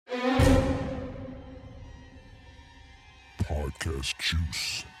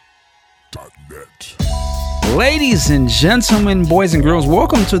podcastjuice.net. Ladies and gentlemen, boys and girls,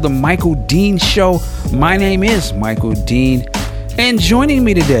 welcome to the Michael Dean Show. My name is Michael Dean, and joining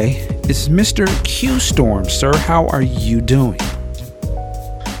me today is Mr. Q Storm. Sir, how are you doing?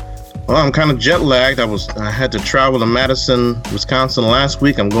 Well, I'm kind of jet lagged. I had to travel to Madison, Wisconsin last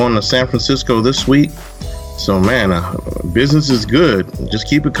week. I'm going to San Francisco this week. So, man, business is good. Just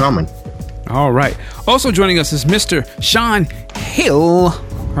keep it coming. All right. Also joining us is Mr. Sean Hill.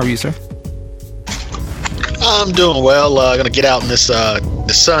 How are you, sir? I'm doing well. Going to get out in the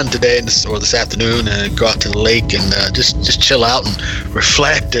sun today or this afternoon and go out to the lake and just chill out and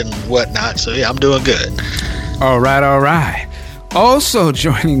reflect and whatnot. So, yeah, I'm doing good. All right. All right. Also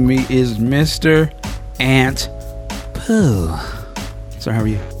joining me is Mr. Ant Pooh. Sir, how are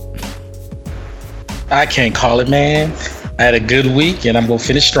you? I can't call it, man. I had a good week, and I'm going to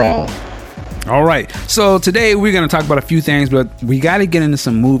finish strong. All right. So today we're going to talk about a few things, but we got to get into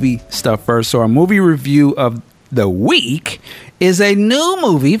some movie stuff first. So our movie review of the week is a new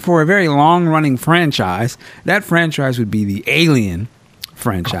movie for a very long-running franchise. That franchise would be the Alien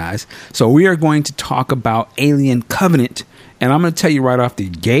franchise. So we are going to talk about Alien Covenant, and I'm going to tell you right off the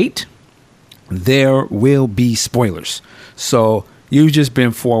gate, there will be spoilers. So you've just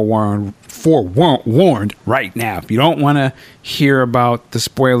been forewarned right now. If you don't want to hear about the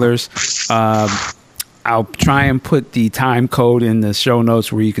spoilers, I'll try and put the time code in the show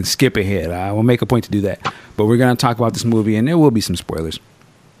notes where you can skip ahead. I will make a point to do that. But we're going to talk about this movie, and there will be some spoilers.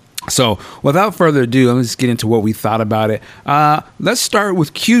 So without further ado, let's get into what we thought about it. Let's start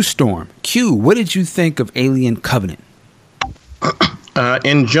with Q Storm. Q, what did you think of Alien Covenant?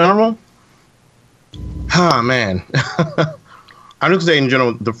 In general, man. I'm just saying, in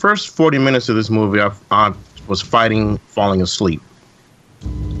general, the first 40 minutes of this movie, I was falling asleep.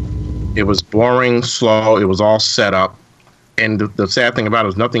 It was boring, slow. It was all set up. And the sad thing about it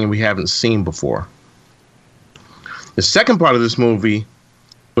was nothing we haven't seen before. The second part of this movie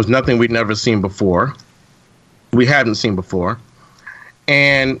was nothing we'd never seen before. We hadn't seen before.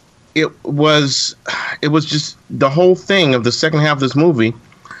 And it was just the whole thing of the second half of this movie.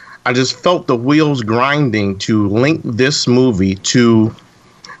 I just felt the wheels grinding to link this movie to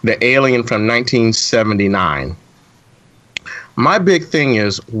the Alien from 1979. My big thing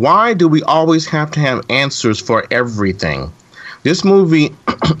is, why do we always have to have answers for everything? This movie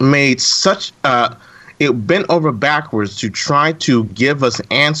made it bent over backwards to try to give us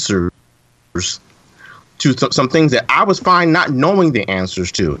answers to some things that I was fine not knowing the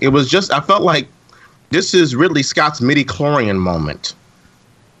answers to. It was just, I felt like this is Ridley Scott's midichlorian moment.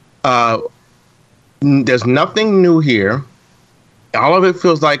 There's nothing new here. All of it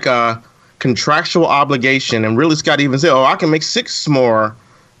feels like a contractual obligation, and Ridley Scott even said, I can make 6 more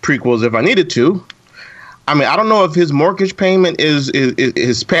prequels if I needed to. I mean, I don't know if his mortgage payment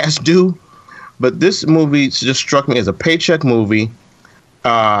is past due, but this movie just struck me as a paycheck movie.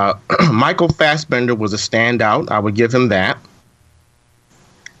 Michael Fassbender was a standout. I would give him that.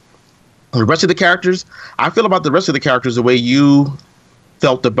 The rest of the characters, I feel about the rest of the characters the way you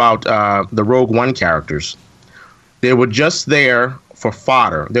felt about the Rogue One characters. They were just there for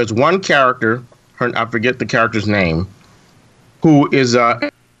fodder. There's one character, I forget the character's name, who is a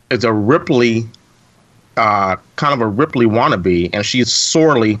Ripley, kind of a Ripley wannabe, and she's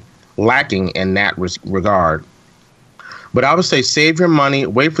sorely lacking in that regard. But I would say save your money,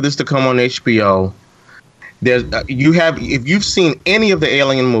 wait for this to come on HBO. If you've seen any of the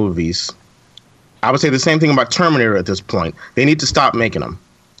Alien movies, I would say the same thing about Terminator at this point. They need to stop making them.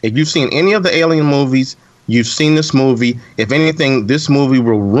 If you've seen any of the Alien movies, you've seen this movie. If anything, this movie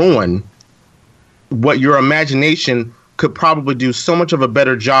will ruin what your imagination could probably do so much of a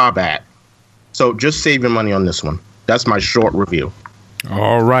better job at. So just save your money on this one. That's my short review.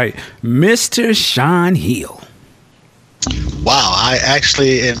 All right. Mr. Sean Hill. Wow, I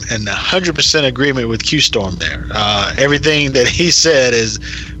actually am in 100% agreement with Q Storm there. Everything that he said is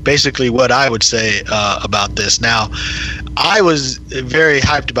basically what I would say about this. Now, I was very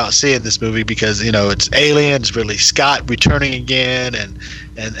hyped about seeing this movie because, it's Aliens, Ridley Scott returning again, and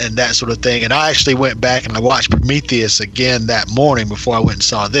that sort of thing. And I actually went back and I watched Prometheus again that morning before I went and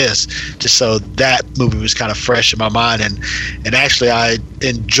saw this, just so that movie was kind of fresh in my mind. And actually, I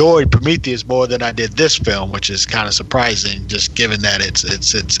enjoyed Prometheus more than I did this film, which is kind of surprising, just given that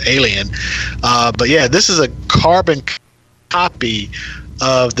it's Alien. But yeah, this is a carbon copy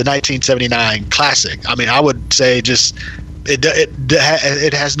of the 1979 classic. I mean, I would say just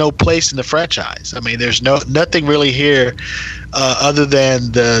it has no place in the franchise. I mean, there's nothing really here other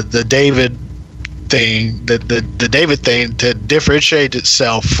than the David thing, the David thing to differentiate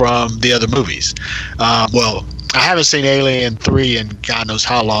itself from the other movies. Well, I haven't seen Alien 3 in God knows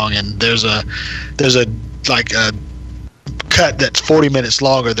how long, and there's a like a cut that's 40 minutes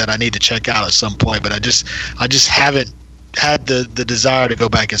longer that I need to check out at some point, but I just haven't had the desire to go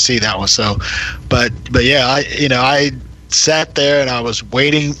back and see that one. So but yeah, I sat there and I was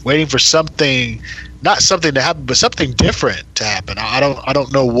waiting for something, not something to happen, but something different to happen. I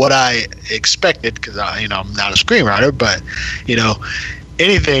don't know what I expected, because I'm not a screenwriter, but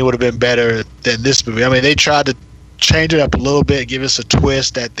anything would have been better than this movie. I mean, they tried to change it up a little bit, give us a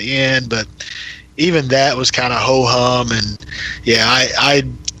twist at the end, but even that was kind of ho-hum. And yeah, I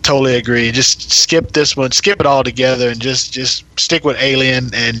totally agree. Just skip this one, skip it all together, and just stick with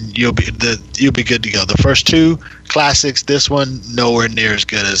Alien, and you'll be good to go. The first two classics, this one nowhere near as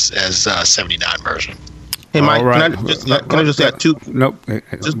good as 79 version. Hey Mike, right. can I just add two? Nope.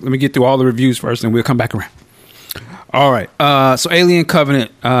 Let me get through all the reviews first, and we'll come back around. All right. So Alien Covenant,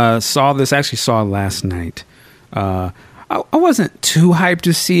 saw it last night. I wasn't too hyped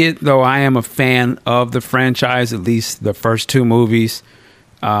to see it, though I am a fan of the franchise, at least the first two movies.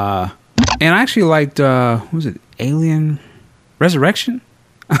 And I actually liked, what was it, Alien Resurrection?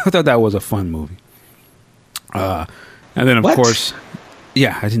 I thought that was a fun movie. And then, of course,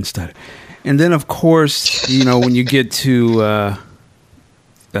 yeah, I didn't study. And then, of course, when you get to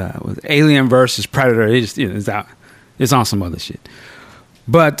Alien versus Predator, it's on some other shit.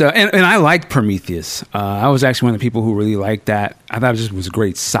 But and I liked Prometheus. I was actually one of the people who really liked that. I thought it just was a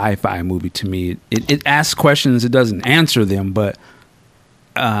great sci-fi movie to me. It asks questions, it doesn't answer them, but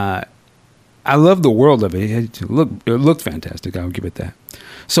I love the world of it. It looked fantastic. I'll give it that.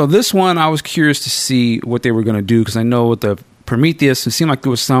 So this one, I was curious to see what they were going to do, because I know with the Prometheus, it seemed like there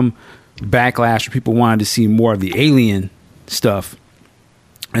was some backlash where people wanted to see more of the alien stuff.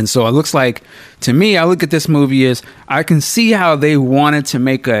 And so it looks like, to me, I look at this movie as, I can see how they wanted to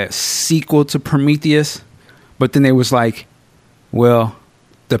make a sequel to Prometheus, but then they was like, well,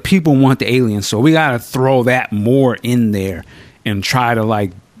 the people want the aliens, so we got to throw that more in there and try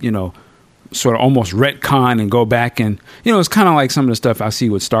to sort of almost retcon and go back. And, it's kind of like some of the stuff I see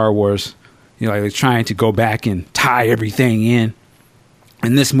with Star Wars, like they're trying to go back and tie everything in.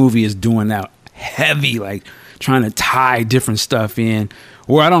 And this movie is doing that heavy, like trying to tie different stuff in,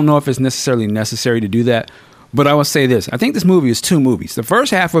 where I don't know if it's necessarily necessary to do that. But I will say this. I think this movie is two movies. The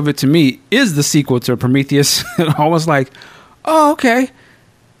first half of it, to me, is the sequel to Prometheus. And I was like, oh, okay.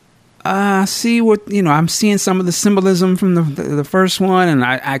 See what, I'm seeing some of the symbolism from the first one. And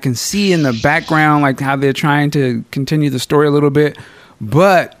I can see in the background, like, how they're trying to continue the story a little bit.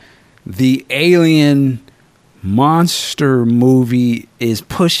 But the Alien monster movie is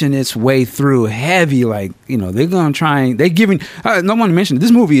pushing its way through heavy. Like, they're going to try, they're giving, no one mentioned, this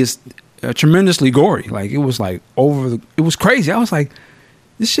movie is tremendously gory. Like, it was like it was crazy. I was like,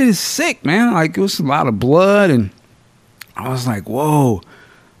 this shit is sick, man. Like, it was a lot of blood, and I was like, whoa.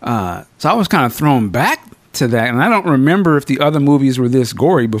 So I was kind of thrown back to that, and I don't remember if the other movies were this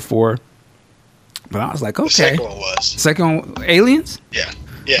gory before, but I was like, okay. The second one was. Second one, Aliens? Yeah.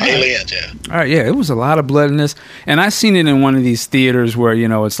 Yeah, Aliens, yeah. All right, yeah, it was a lot of blood in this. And I seen it in one of these theaters where,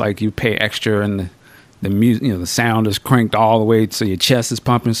 it's like you pay extra and the music, the sound is cranked all the way so your chest is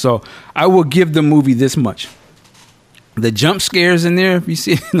pumping. So I will give the movie this much. The jump scares in there, if you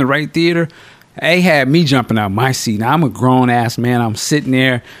see it in the right theater, they had me jumping out my seat. Now, I'm a grown-ass man. I'm sitting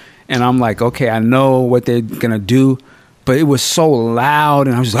there, and I'm like, okay, I know what they're going to do. But it was so loud,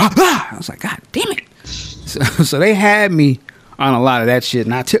 and I was just like, ah! I was like, God damn it. So they had me on a lot of that shit,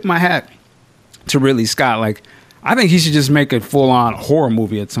 and I tip my hat to Ridley Scott. Like, I think he should just make a full-on horror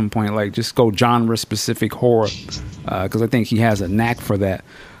movie at some point, like just go genre-specific horror, because I think he has a knack for that.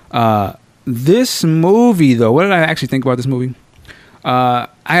 This movie, though, what did I actually think about this movie? I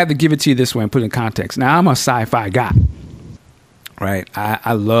have to give it to you this way and put it in context. Now, I'm a sci-fi guy, right?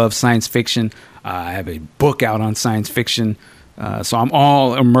 I love science fiction. I have a book out on science fiction, so I'm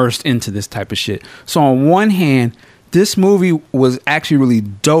all immersed into this type of shit. So on one hand, this movie was actually really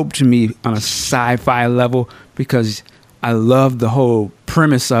dope to me on a sci-fi level, because I love the whole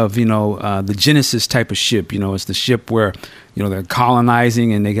premise of, the Genesis type of ship. It's the ship where, they're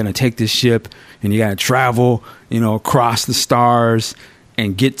colonizing, and they're going to take this ship, and you got to travel, across the stars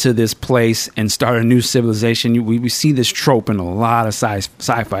and get to this place and start a new civilization. We see this trope in a lot of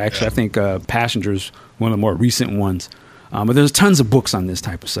sci-fi. Actually, I think Passenger's one of the more recent ones. But there's tons of books on this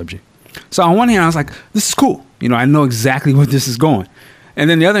type of subject. So on one hand, I was like, this is cool. I know exactly what this is going. And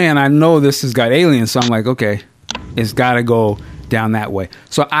then the other hand, I know this has got aliens. So I'm like, okay, it's got to go down that way.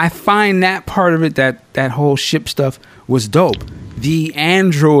 So I find that part of it, that whole ship stuff, was dope. The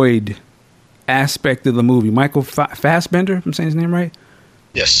android aspect of the movie, Michael Fassbender, if I'm saying his name right?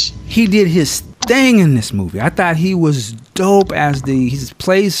 Yes. He did his thing in this movie. I thought he was dope as he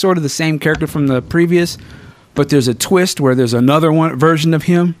plays sort of the same character from the previous, but there's a twist where there's another version of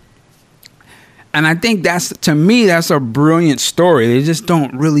him. And I think to me, that's a brilliant story. They just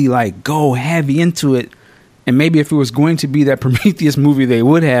don't really like go heavy into it. And maybe if it was going to be that Prometheus movie, they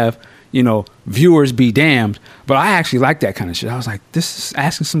would have, viewers be damned. But I actually like that kind of shit. I was like, this is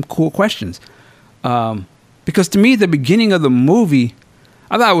asking some cool questions. Because to me, the beginning of the movie,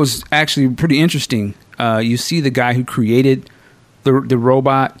 I thought it was actually pretty interesting. You see the guy who created the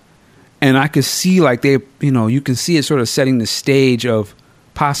robot, and I could see like you can see it sort of setting the stage of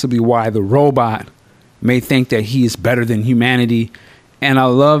possibly why the robot may think that he is better than humanity. And I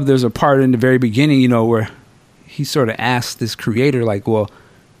love there's a part in the very beginning, where he sort of asks this creator, like, well,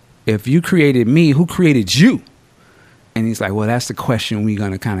 if you created me, who created you? And he's like, well, that's the question we're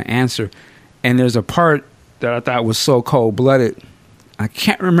going to kind of answer. And there's a part that I thought was so cold-blooded. I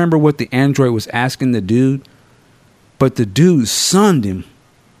can't remember what the android was asking the dude, but the dude sunned him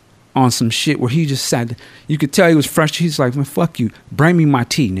on some shit where he just sat. You could tell he was frustrated. He's like, man, fuck you. Bring me my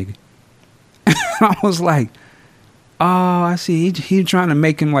tea, nigga. I was like, oh, I see. He trying to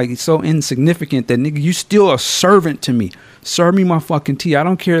make him like so insignificant that, nigga, you still a servant to me. Serve me my fucking tea. I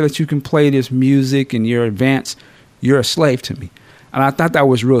don't care that you can play this music and you're advanced. You're a slave to me. And I thought that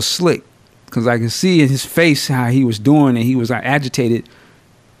was real slick because I can see in his face how he was doing and he was agitated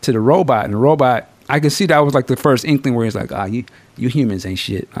to the robot. And the robot, I could see that was like the first inkling where he's like, you humans ain't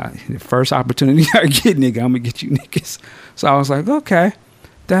shit. The first opportunity I get, nigga, I'm gonna get you niggas. So I was like, okay,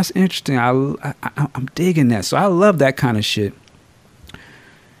 that's interesting. I'm digging that. So I love that kind of shit.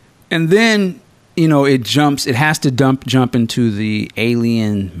 And then, it has to jump into the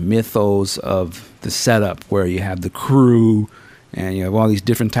alien mythos of the setup where you have the crew and you have all these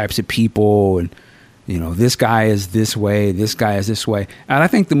different types of people and, this guy is this way, this guy is this way. And I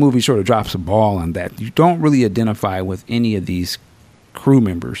think the movie sort of drops a ball on that. You don't really identify with any of these crew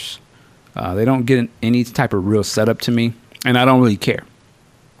members. They don't get any type of real setup to me, and I don't really care.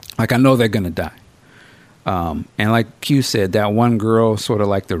 Like, I know they're going to die. And like Q said, that one girl, sort of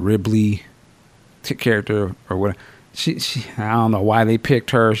like the Ripley character or whatever, she I don't know why they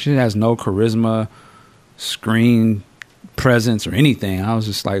picked her. She has no charisma, screen presence, or anything. I was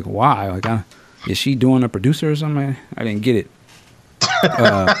just like, why? Like, is she doing a producer or something? I didn't get it.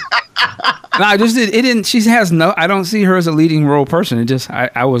 No, I just did. It didn't. She has no. I don't see her as a leading role person. It just.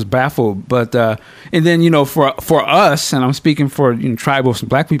 I was baffled. But and then for us, and I'm speaking for tribal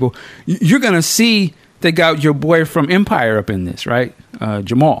Black people, you're gonna see they got your boy from Empire up in this, right?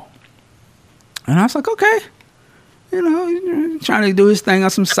 Jamal. And I was like, okay, trying to do his thing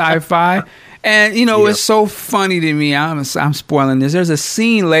on some sci-fi. And it's so funny to me. I'm spoiling this. There's a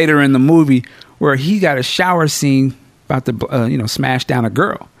scene later in the movie where he got a shower scene about to smash down a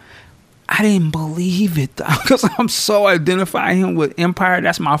girl. I didn't believe it though, because I'm so identifying him with Empire.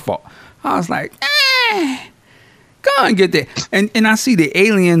 That's my fault. I was like, go and get that. And I see the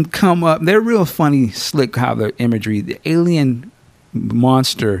alien come up. They're real funny, slick how the imagery. The alien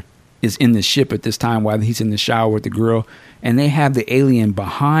monster is in the ship at this time while he's in the shower with the girl, and they have the alien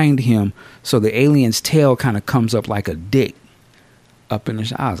behind him, so the alien's tail kind of comes up like a dick up in the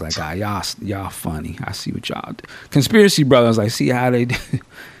shower. I was like, y'all funny. I see what y'all do. Conspiracy Brothers, I see how they do.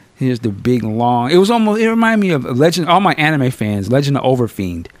 Here's the big long. It reminded me of Legend. All my anime fans, Legend of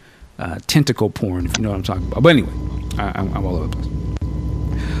Overfiend, tentacle porn, if you know what I'm talking about. But anyway, I'm all over the place.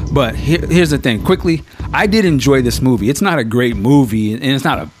 But here's the thing. Quickly, I did enjoy this movie. It's not a great movie, and it's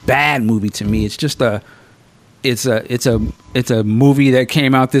not a bad movie to me. It's just it's a movie that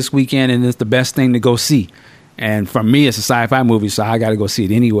came out this weekend, and it's the best thing to go see. And for me, it's a sci-fi movie, so I got to go see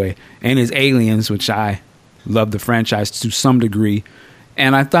it anyway. And it's Aliens, which I love the franchise to some degree.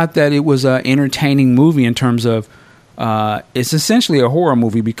 And I thought that it was an entertaining movie in terms of it's essentially a horror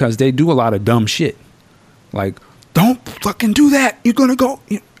movie because they do a lot of dumb shit. Like, don't fucking do that. You're going to go.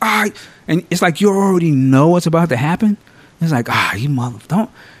 And it's like you already know what's about to happen. It's like, you mother,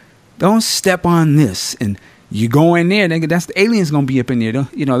 don't step on this. And you go in there, nigga, that's the alien's going to be up in there.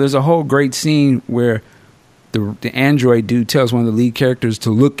 There's a whole great scene where the android dude tells one of the lead characters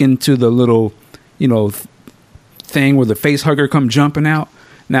to look into the little, thing where the face hugger come jumping out.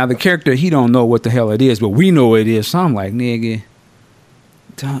 Now the character, he don't know what the hell it is, but we know what it is. So I'm like, nigga,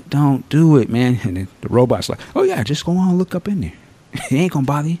 don't do it, man. And then the robot's like, oh yeah, just go on, look up in there. It ain't gonna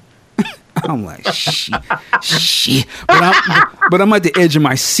bother you. I'm like, shit. But I'm at the edge of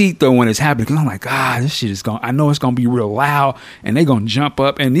my seat though when it's happening because I'm like, this shit is I know it's gonna be real loud, and they gonna jump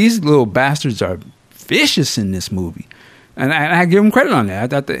up, and these little bastards are vicious in this movie, and I give them credit on that. I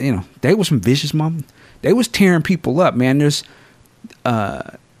thought that they were some vicious mom. They was tearing people up, man. There's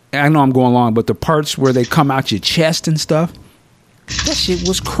I know I'm going long, but the parts where they come out your chest and stuff, that shit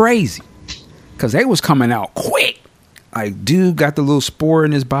was crazy. Because they was coming out quick. Like, dude got the little spore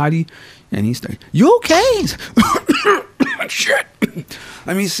in his body, and he's like, "You okay?" Shit.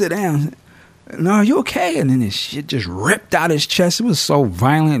 Let me sit down. No, you okay? And then this shit just ripped out his chest. It was so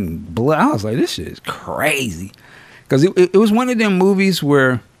violent and blood. I was like, this shit is crazy. Because it was one of them movies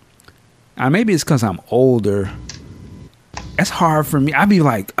where, maybe it's because I'm older. That's hard for me. I'd be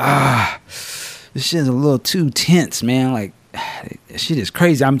like, this shit is a little too tense, man. Like, this shit is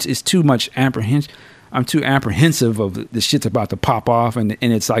crazy. It's too much apprehension. I'm too apprehensive of the shit's about to pop off, and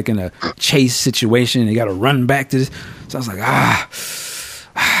it's like in a chase situation, and you got to run back to this. So I was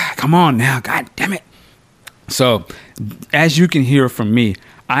like, come on now, god damn it. So, as you can hear from me,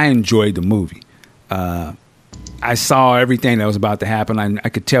 I enjoyed the movie. I saw everything that was about to happen. I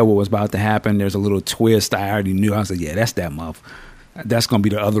could tell what was about to happen. There's a little twist. I already knew. I was like, yeah, that's that muff. That's gonna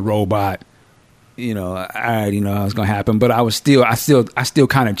be the other robot. You know, I already know how it's gonna happen. But I still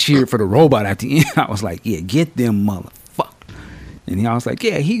kind of cheered for the robot at the end. I was like, yeah, get them motherfucker. And I was like,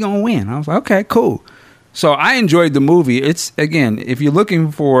 yeah, he gonna win. I was like, okay, cool. So I enjoyed the movie. It's, again, if you're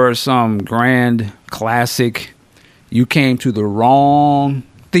looking for some grand classic, you came to the wrong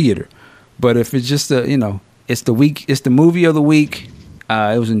theater. But if it's just it's the movie of the week.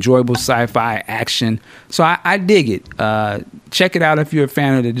 It was enjoyable sci-fi action. So I dig it. Check it out if you're a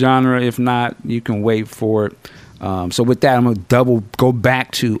fan of the genre. If not, you can wait for it. So with that, I'm going to go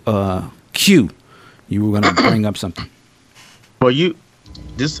back to Q. You were going to bring up something. Well,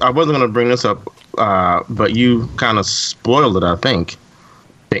 I wasn't going to bring this up, but you kind of spoiled it, I think.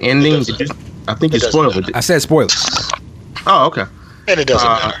 The ending, I think you spoiled it. I said spoiled. Oh, okay. And it doesn't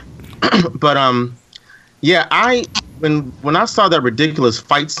matter. But, yeah, when I saw that ridiculous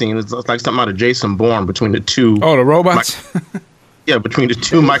fight scene, it's like something out of Jason Bourne between the two. Oh, the robots? Yeah, between the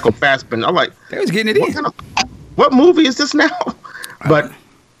two Michael Fassbender. I'm like, they was getting it in. What movie is this now? But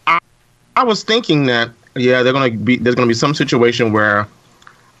I was thinking that, yeah, there's gonna be some situation where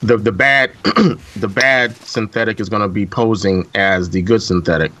the bad the bad synthetic is gonna be posing as the good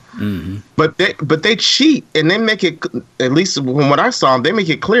synthetic. Mm-hmm. But they cheat, and they make it, at least from what I saw, they make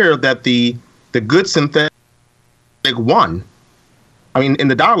it clear that the good synthetic won. I mean, in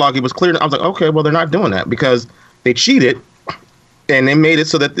the dialogue, it was clear. I was like, okay, well, they're not doing that because they cheated, and they made it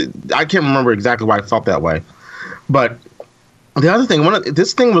so that I can't remember exactly why I felt that way. But the other thing,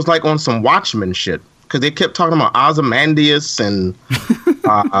 this thing was like on some Watchmen shit because they kept talking about Ozymandias and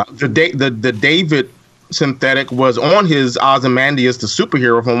the David synthetic was on his Ozymandias, the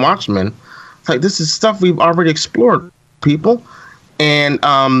superhero from Watchmen. It's like, this is stuff we've already explored, people. And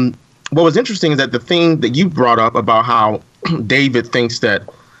what was interesting is that the thing that you brought up about how David thinks that,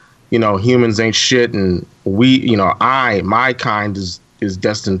 humans ain't shit, and my kind is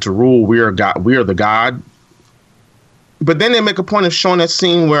destined to rule. We are God. We are the God. But then they make a point of showing that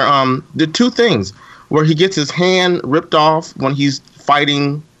scene where the two things where he gets his hand ripped off when he's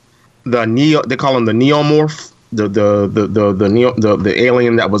fighting the they call him the neomorph, the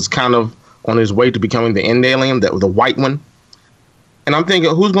alien that was kind of on his way to becoming the end alien, the white one. And I'm thinking,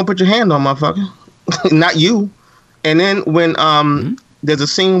 who's gonna put your hand on, motherfucker? Not you. And then when there's a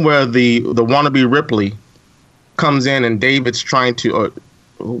scene where the wannabe Ripley comes in and David's trying to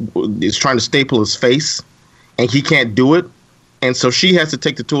staple his face, and he can't do it, and so she has to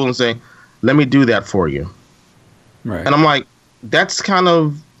take the tool and say, "Let me do that for you." Right. And I'm like, that's kind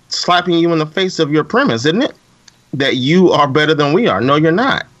of slapping you in the face of your premise, isn't it? That you are better than we are. No, you're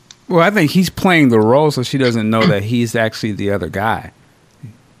not. Well, I think he's playing the role so she doesn't know that he's actually the other guy.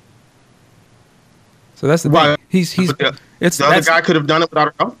 So that's the thing. The other guy could have done it without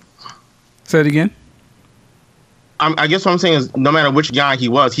her help. Say it again. I guess what I'm saying is, no matter which guy he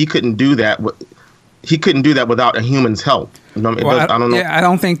was, he couldn't do that. He couldn't do that without a human's help. I don't know. Yeah, I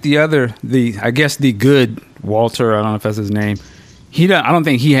don't think the good Walter, I don't know if that's his name. I don't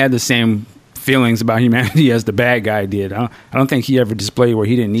think he had the same feelings about humanity as the bad guy did. I don't think he ever displayed where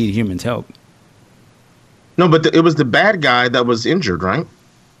he didn't need humans' help. No, but it was the bad guy that was injured, right?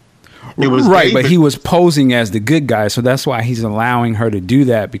 It was right, David. But he was posing as the good guy, so that's why he's allowing her to do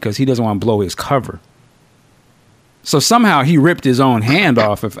that, because he doesn't want to blow his cover. So somehow he ripped his own hand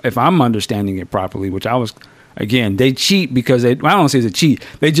off, if I'm understanding it properly, which I was. Again, they cheat because I don't say it's a cheat.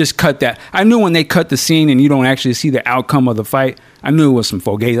 They just cut that. I knew when they cut the scene and you don't actually see the outcome of the fight, I knew it was some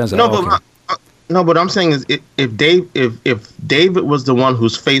fugazi. I was like, no, but I'm saying is if David was the one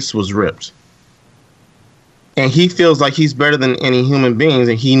whose face was ripped, and he feels like he's better than any human beings,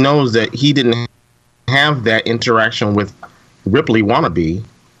 and he knows that he didn't have that interaction with Ripley wannabe,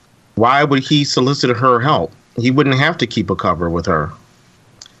 why would he solicit her help? He wouldn't have to keep a cover with her.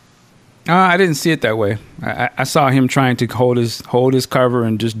 I didn't see it that way. I saw him trying to hold his cover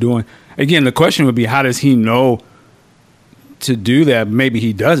and just doing. Again, the question would be, how does he know to do that? Maybe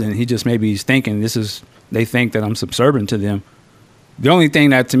he doesn't. He's thinking they think that I'm subservient to them. The only thing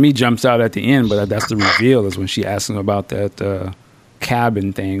that to me jumps out at the end, but that's the reveal, is when she asks him about that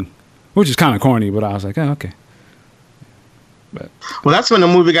cabin thing, which is kind of corny, but I was like, oh, okay. But well, that's when the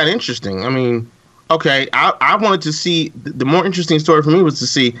movie got interesting. I mean, okay, I wanted to see, the more interesting story for me was to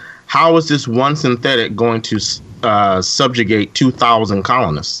see how is this one synthetic going to subjugate 2,000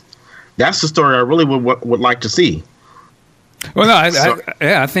 colonists. That's the story I really would like to see. Well, no,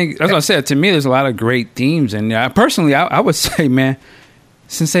 I think that's what I said. To me, there's a lot of great themes, and personally, I would say, man,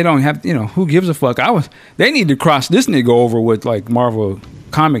 since they don't have, who gives a fuck? They need to cross this nigga over with like Marvel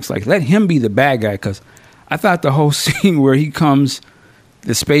Comics, like let him be the bad guy, because I thought the whole scene where he comes,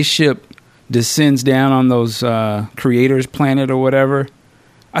 the spaceship descends down on those creators' planet or whatever,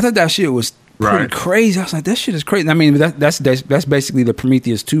 I thought that shit was pretty crazy. I was like, that shit is crazy. I mean, that's basically the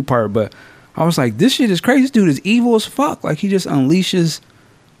Prometheus 2 part, but I was like, this shit is crazy. This dude is evil as fuck. Like, he just unleashes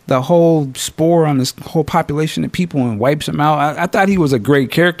the whole spore on this whole population of people and wipes them out. I thought he was a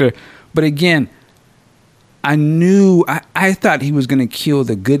great character. But again, I thought he was going to kill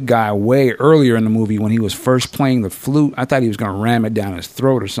the good guy way earlier in the movie when he was first playing the flute. I thought he was going to ram it down his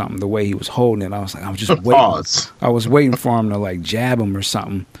throat or something, the way he was holding it. I was just waiting. I was waiting for him to, like, jab him or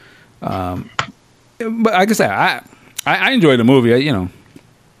something. But like I said, I enjoyed the movie, Can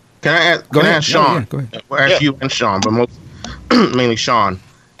I ask Sean? Yeah, go ahead. We'll ask you and Sean, but mainly Sean.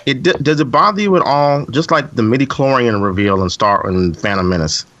 Does it bother you at all, just like the midi-chlorian reveal in Phantom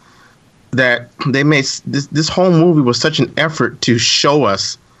Menace, that they made this whole movie was such an effort to show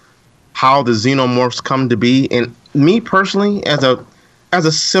us how the xenomorphs come to be? And me personally, as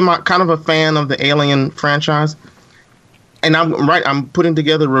a semi kind of a fan of the Alien franchise, and I'm putting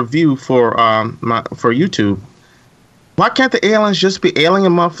together a review for YouTube. Why can't the aliens just be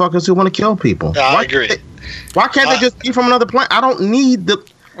alien motherfuckers who want to kill people? I agree. Why can't they just be from another planet? I don't need to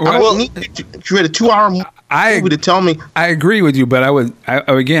create a 2-hour movie to tell me. I agree with you, but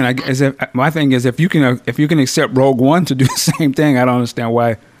my thing is, if you can accept Rogue One to do the same thing, I don't understand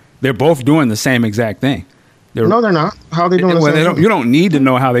why they're both doing the same exact thing. No, they're not. How are they doing the same thing? You don't need to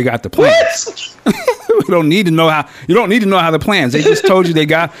know how they got the plans. You don't need to know how the plans. They just told you they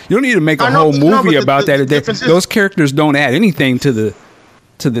got. You don't need to make a whole movie about that. Those characters don't add anything to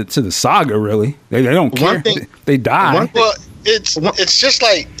the saga. Really, they don't care. They die. Well, it's just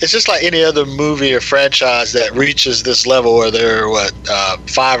like any other movie or franchise that reaches this level where they're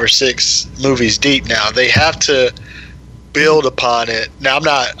 5 or 6 movies deep now. They have to build upon it. Now,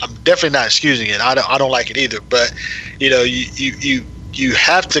 I'm definitely not excusing it. I don't like it either. But you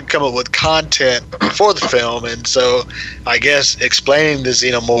have to come up with content for the film, and so I guess explaining the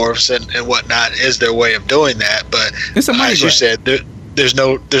xenomorphs and whatnot is their way of doing that. But as you said, there's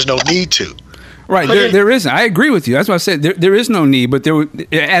no need to. Right, there isn't. I agree with you. That's why I said there is no need, but there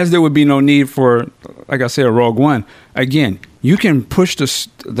would be no need for, like I said, Rogue One. Again, you can push the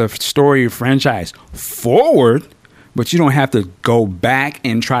story franchise forward, but you don't have to go back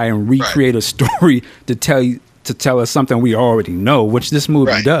and try and recreate a story to tell us something we already know, which this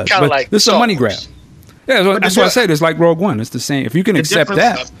movie does. Kinda but like this is a money grab. Yeah, that's why I said it's like Rogue One. It's the same. If you can accept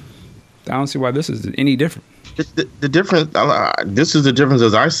that, I don't see why this is any different. The difference. This is the difference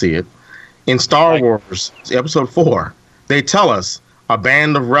as I see it. In Star Wars Episode 4, they tell us a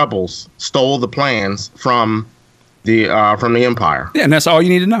band of rebels stole the plans from the Empire. Yeah, and that's all you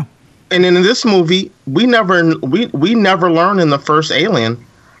need to know. And in this movie, we never learn in the first Alien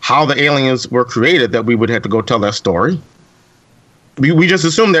how the aliens were created, that we would have to go tell that story. We just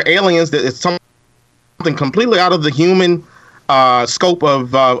assume they're aliens, that it's something completely out of the human scope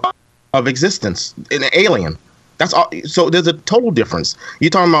of existence. An alien. That's all. So there's a total difference. You're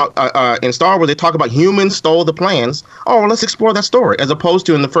talking about in Star Wars, they talk about humans stole the plans. Oh, well, let's explore that story. As opposed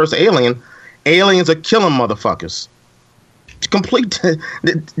to in the first Alien, aliens are killing motherfuckers. It's complete. I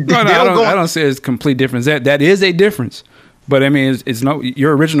don't say it's complete difference. That is a difference. But I mean, it's no.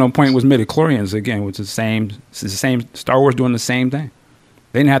 Your original point was midichlorians again, which is the same. It's the same. Star Wars doing the same thing.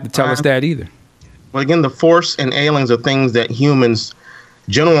 They didn't have to tell us that either. Well, again, the Force and aliens are things that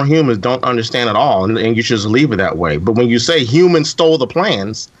general humans don't understand at all, and you should just leave it that way. But when you say humans stole the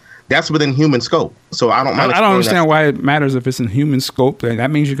plans, that's within human scope. So I don't understand why it matters if it's in human scope. That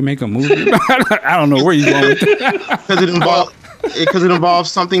means you can make a movie. I don't know where you're going with that. Because it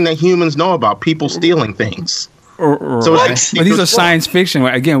involves something that humans know about, people stealing things. But these are science fiction.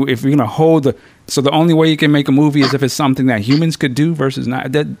 Again, if you're going to hold so the only way you can make a movie is if it's something that humans could do versus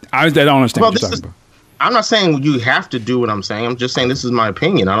not. I don't understand what you're talking about. I'm not saying you have to do what I'm saying. I'm just saying this is my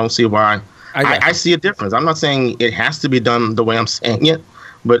opinion. I don't see why. I see a difference. I'm not saying it has to be done the way I'm saying it,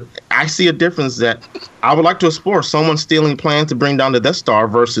 but I see a difference that I would like to explore. Someone stealing plans to bring down the Death Star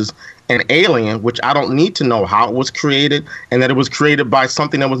versus an alien, which I don't need to know how it was created and that it was created by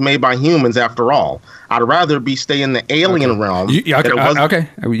something that was made by humans after all. I'd rather stay in the alien realm.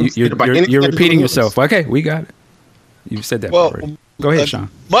 You're repeating yourself. Okay, we got it. You said that already. Go ahead, Sean.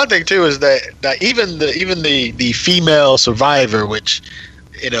 One thing too is that even the female survivor, which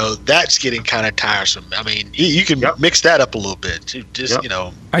that's getting kind of tiresome. I mean, you can mix that up a little bit. Just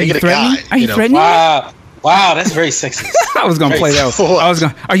are you threatening? Are you threatening? Wow, that's very sexist. I was gonna play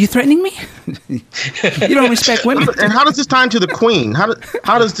that. Are you threatening me? You don't respect women. And how does this tie into the Queen? How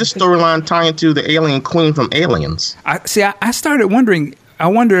does this storyline tie into the alien Queen from Aliens? I started wondering. I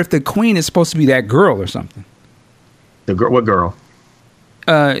wonder if the Queen is supposed to be that girl or something. The girl? What girl?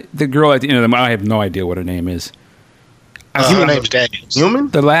 The girl at the end of I have no idea what her name is. Her name's Daniels. Human?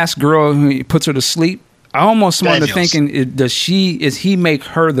 The last girl who puts her to sleep. I almost wanted to thinking, does he make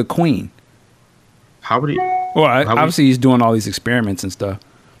her the Queen? How would he? Well, obviously he's doing all these experiments and stuff.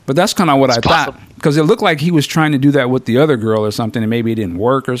 But that's kind of what I thought. Because it looked like he was trying to do that with the other girl or something, and maybe it didn't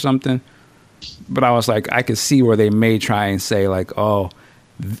work or something. But I was like, I could see where they may try and say, like, oh,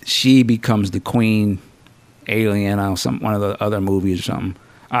 she becomes the Queen alien on one of the other movies or something.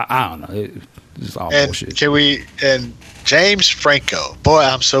 I don't know. It's all bullshit. And James Franco, boy,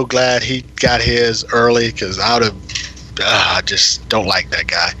 I'm so glad he got his early because I would have just don't like that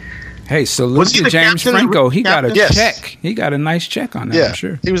guy. Hey, salute to James Franco. He got a check. He got a nice check on that. Yeah, I'm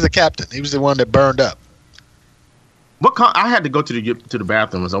sure. He was the captain. He was the one that burned up. I had to go to the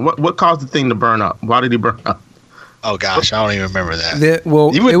bathroom. So what caused the thing to burn up? Why did he burn up? Oh gosh, I don't even remember that. It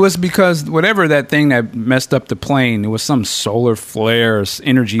was because whatever that thing that messed up the plane, it was some solar flare,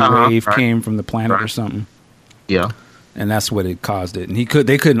 energy wave came from the planet or something. Yeah, and that's what it caused it. And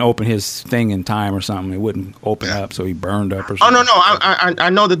they couldn't open his thing in time or something. It wouldn't open up, so he burned up or something. Oh no! I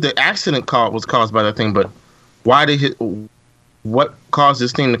know that the accident was caused by that thing, but what caused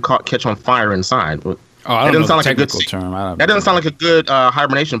this thing to catch on fire inside? Oh, I don't know the technical term. That doesn't sound like a good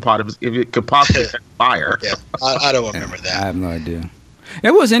hibernation pod if it could possibly catch fire. Yeah, I don't remember that. I have no idea.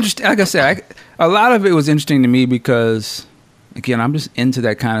 It was interesting. Like I said, a lot of it was interesting to me because, again, I'm just into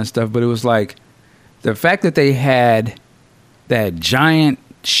that kind of stuff. But it was like the fact that they had that giant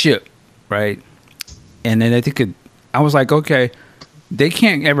ship, right? And then I was like, okay, they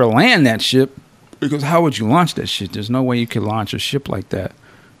can't ever land that ship because how would you launch that shit? There's no way you could launch a ship like that.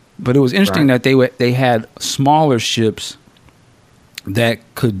 But it was interesting that they had smaller ships that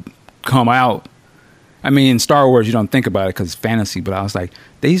could come out. I mean, in Star Wars, you don't think about it because it's fantasy. But I was like,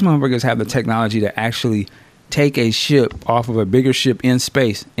 these motherfuckers have the technology to actually take a ship off of a bigger ship in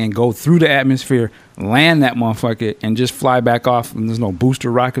space and go through the atmosphere, land that motherfucker, and just fly back off. And there's no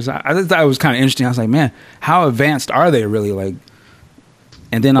booster rockets. I thought it was kind of interesting. I was like, man, how advanced are they really? Like,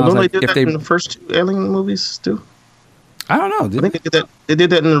 and then I was like, if they in the first two Alien movies too. I don't know. I think they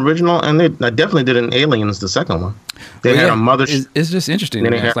did that in the original, and they definitely did it in Aliens, the second one. They had a mother. It's just interesting.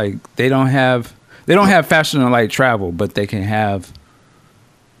 It's like they don't have faster than light travel, but they can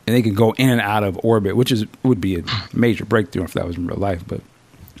go in and out of orbit, which would be a major breakthrough if that was in real life. But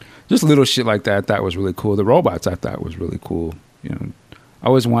just little shit like that I thought was really cool. The robots I thought was really cool. I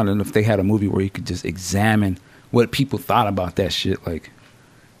always wondered if they had a movie where you could just examine what people thought about that shit. Like,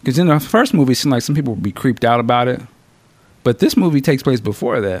 because in the first movie, it seemed like some people would be creeped out about it. But this movie takes place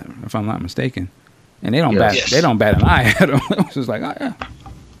before that, if I'm not mistaken, and they don't bat an eye at him. It was just like, oh yeah,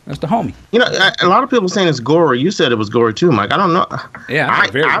 that's the homie. A lot of people saying it's gory. You said it was gory too, Mike. I don't know. Yeah,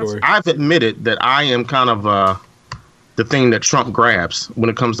 gory. I've admitted that I am kind of the thing that Trump grabs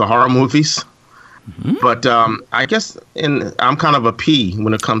when it comes to horror movies. Mm-hmm. But I guess I'm kind of a P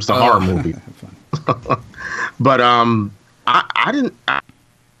when it comes to horror movies. But I didn't. I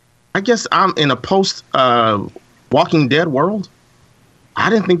guess I'm in a post. Walking Dead world, I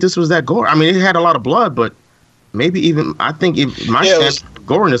didn't think this was that gory. I mean, it had a lot of blood, but maybe even my chances of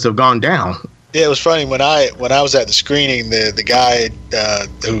goriness have gone down. Yeah, it was funny when I was at the screening. The guy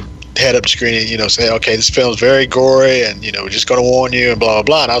who head up the screening, say, okay, this film's very gory, and we're just going to warn you, and blah blah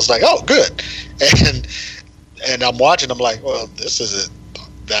blah. And I was like, oh, good. And I'm watching. I'm like, well, this isn't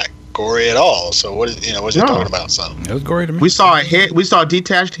that gory at all. So what's he talking about? So it was gory to me. We saw a head. We saw a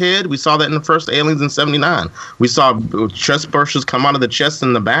detached head. We saw that in the first Aliens in '79. We saw chest bursts come out of the chest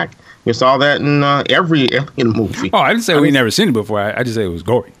and the back. We saw that in every Alien movie. Oh, I didn't say we never seen it before. I just say it was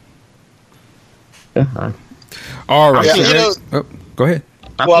gory. Yeah. All right. Yeah, go ahead.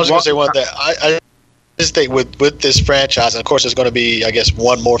 Well, I was going to say one thing. I just think with this franchise, and of course, there's going to be, I guess,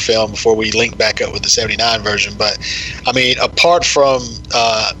 one more film before we link back up with the '79 version. But I mean, apart from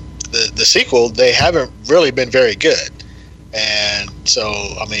the sequel, they haven't really been very good, and so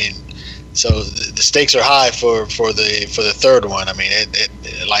I mean, so the stakes are high for the third one. I mean,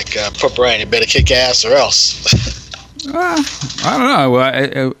 it like put Brian, it better kick ass or else. I don't know.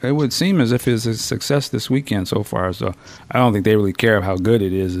 Well, it would seem as if it's a success this weekend so far. So I don't think they really care how good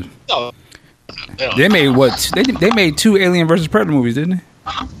it is. No, they made what? They made 2 Alien versus Predator movies, didn't they?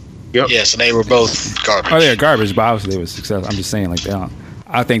 Yep. Yes, and they were both garbage. Oh, they're garbage, but obviously they were successful. I'm just saying, like, they don't.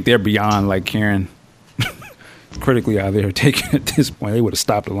 I think they're beyond like caring critically how they're taking at this point. They would have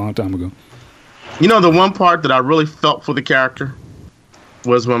stopped a long time ago. You know, the one part that I really felt for the character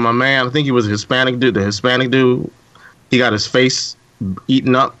was when my man, I think he was a Hispanic dude, he got his face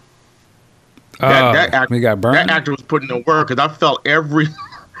eaten up. That actor, he got burned? That actor was putting in work, because I felt every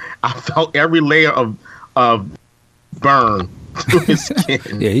layer of burn through his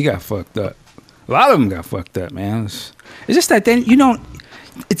skin. Yeah, he got fucked up. A lot of them got fucked up, man. It's just that then you don't.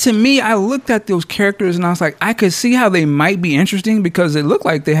 To me, I looked at those characters and I was like, I could see how they might be interesting because it looked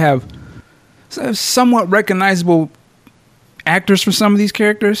like they have somewhat recognizable actors for some of these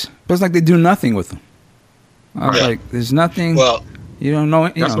characters, but it's like they do nothing with them. I was like, there's nothing. Well, you don't know.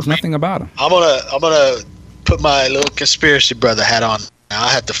 There's nothing about them. I'm gonna put my little conspiracy brother hat on. Now I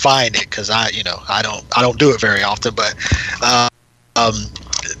have to find it because I don't do it very often. But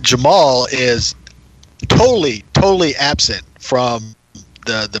Jamal is totally absent from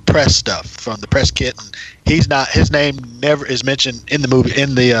the press stuff, from the press kit. And he's not. His name never is mentioned in the movie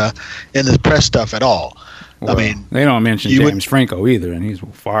in the press stuff at all. Well, I mean, they don't mention James Franco either, and he's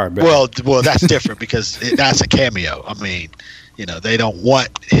far better. Well, that's different because that's a cameo. I mean, they don't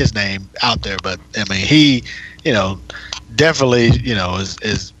want his name out there, but I mean, he, definitely,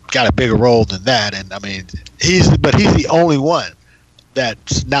 is got a bigger role than that, and I mean, he's the only one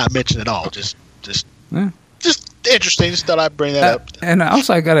that's not mentioned at all. Just interesting. Just thought I'd bring that up. And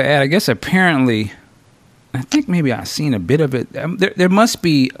also, I got to add, I guess apparently, I think maybe I've seen a bit of it. There must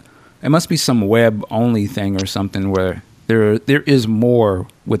be. It must be some web only thing or something where there is more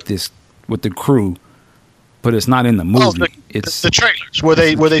with the crew, but it's not in the movie. It's the trailers where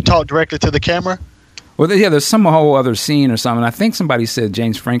they talk directly to the camera. Well, there's some whole other scene or something. I think somebody said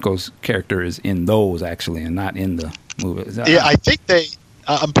James Franco's character is in those actually, and not in the movie. Yeah, I think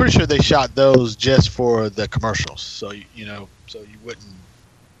I'm pretty sure they shot those just for the commercials, so so you wouldn't.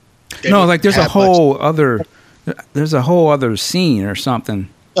 No, like there's a whole other scene or something.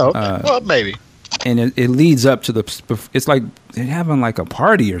 Oh, well, maybe. And it leads up to it's like they're having like a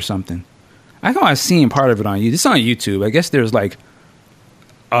party or something. I know I've seen part of it on YouTube. It's on YouTube. I guess there's like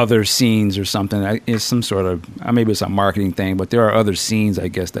other scenes or something. It's some sort of, maybe it's a marketing thing, but there are other scenes, I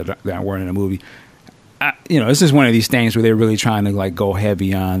guess, that weren't in the movie. It's just one of these things where they're really trying to like go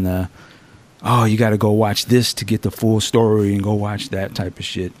heavy on you got to go watch this to get the full story and go watch that type of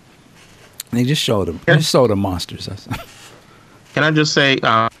shit. And they just showed them. They just showed the monsters. Can I just say,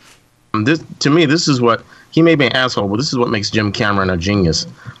 this to me, this is what he may be an asshole, but this is what makes Jim Cameron a genius.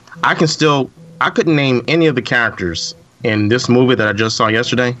 I couldn't name any of the characters in this movie that I just saw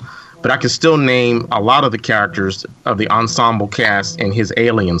yesterday, but I can still name a lot of the characters of the ensemble cast in his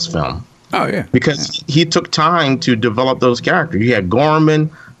Aliens film. Oh yeah, because he took time to develop those characters. You had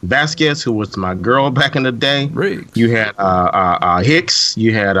Gorman, Vasquez, who was my girl back in the day. Riggs. You had Hicks.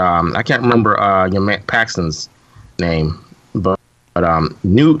 You had I can't remember your man Paxton's name. But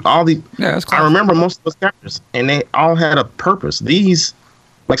knew all the. Yeah, that's I remember most of those characters, and they all had a purpose. These,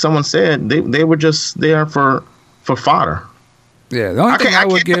 like someone said, they were just there for fodder. Yeah, the only thing I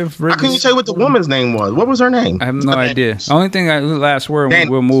would give. I couldn't tell you what the woman's name was. What was her name? I have no idea. The only thing last word.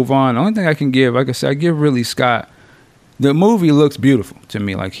 We'll move on. The only thing I can give, like I said, I give Ridley Scott. The movie looks beautiful to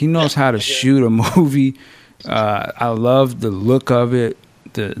me. Like he knows how to shoot a movie. I love the look of it.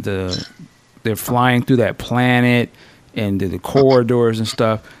 They're flying through that planet. And the corridors and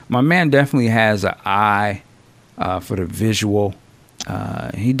stuff. My man definitely has an eye for the visual.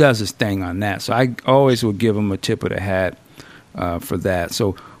 He does his thing on that. So I always will give him a tip of the hat for that.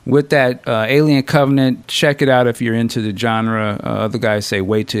 So with that, Alien Covenant, check it out if you're into the genre. Other guys say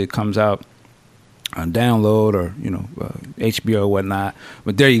wait till it comes out on download or HBO or whatnot.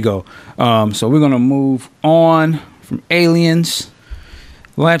 But there you go. So we're going to move on from Aliens.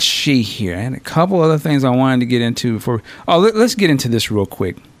 Let's see here. I had a couple other things I wanted to get into before. Let's get into this real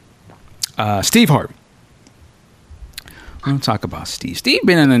quick. Steve Harvey. I'm going to talk about Steve. Steve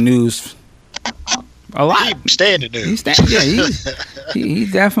been in the news a lot. He stay in the news. He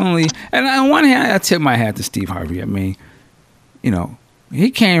definitely. And on one hand, I tip my hat to Steve Harvey. I mean,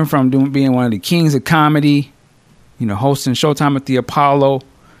 He came from being one of the kings of comedy, hosting Showtime at the Apollo.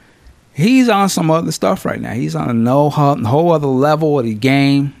 He's on some other stuff right now. He's on a whole other level of the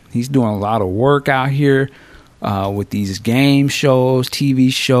game. He's doing a lot of work out here with these game shows,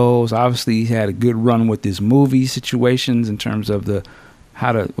 TV shows. Obviously, he's had a good run with his movie situations in terms of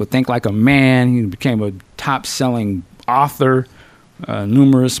how to think like a man. He became a top-selling author,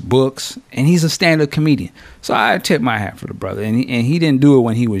 numerous books, and he's a stand-up comedian. So I tip my hat for the brother. And he didn't do it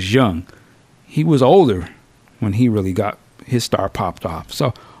when he was young. He was older when he really got his star popped off.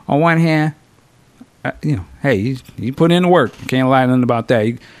 So on one hand, hey, he put in the work. Can't lie nothing about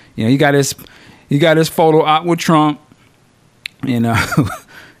that. He got his photo out with Trump, and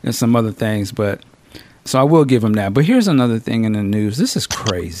some other things. But so I will give him that. But here's another thing in the news. This is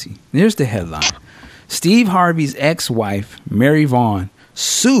crazy. Here's the headline: Steve Harvey's ex-wife, Mary Vaughn,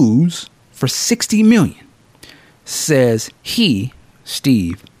 sues for $60 million. Says he,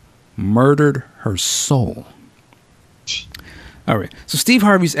 Steve, murdered her soul. All right. So Steve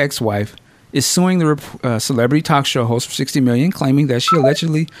Harvey's ex-wife is suing the celebrity talk show host for $60 million, claiming that she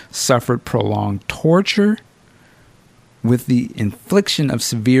allegedly suffered prolonged torture with the infliction of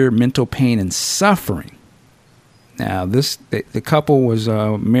severe mental pain and suffering. Now, the couple was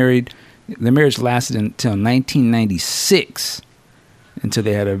married. The marriage lasted until 1996, until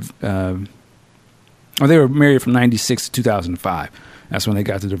they had they were married from 96 to 2005. That's when they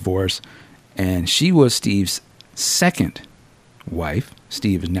got the divorce. And she was Steve's second wife.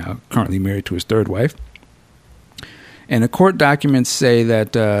 Steve is now currently married to his third wife. And the court documents say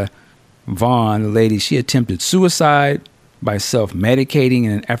that Vaughn, the lady, she attempted suicide by self-medicating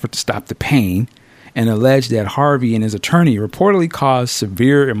in an effort to stop the pain, and alleged that Harvey and his attorney reportedly caused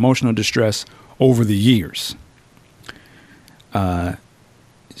severe emotional distress over the years.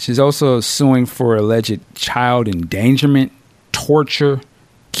 She's also suing for alleged child endangerment, torture,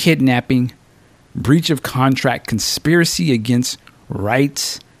 kidnapping, breach of contract, conspiracy against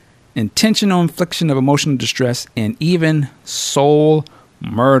rights, intentional infliction of emotional distress, and even soul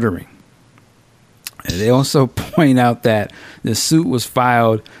murdering. And they also point out that the suit was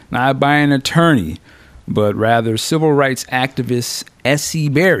filed not by an attorney, but rather civil rights activist Essie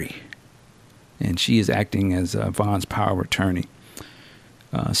Berry. And she is acting as Vaughn's power of attorney.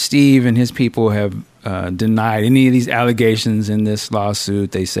 Steve and his people have denied any of these allegations in this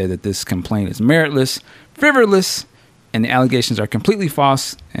lawsuit. They say that this complaint is meritless, frivolous, and the allegations are completely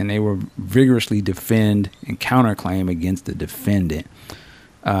false, and they will vigorously defend and counterclaim against the defendant.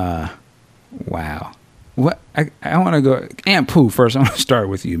 Wow. What I want to go Aunt Pooh first. I want to start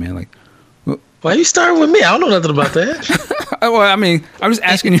with you, man. Like, why you starting with me? I don't know nothing about that. Well, I mean, I'm just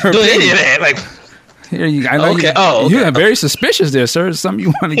asking your opinion. Like, here you. I know okay. You're very suspicious there, sir. Is something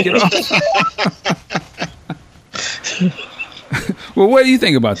you want to get off? Well, what do you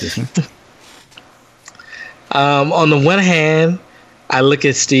think about this, man? On the one hand, I look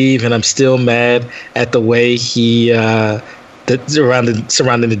at Steve and I'm still mad at the way he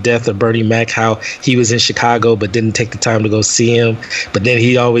surrounding the death of Bernie Mac, how he was in Chicago but didn't take the time to go see him. But then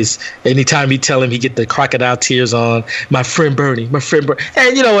he always, anytime he tell him, he get the crocodile tears on, my friend Bernie.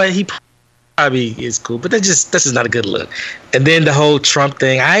 And you know what? He probably is cool, but this is not a good look. And then the whole Trump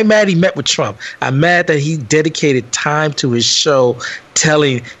thing. I ain't mad he met with Trump. I'm mad that he dedicated time to his show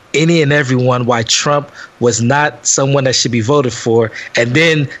telling any and everyone why Trump was not someone that should be voted for. And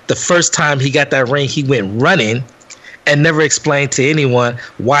then the first time he got that ring, he went running and never explained to anyone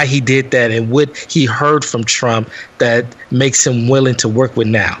why he did that and what he heard from Trump that makes him willing to work with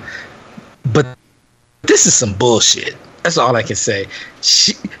now. But this is some bullshit. That's all I can say.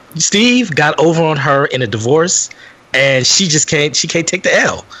 Steve got over on her in a divorce, and she can't take the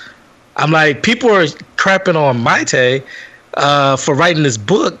L. I'm like, people are crapping on Maite for writing this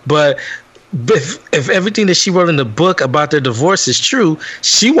book, but if everything that she wrote in the book about their divorce is true,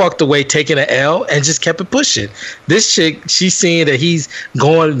 she walked away taking an L and just kept it pushing. This chick, she's seeing that he's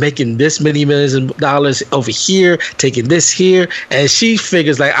making this many millions of dollars over here, taking this here, and she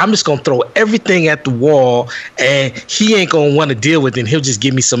figures like, I'm just gonna throw everything at the wall, and he ain't gonna want to deal with it, and he'll just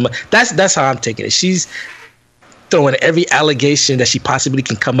give me some. That's how I'm taking it. She's throwing every allegation that she possibly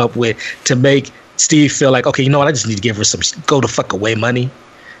can come up with to make Steve feel like, okay, you know what, I just need to give her some go the fuck away money.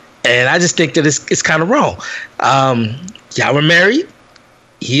 And I just think that it's kind of wrong. Y'all were married.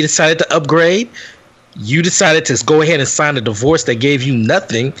 He decided to upgrade. You decided to go ahead and sign a divorce that gave you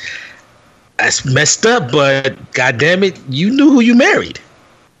nothing. That's messed up, but goddamn it, you knew who you married.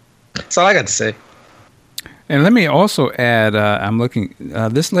 That's all I got to say. And let me also add, I'm looking,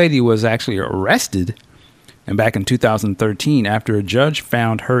 this lady was actually arrested back in 2013 after a judge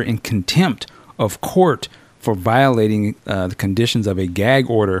found her in contempt of court for violating the conditions of a gag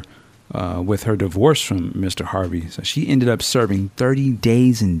order with her divorce from Mr. Harvey. So she ended up serving 30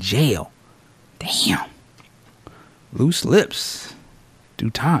 days in jail. Damn. Loose lips. Do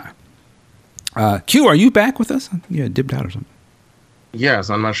time. Q, are you back with us? You had dipped out or something. Yes,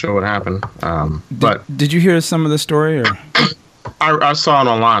 I'm not sure what happened. But did you hear some of the story? Or? I saw it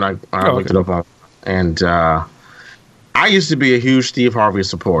online. I looked it up. And I used to be a huge Steve Harvey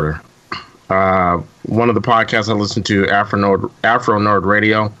supporter. One of the podcasts I listened to, Afro Nerd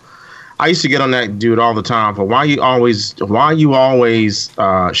Radio, I used to get on that dude all the time for why you always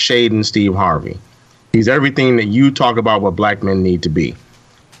shading Steve Harvey. He's everything that you talk about what black men need to be.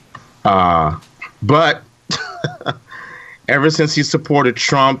 But ever since he supported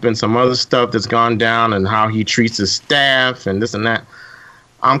Trump and some other stuff that's gone down and how he treats his staff and this and that,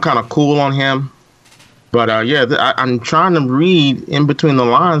 I'm kind of cool on him. But I'm trying to read in between the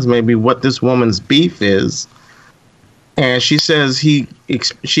lines maybe what this woman's beef is. And she says she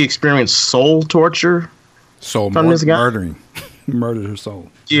experienced soul torture from this guy. Murdering. He murdered her soul.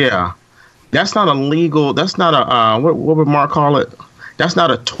 Yeah. That's not illegal. That's not a, what would Mark call it? That's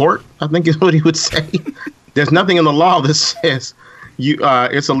not a tort, I think is what he would say. There's nothing in the law that says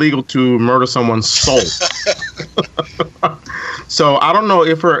it's illegal to murder someone's soul. So I don't know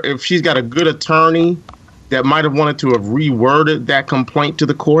if she's got a good attorney that might have wanted to have reworded that complaint to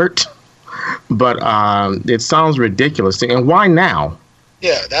the court. But it sounds ridiculous. And why now?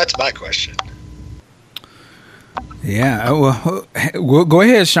 Yeah, that's my question. Yeah. Well, go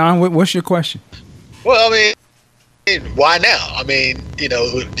ahead, Sean. What's your question? Well, I mean, why now? I mean,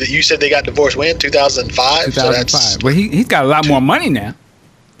 you said they got divorced when? 2005? 2005. Well, he's got a lot more money now.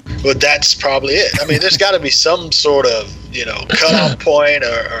 But that's probably it. I mean, there's got to be some sort of, cutoff point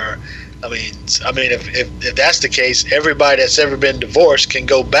or I mean, if that's the case, everybody that's ever been divorced can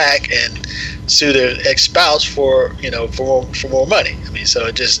go back and sue their ex-spouse for more money. I mean, so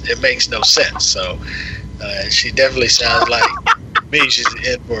it makes no sense. So she definitely sounds like me. She's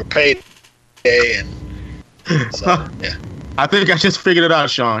in for a payday, and so yeah. I think I just figured it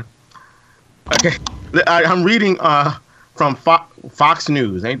out, Sean. Okay, I'm reading from Fox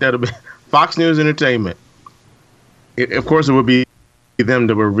News. Ain't that a bit? Fox News Entertainment. Of course, it would be them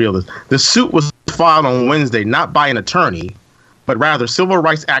that were real. The suit was filed on Wednesday, not by an attorney, but rather civil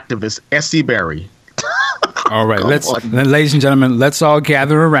rights activist S.C. Berry. All right, ladies and gentlemen, let's all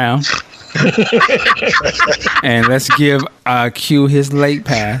gather around and let's give Q his late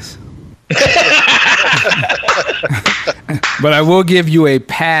pass. But I will give you a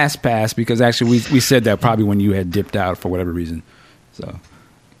pass because actually we said that probably when you had dipped out for whatever reason. So.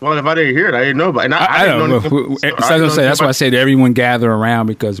 Well, if I didn't hear it, I didn't know. But I don't know. That's why I say to everyone gather around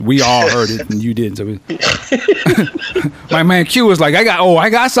because we all heard it and you didn't. So my man Q was like, I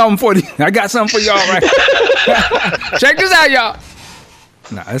got something for you. I got something for y'all right. Check this out, y'all.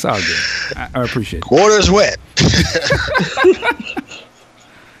 No, that's all good. I appreciate it. Quarters wet.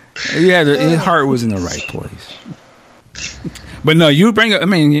 Yeah, his heart was in the right place. But no, you bring up. I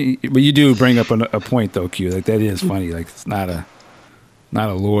mean, but you do bring up a point though, Q. Like that is funny. Like it's not a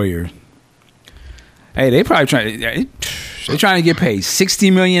lawyer. Hey, they probably they're trying to get paid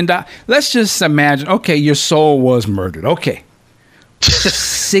 $60 million. Let's just imagine. Okay, your soul was murdered. Okay,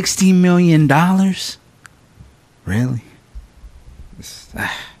 $60 million. Really?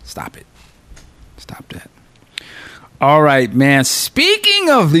 Stop it. Stop that. All right, man. Speaking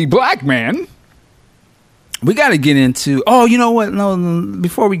of the black man, we got to get into. Oh, you know what? No,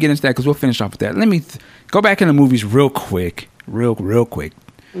 before we get into that, because we'll finish off with that. Let me go back in the movies real quick. Real quick.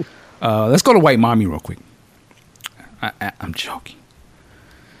 Let's go to White Mommy real quick. I'm joking.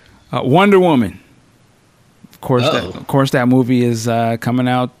 Wonder Woman. Of course, that movie is coming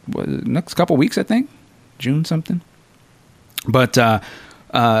out next couple weeks, I think. June something. But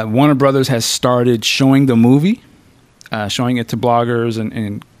Warner Brothers has started showing the movie, showing it to bloggers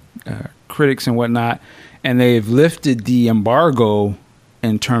and critics and whatnot. And they've lifted the embargo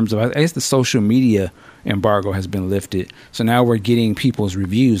in terms of, I guess, the social media embargo has been lifted. So now we're getting people's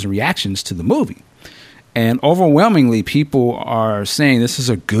reviews and reactions to the movie. And overwhelmingly, people are saying this is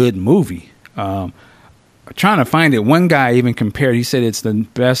a good movie. Trying to find it. One guy even compared, he said it's the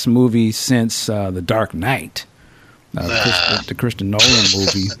best movie since The Dark Knight, the Christopher Nolan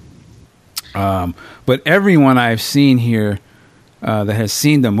movie. But everyone I've seen here that has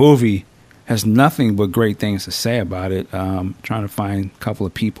seen the movie has nothing but great things to say about it. Trying to find a couple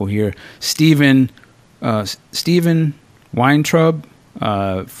of people here. Steven Weintraub,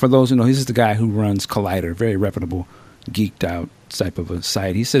 for those who know, he's the guy who runs Collider, very reputable, geeked out type of a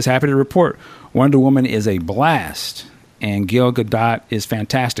site. He says, happy to report Wonder Woman is a blast. and Gail Gadot is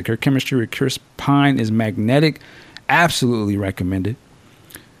fantastic. Her chemistry with Chris Pine is magnetic. Absolutely recommended.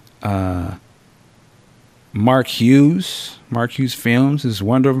 Mark Hughes Films is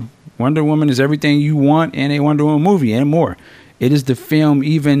Wonder Woman is everything you want in a Wonder Woman movie and more. It is the film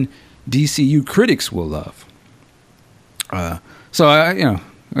even DCU critics will love. So I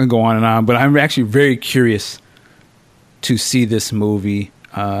go on and on, but I'm actually very curious to see this movie.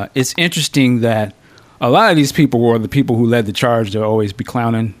 It's interesting that a lot of these people were the people who led the charge to always be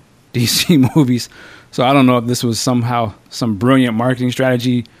clowning DC movies. So I don't know if this was somehow some brilliant marketing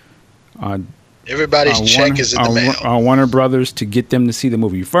strategy. Everybody's check is in the mail. On Warner Brothers to get them to see the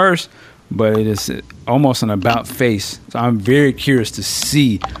movie first, but it is almost an about face. So I'm very curious to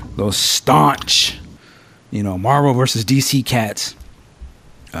see those staunch, Marvel versus DC cats,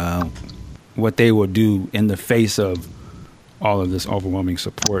 what they will do in the face of all of this overwhelming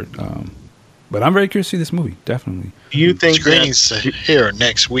support. But I'm very curious to see this movie, definitely. Do you think screenings here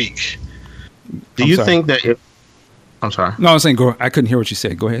next week? Do you think that I'm sorry. No, I was saying I couldn't hear what you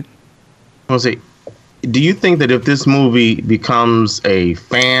said. Go ahead. I was saying, do you think that if this movie becomes a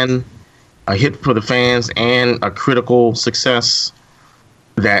hit for the fans and a critical success,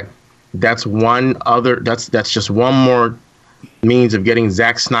 that's just one more means of getting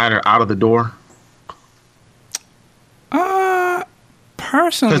Zack Snyder out of the door?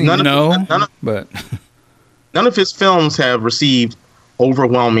 Personally, but none of his films have received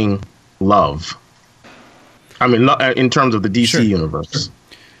overwhelming love. I mean, in terms of the DC universe.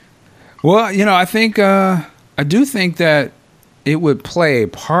 Well, I think I do think that it would play a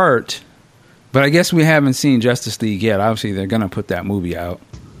part, but I guess we haven't seen Justice League yet. Obviously, they're going to put that movie out,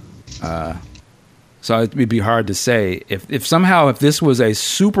 so it would be hard to say if this was a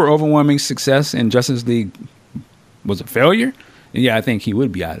super overwhelming success and Justice League was a failure. Yeah, I think he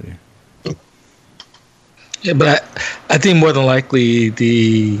would be out of there. Yeah, but I think more than likely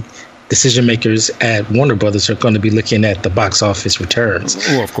the decision makers at Warner Brothers are going to be looking at the box office returns.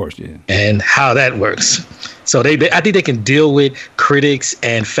 Oh, of course, yeah. And how that works. So I think they can deal with critics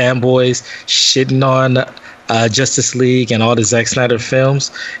and fanboys shitting on Justice League and all the Zack Snyder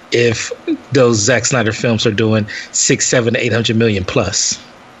films if those Zack Snyder films are doing 600, 700, 800 million plus.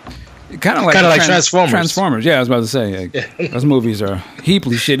 Kind of like Transformers. Transformers, yeah, I was about to say. Those movies are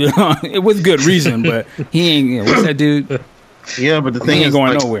heaply shitted on with good reason, but he ain't. What's that dude? Yeah, but the thing he ain't is,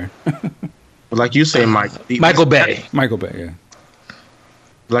 going nowhere. Like you say, Mike. Michael Bay, yeah.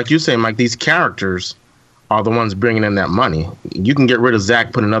 Like you say, Mike. These characters are the ones bringing in that money. You can get rid of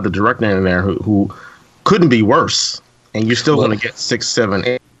Zack, put another director in there who couldn't be worse, and you're still going to get 600,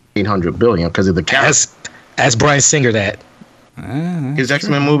 700, 800 billion because of the cast. Ask Bryan Singer that. His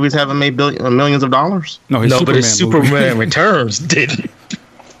X-Men movies haven't made millions of dollars. No, but his Superman Returns didn't.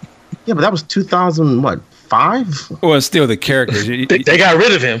 Yeah, but that was 2005. Well, it's still the characters. They got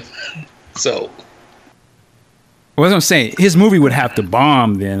rid of him. So, what I'm saying, his movie would have to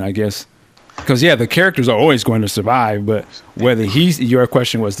bomb then, I guess, because the characters are always going to survive. But whether your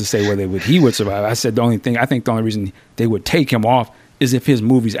question was to say whether he would survive. I said the only reason they would take him off is if his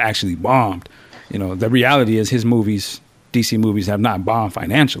movies actually bombed. The reality is his movies. DC movies have not bombed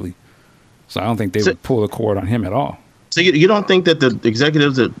financially, so I don't think they would pull the cord on him at all. So you don't think that the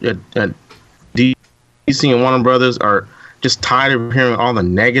executives at DC and Warner Brothers are just tired of hearing all the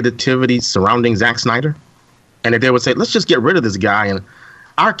negativity surrounding Zack Snyder, and that they would say, "Let's just get rid of this guy and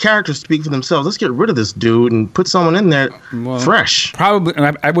our characters speak for themselves. Let's get rid of this dude and put someone in there fresh." Probably,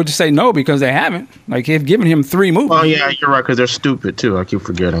 I would just say no because they haven't. Like they've given him 3 movies. Oh yeah, you're right because they're stupid too. I keep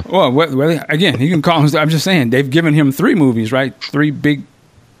forgetting. Well, again, you can call them. I'm just saying they've given him 3 movies, right? 3 big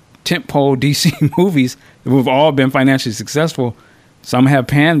tentpole DC movies who've all been financially successful. Some have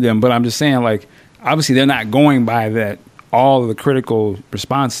panned them, but I'm just saying, like, obviously they're not going by that. All of the critical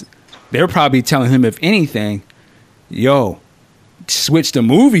response, they're probably telling him, if anything, switch the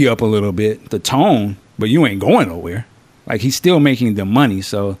movie up a little bit, the tone, but you ain't going nowhere. Like, he's still making the money.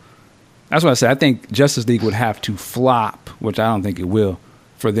 So that's what I said. I think Justice League would have to flop, which I don't think it will,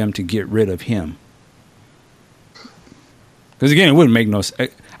 for them to get rid of him. Because, again, it wouldn't make no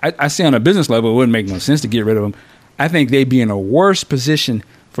sense. I say on a business level, it wouldn't make no sense to get rid of him. I think they'd be in a worse position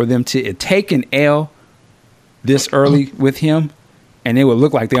for them to take an L this early with him, and it would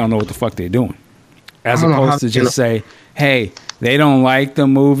look like they don't know what the fuck they're doing. As opposed to just say, hey, they don't like the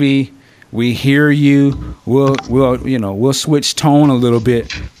movie. We hear you. We'll switch tone a little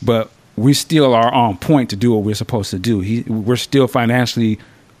bit, but we still are on point to do what we're supposed to do. We're still financially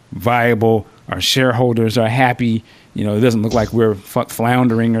viable. Our shareholders are happy. It doesn't look like we're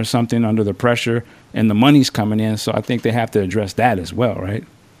floundering or something under the pressure, and the money's coming in. So I think they have to address that as well, right?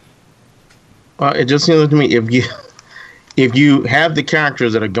 It just seems to me if you have the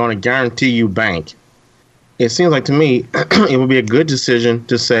characters that are going to guarantee you bank, it seems like to me it would be a good decision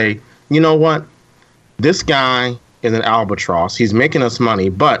to say, you know what, this guy is an albatross. He's making us money,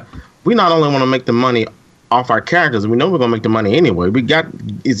 but we not only want to make the money off our characters, we know we're going to make the money anyway.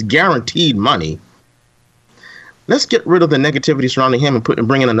 It's guaranteed money. Let's get rid of the negativity surrounding him and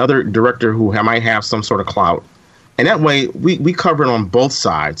bring in another director who might have some sort of clout. And that way, we cover it on both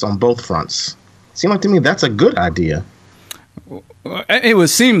sides, on both fronts. Seems like to me that's a good idea. It would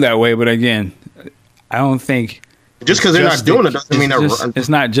seem that way, but again, I don't think just because they're not doing it doesn't mean that it's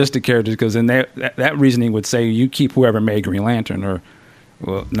not just the characters. Because then that reasoning would say you keep whoever made Green Lantern, or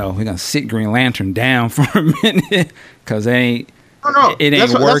well, no, we're gonna sit Green Lantern down for a minute because it ain't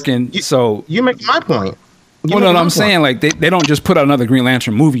working. So you make my point. I'm saying like they don't just put out another Green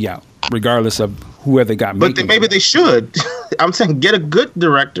Lantern movie out, regardless of whoever they got making. But maybe they should. I'm saying get a good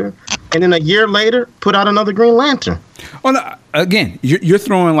director, and then a year later put out another Green Lantern. Well, no, again, you're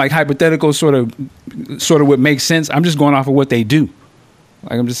throwing like hypotheticals, sort of what makes sense. I'm just going off of what they do.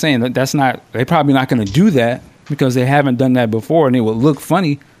 Like I'm just saying that's not. They're probably not going to do that because they haven't done that before, and it would look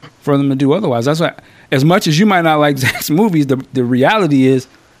funny for them to do otherwise. That's why, as much as you might not like Zack's movies, the reality is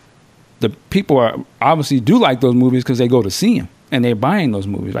the people obviously do like those movies because they go to see them and they're buying those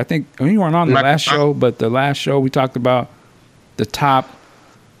movies. I think you weren't on the last show, but the last show we talked about the top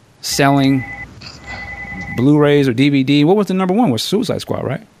selling Blu-rays or DVD. What was the number one? Was Suicide Squad,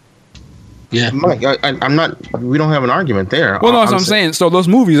 right? Yeah, Mike, I'm not. We don't have an argument there. Well, no, that's what I'm saying. So those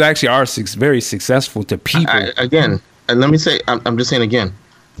movies actually are very successful to people. Again, and let me say, I'm just saying again.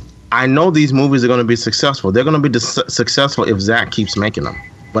 I know these movies are going to be successful. They're going to be successful if Zack keeps making them.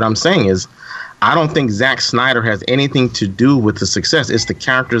 What I'm saying is, I don't think Zack Snyder has anything to do with the success. It's the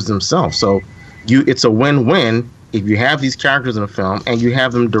characters themselves. So, it's a win-win if you have these characters in a film and you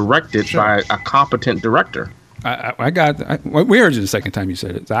have them directed by a competent director. We heard you the second time you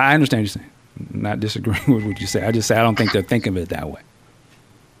said it. So I understand what you're saying. I'm not disagreeing with what you say. I just say I don't think they're thinking of it that way.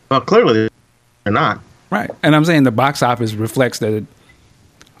 Well, clearly they're not. Right. And I'm saying the box office reflects that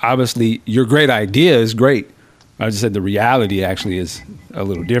obviously your great idea is great. I just said the reality actually is a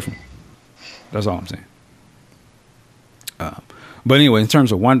little different. That's all I'm saying. But anyway, in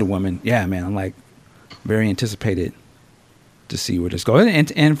terms of Wonder Woman, yeah, man, I'm like very anticipated to see where this goes.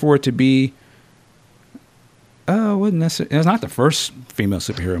 And for it to be, it's not the first female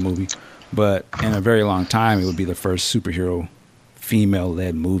superhero movie, but in a very long time, it would be the first superhero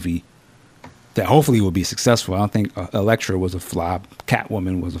female-led movie that hopefully will be successful. I don't think Elektra was a flop.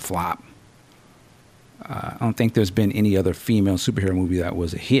 Catwoman was a flop. I don't think there's been any other female superhero movie that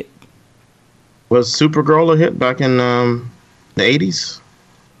was a hit. Was Supergirl a hit back in the 80s?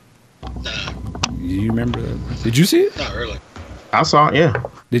 You remember that? Did you see it? Not really. I saw it, yeah.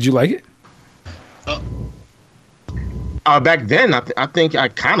 Did you like it? Back then, I think I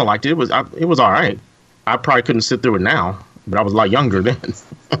kind of liked it. It was all right. I probably couldn't sit through it now, but I was a lot younger then.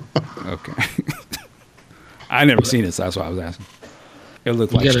 Okay. I never seen it, so that's why I was asking. It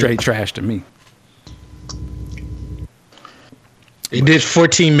looked like straight trash to me. It did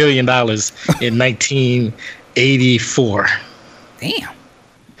 $14 million in 1984. Damn.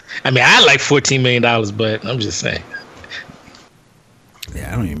 I mean, I like $14 million, but I'm just saying.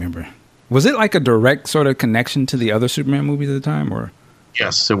 Yeah, I don't even remember. Was it like a direct sort of connection to the other Superman movies at the time, or?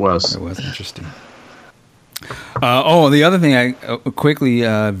 Yes, it was. It was interesting. The other thing, quickly,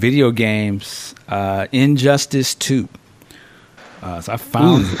 video games, Injustice 2. So I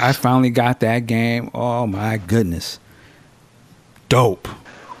finally got that game. Oh my goodness, dope.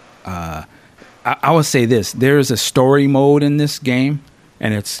 I would say this: there is a story mode in this game,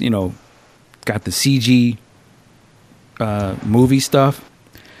 and it's got the CG movie stuff.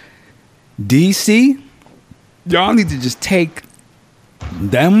 DC, y'all need to just take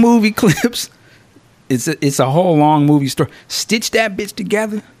them movie clips. It's a whole long movie story. Stitch that bitch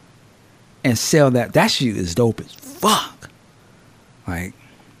together and sell that. That shit is dope as fuck. Like,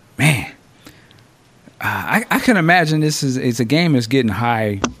 man, I can imagine it's a game that's getting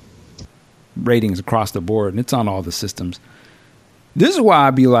high ratings across the board, and it's on all the systems. This is why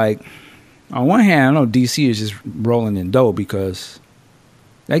I'd be like, on one hand, I know DC is just rolling in dough because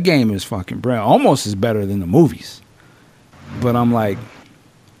that game is fucking brilliant. Almost as better than the movies. But I'm like,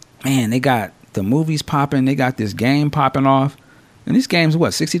 man, they got the movies popping. They got this game popping off. And these games,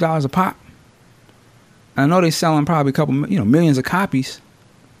 what, $60 a pop? I know they're selling probably a couple, millions of copies.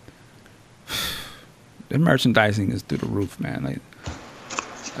 The merchandising is through the roof, man.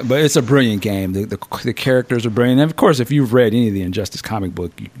 But it's a brilliant game. The characters are brilliant. And of course, if you've read any of the Injustice comic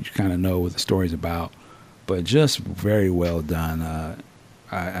book, you kind of know what the story's about. But just very well done.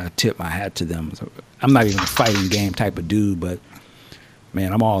 I tip my hat to them. So I'm not even a fighting game type of dude, but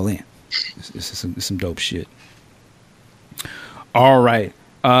man, I'm all in. It's some dope shit. All right.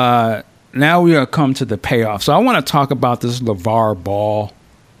 Now we are come to the payoff. So I want to talk about this LeVar Ball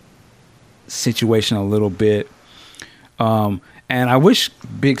situation a little bit. And I wish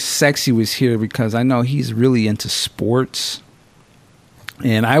Big Sexy was here because I know he's really into sports.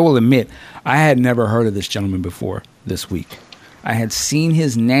 And I will admit, I had never heard of this gentleman before this week. I had seen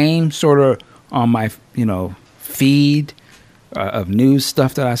his name sort of on my, feed of news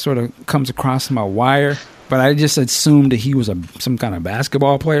stuff that I sort of comes across in my wire. But I just assumed that he was some kind of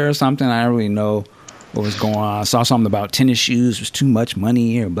basketball player or something. I don't really know what was going on. I saw something about tennis shoes was too much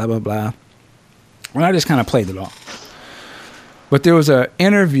money or blah, blah, blah. And I just kind of played it off. But there was an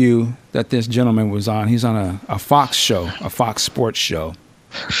interview that this gentleman was on. He's on a Fox show, a Fox Sports show.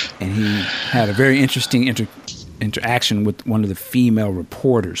 And he had a very interesting interaction with one of the female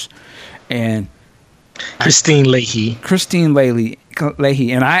reporters. And Christine Leahy. And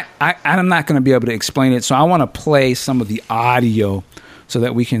I'm not going to be able to explain it, so I want to play some of the audio so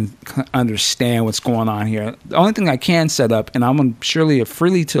that we can understand what's going on here. The only thing I can set up, and I'm surely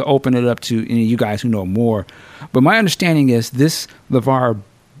freely to open it up to any of you guys who know more, but my understanding is this LeVar,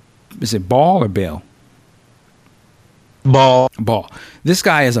 is it Ball or Bell? Ball. This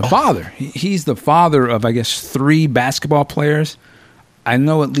guy is a father. He's the father of, I guess, 3 basketball players. I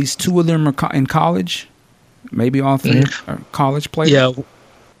know at least 2 of them are in college. Maybe all 3 are college players. Yeah,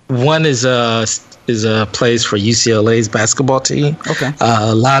 one is plays for UCLA's basketball team. Okay.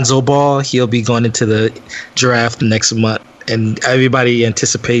 Lonzo Ball, he'll be going into the draft next month, and everybody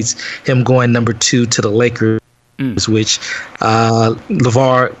anticipates him going number 2 to the Lakers. Which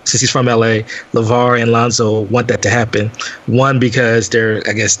LeVar, since he's from LA, LeVar and Lonzo want that to happen. One, because they're,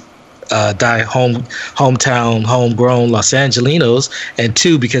 I guess, hometown, homegrown Los Angelinos, and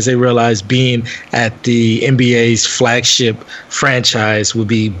 2, because they realize being at the NBA's flagship franchise would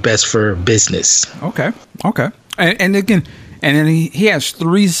be best for business. Okay. And again, and then he has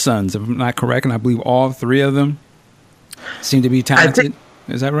 3 sons, if I'm not correct, and I believe all 3 of them seem to be talented.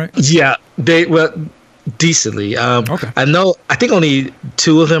 Is that right? Yeah, decently. Okay. I think only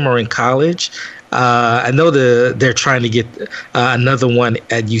 2 of them are in college. I know they're trying to get another one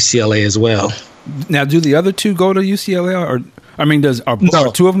at UCLA as well. Now, do the other 2 go to UCLA, are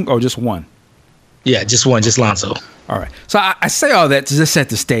 2 of them or just one? Yeah, just one, just Lonzo. All right. So I say all that to just set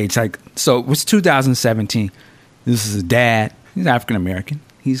the stage. So it's 2017. This is a dad. He's African American.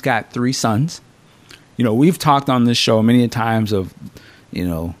 He's got 3 sons. We've talked on this show many times of,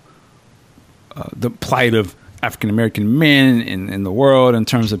 the plight of African-American men in the world in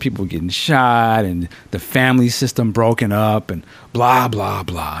terms of people getting shot and the family system broken up and blah, blah,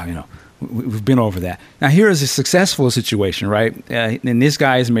 blah. We've been over that. Now, here is a successful situation, right? And this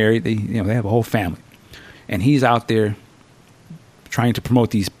guy is married. They have a whole family. And he's out there trying to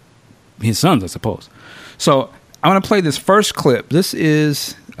promote his sons, I suppose. So I'm going to play this first clip. This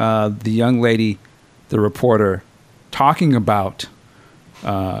is the young lady, the reporter, talking about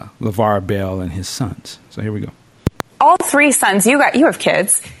LeVar Bell and his sons. So here we go. All 3 sons, you have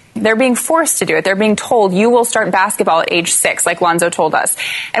kids. They're being forced to do it. They're being told you will start basketball at age 6, like Lonzo told us.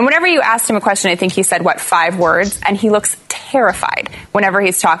 And whenever you asked him a question, I think he said, 5 words? And he looks terrified whenever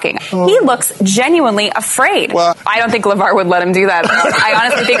he's talking. He looks genuinely afraid. Well, I don't think LeVar would let him do that. I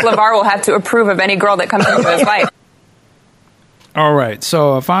honestly think LeVar will have to approve of any girl that comes into his life. All right.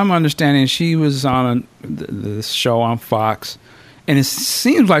 So if I'm understanding, she was on the show on Fox. And it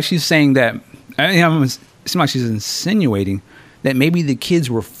seems like she's saying that, it seems like she's insinuating that maybe the kids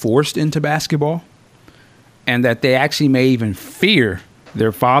were forced into basketball and that they actually may even fear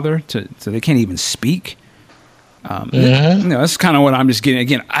their father so they can't even speak. That's kind of what I'm just getting.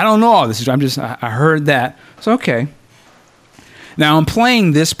 Again, I don't know all this. I heard that. So, okay. Now, I'm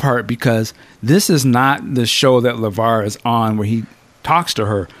playing this part because this is not the show that LeVar is on where he talks to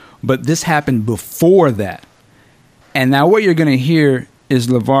her, but this happened before that. And now what you're going to hear is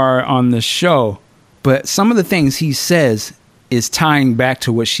LeVar on the show, but some of the things he says is tying back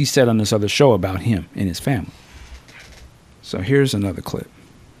to what she said on this other show about him and his family. So here's another clip.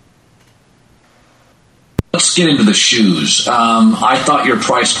 Let's get into the shoes. I thought your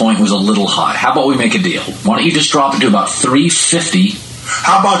price point was a little high. How about we make a deal? Why don't you just drop it to about $350?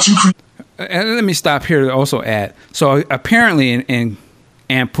 How about you? And let me stop here to also add. So apparently, and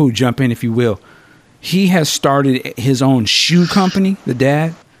Ampu, jump in if you will, he has started his own shoe company, the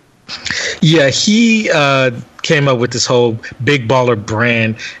dad. Yeah, he came up with this whole Big Baller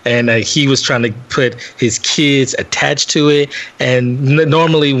brand, and he was trying to put his kids attached to it. And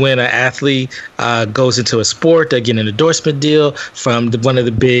normally when an athlete goes into a sport, they get an endorsement deal from one of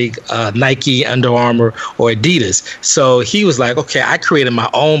the big Nike, Under Armour, or Adidas. So he was like, okay, I created my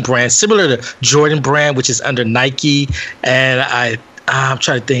own brand, similar to Jordan brand, which is under Nike. And I'm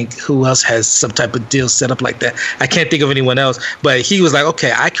trying to think who else has some type of deal set up like that. I can't think of anyone else. But he was like,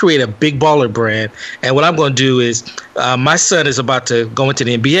 okay, I create a Big Baller brand. And what I'm going to do is my son is about to go into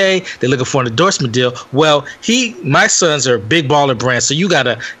the NBA. They're looking for an endorsement deal. Well, my sons are Big Baller brand. So you got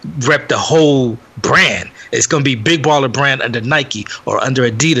to rep the whole brand. It's going to be Big Baller brand under Nike or under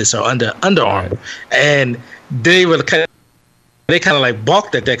Adidas or under Under Armour. And they were kind of like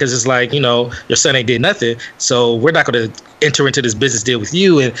balked at that because it's like, your son ain't did nothing, so we're not going to enter into this business deal with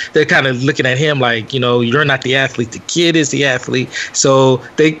you. And they're kind of looking at him like, you're not the athlete, the kid is the athlete. So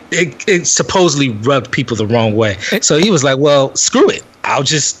it supposedly rubbed people the wrong way. So he was like, well, screw it, I'll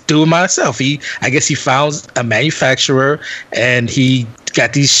just do it myself. I guess he found a manufacturer and he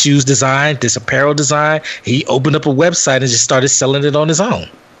got these shoes designed, this apparel design. He opened up a website and just started selling it on his own.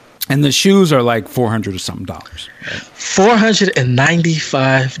 And the shoes are like $400 or something. Right?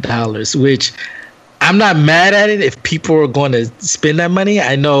 $495, which I'm not mad at it if people are going to spend that money.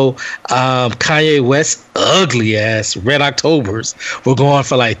 I know Kanye West's ugly ass Red Octobers were going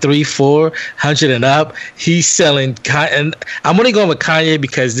for like $300-400 and up. He's selling, and I'm only going with Kanye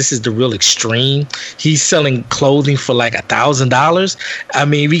because this is the real extreme. He's selling clothing for like $1,000. I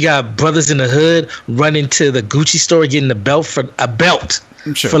mean, we got brothers in the hood running to the Gucci store getting a belt for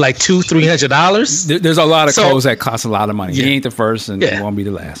like $200-300. There's a lot of clothes that cost a lot of money. Yeah. He ain't the first, and it won't be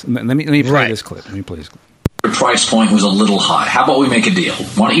the last. Let me play this clip. Your price point was a little high. How about we make a deal?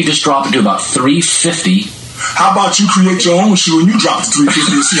 Why don't you just drop it to about $350? How about you create your own shoe and you drop it to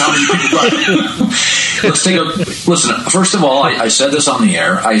 $350 and see how many people buy it? Listen, first of all, I said this on the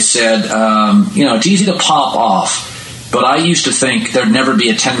air. I said, it's easy to pop off. But I used to think there'd never be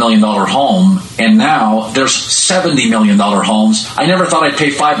a $10 million home, and now there's $70 million homes. I never thought I'd pay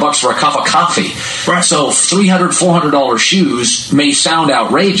 $5 for a cup of coffee. Right. So $300-400 shoes may sound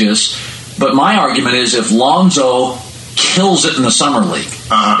outrageous, but my argument is if Lonzo kills it in the summer league,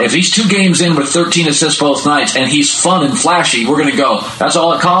 if he's 2 games in with 13 assists both nights, and he's fun and flashy, we're going to go, that's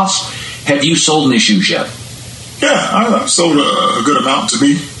all it costs? Have you sold any shoes yet? Yeah, I've sold a good amount to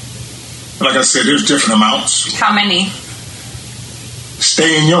me. Like I said, there's different amounts. How many?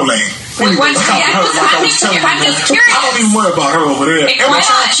 Stay in your lane. I'm just curious. I don't even worry about her over there. Why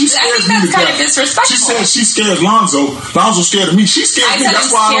not? She I think that's kind of disrespectful. She said she scared Lonzo. Lonzo's scared of me. She scares me.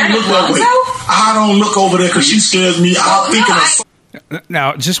 That's why I don't look that way. I don't look over there because she scares me.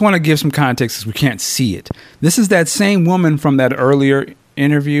 Now, just want to give some context because we can't see it. This is that same woman from that earlier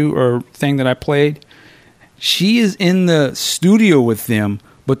interview or thing that I played. She is in the studio with them.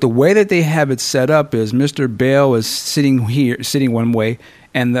 But the way that they have it set up is Mr. Bale is sitting one way,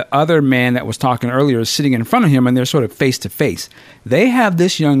 and the other man that was talking earlier is sitting in front of him, and they're sort of face to face. They have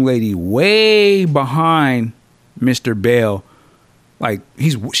this young lady way behind Mr. Bale, like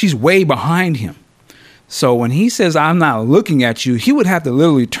she's way behind him. So when he says, "I'm not looking at you," he would have to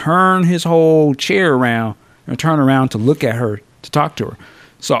literally turn his whole chair around and turn around to look at her, to talk to her.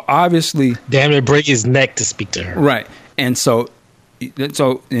 So obviously, damn it, break his neck to speak to her. Right, and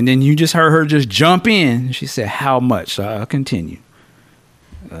and then you just heard her just jump in. She said, "How much?" So I'll continue.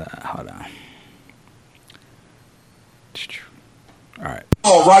 Hold on. All right.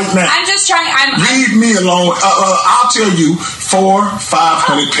 Oh, right now. I'm just trying. Leave me alone. I'll tell you,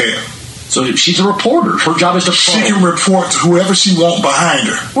 400-500 pair. So she's a reporter. Her job is to She can report to whoever she wants behind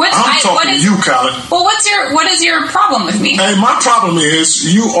her. I'm talking to you, Colin. Well, what is your problem with me? Hey, my problem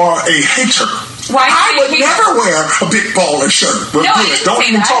is you are a hater. Why? I would never wear a Big Baller shirt. But no, I didn't don't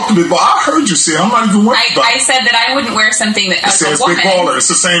say even that. talk to me. But I heard you say I'm not even worried about it. I said that I wouldn't wear something that It says Big Baller. It's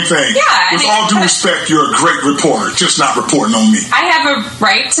the same thing. Yeah. With all due respect, you're a great reporter. Just not reporting on me. I have a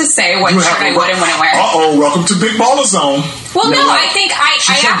right to say what shirt I would and wouldn't wear. Welcome to Big Baller Zone. Well, no, I think I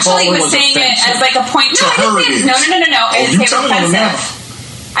actually was saying it as like a point. No, I didn't say no. I didn't say it was offensive.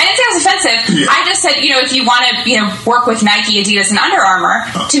 I didn't say it was offensive. Yeah. I just said, if you want to, work with Nike, Adidas, and Under Armour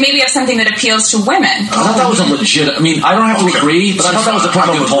to maybe have something that appeals to women. I thought that was a legit. I mean, I don't have to agree, but I thought that was a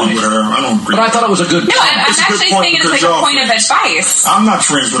pretty good point. I don't agree. But I thought it was a good point. No, I'm actually saying it as like a point of advice. I'm not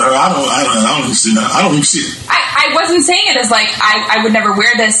friends with her. I don't even see that. I don't even see it. I wasn't saying it as like I would never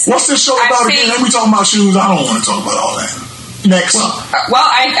wear this. What's this show about again? We talking about shoes? I don't want to talk about all that. Next. Well,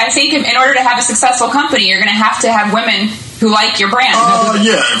 I think in order to have a successful company, you're going to have women Who like your brand?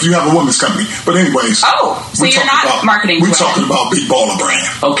 Yeah, if you have a women's company. But anyways. So you're not marketing to We're talking about Big Baller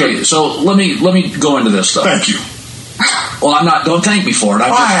Brand. Okay, so let me go into this stuff. Thank you. Well, I'm not. Don't thank me for it. I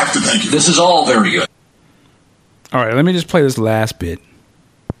have to thank you. This is all very good. All right, let me just play this last bit.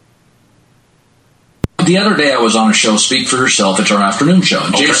 The other day I was on a show, Speak for Yourself. It's our afternoon show.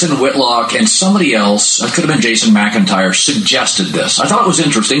 And Jason Whitlock and somebody else, it could have been Jason McIntyre, suggested this. I thought it was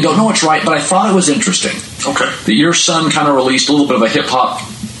interesting. Don't know it's right, but I thought it was interesting. Okay. That your son kind of released a little bit of a hip-hop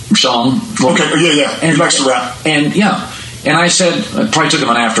song. Okay, yeah. And he likes to rap. And, and I said, it probably took him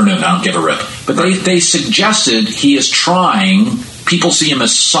an afternoon. I don't give a rip. But they suggested he is trying... People see him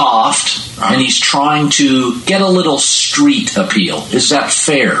as soft, and he's trying to get a little street appeal. Is that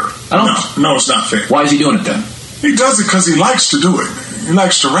fair? No, it's not fair. Why is he doing it then? He does it because he likes to do it. He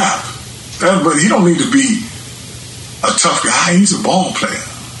likes to rap. But he don't need to be a tough guy. He's a ball player.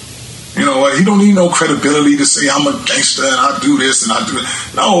 You know what? He don't need no credibility to say I'm a gangster and I do this and I do that.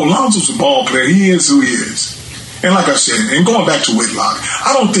 No, Lonzo's a ball player. He is who he is. And like I said, and going back to Whitlock,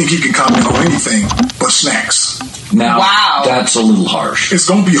 I don't think he can comment on anything but snacks. Now, that's a little harsh. It's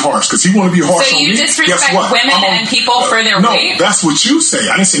going to be harsh because he want to be harsh on me. So you disrespect women and people for their weight? No, that's what you say.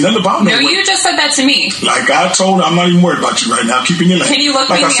 I didn't say nothing about no weight. You just said that to me. Like I told, I'm not even worried about you right now. Keep in your lane. Can you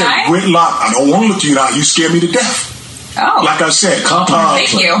look me in the eye? Whitlock, I don't want to look you in the eye. You scare me to death. Oh. Like I said.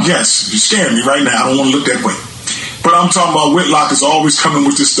 Thank you. Yes, you're scaring me right now. I don't want to look that way. But I'm talking about Whitlock is always coming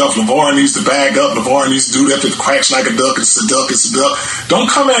with this stuff. LeVar needs to bag up. LeVar needs to do that. If it quacks like a duck, it's a duck, it's a duck. Don't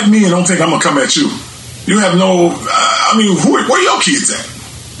come at me and don't think I'm going to come at you. You have no... where your kids at?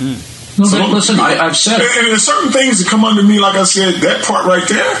 No, so, listen, I've said... And there's certain things that come under me, like I said, that part right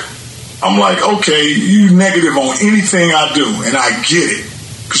there, I'm like, okay, you negative on anything I do, and I get it.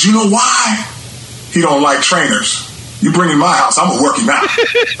 Because you know why? He don't like trainers. You bring him in my house, I'm going to work him out.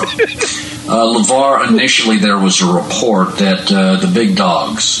 LeVar, initially there was a report that the big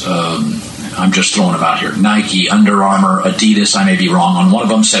dogs... I'm just throwing them out here. Nike, Under Armour, Adidas, I may be wrong on one of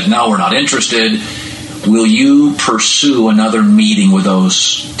them, said, no, we're not interested. Will you pursue another meeting with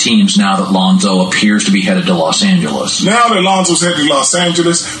those teams now that Lonzo appears to be headed to Los Angeles? Now that Lonzo's headed to Los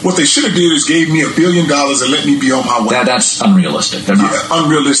Angeles, what they should have did is gave me $1 billion and let me be on my way. That's unrealistic. They're not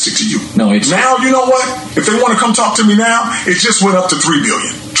unrealistic to you. No, it's now. You know what? If they want to come talk to me now, it just went up to $3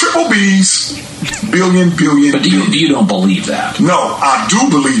 billion. Triple B's, billion. But you don't believe that? No, I do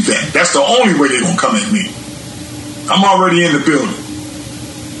believe that. That's the only way they're gonna come at me. I'm already in the building.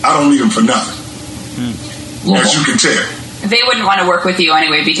 I don't need them for nothing. As you can tell. They wouldn't want to work with you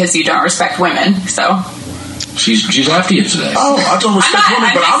anyway because you don't respect women, so... She's after you today. Oh, I don't respect women,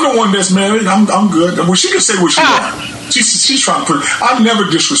 but I'm the one that's married. I'm good. Well, she can say what she wants. She's trying to put... I never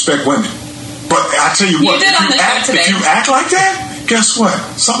disrespect women. But I tell you what, if you act like that, guess what?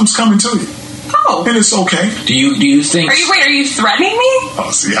 Something's coming to you. Oh. And it's okay. Do you think... Are you threatening me?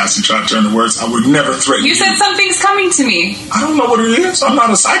 Oh, see how she tried to turn the words? I would never threaten you. You said something's coming to me. I don't know what it is. I'm not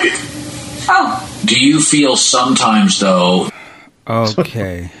a psychic. Oh. Do you feel sometimes, though...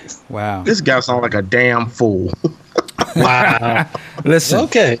 Okay. Wow. This guy sounds like a damn fool. Wow. Listen.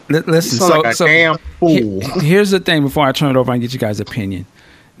 Okay. Listen. Like a damn fool. Here's the thing before I turn it over and get you guys' opinion.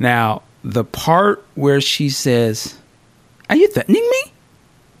 Now, the part where she says, "Are you threatening me?"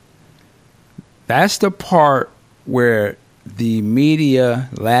 That's the part where the media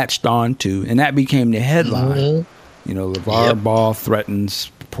latched onto, and that became the headline. Mm-hmm. You know, LeVar Ball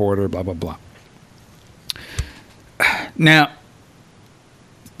threatens Porter, blah, blah, blah. Now,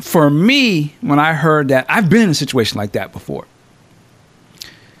 for me, when I heard that, I've been in a situation like that before.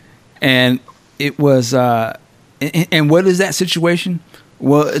 And it was, and what is that situation?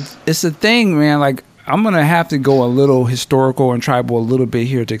 Well, it's a thing, man. Like, I'm going to have to go a little historical and tribal a little bit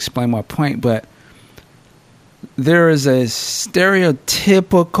here to explain my point, but there is a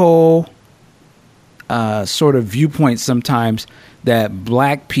stereotypical sort of viewpoint sometimes that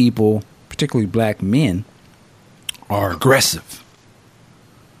black people, particularly black men, are aggressive.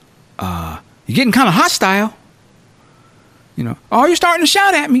 You're getting kind of hostile. You know, oh, you're starting to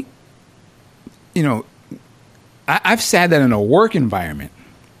shout at me. You know, I've said that in a work environment.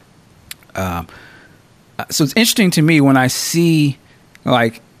 So it's interesting to me when I see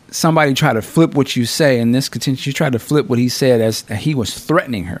like somebody try to flip what you say, and this continues. She tried to flip what he said as he was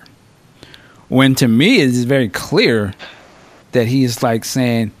threatening her. When to me it's very clear that he is like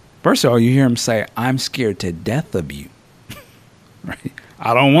saying, first of all, you hear him say, "I'm scared to death of you." Right?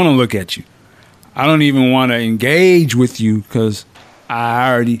 I don't want to look at you. I don't even want to engage with you because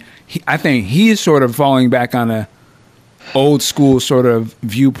I think he is sort of falling back on a old school sort of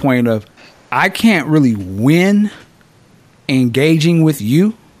viewpoint of, I can't really win engaging with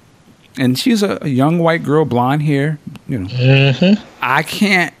you. And she's a young white girl, blonde hair, You know, I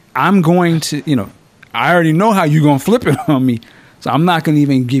can't. I'm going to. You know, I already know how you're gonna flip it on me, so I'm not gonna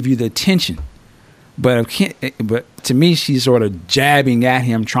even give you the attention. But I can't. But to me, she's sort of jabbing at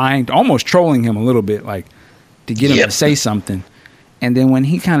him, trying to almost trolling him a little bit, like to get him to say something. And then when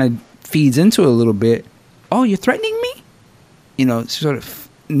he kind of feeds into it a little bit, oh, you're threatening me? You know, sort of.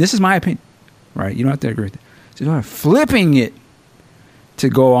 And this is my opinion, right? You don't have to agree with it. So sort of flipping it to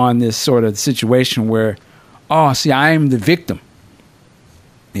go on this sort of situation where, oh, see, I am the victim.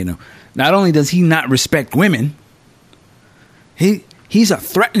 You know, not only does he not respect women, he's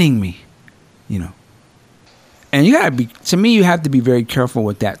threatening me. You know, and you gotta be. To me, you have to be very careful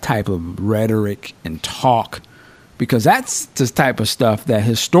with that type of rhetoric and talk, because that's the type of stuff that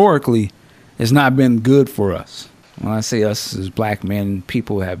historically has not been good for us. When I say us as black men,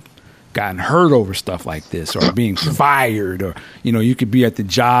 people have gotten hurt over stuff like this, or being fired, or, you know, you could be at the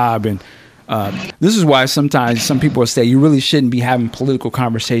job. And this is why sometimes some people say you really shouldn't be having political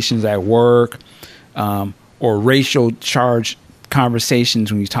conversations at work, or racial charged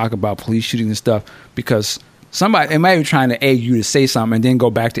conversations when you talk about police shootings and stuff, because somebody, it might be trying to aid you to say something and then go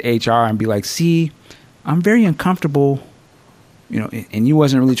back to HR and be like, see, I'm very uncomfortable, you know, and you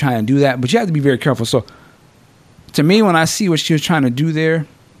wasn't really trying to do that. But you have to be very careful. So to me, when I see what she was trying to do there,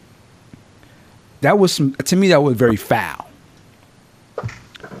 that was to me, that was very foul.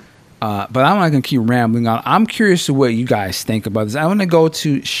 But I'm not going to keep rambling on. I'm curious to what you guys think about this. I want to go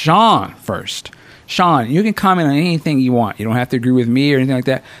to Sean first. Sean, you can comment on anything you want. You don't have to agree with me or anything like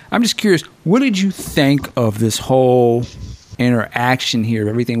that. I'm just curious, what did you think of this whole interaction here, of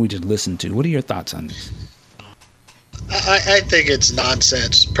everything we just listened to? What are your thoughts on this? I think it's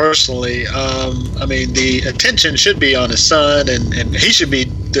nonsense, personally. I mean, the attention should be on his son, and he should be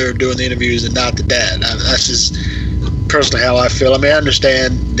there doing the interviews and not the dad. That's just personally how I feel. I mean, I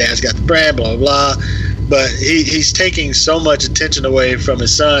understand dad's got the brand, blah, blah, blah, but he's taking so much attention away from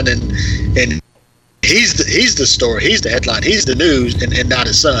his son, and he's the story, he's the headline, he's the news, and not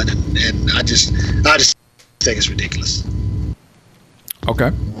his son. And I just think it's ridiculous.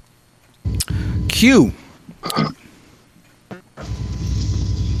 Okay. Q.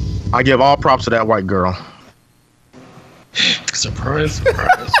 I give all props to that white girl. Surprise.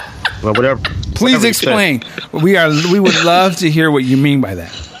 Well, whatever. Please explain. We would love to hear what you mean by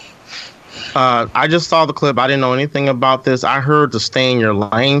that. I just saw the clip. I didn't know anything about this. I heard the stay in your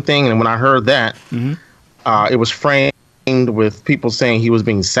lane thing, and when I heard that, it was framed with people saying he was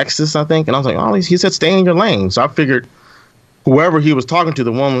being sexist, I think. And I was like, oh, he said stay in your lane. So I figured whoever he was talking to,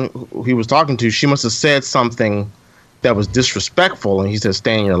 the woman who he was talking to, she must have said something that was disrespectful, and he said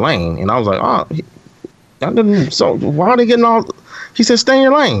stay in your lane. And I was like, so why are they getting all... He said stay in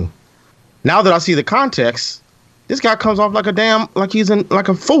your lane. Now that I see the context, this guy comes off like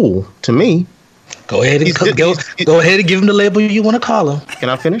a fool to me. Go ahead and go ahead and give him the label you want to call him. Can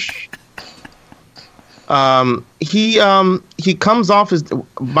I finish? He comes off as...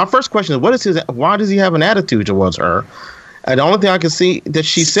 My first question is, why does he have an attitude towards her? And the only thing I could see that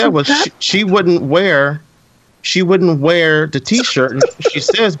she said was she wouldn't wear the T-shirt. And she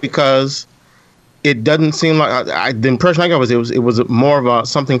says because it doesn't seem like... the impression I got was it was more of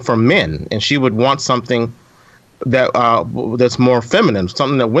something for men, and she would want something that's more feminine,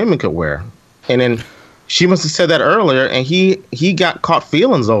 something that women could wear. And then she must have said that earlier, and he got caught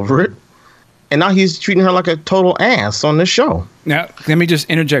feelings over it, and now he's treating her like a total ass on this show. Now, let me just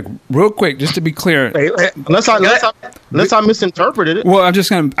interject real quick, just to be clear. Unless I misinterpreted it. Well, I just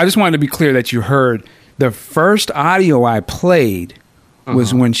wanted to be clear that you heard the first audio I played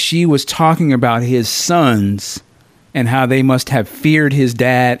was when she was talking about his sons and how they must have feared his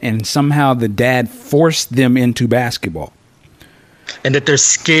dad, and somehow the dad forced them into basketball. And that they're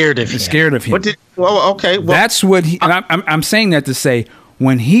scared of him. That's what he... And I'm saying that to say,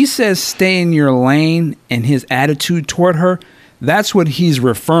 when he says stay in your lane and his attitude toward her, that's what he's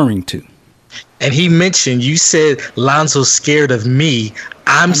referring to. And he mentioned, you said, Lonzo's scared of me.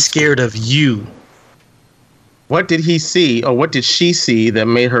 I'm scared of you. What did he see, or what did she see that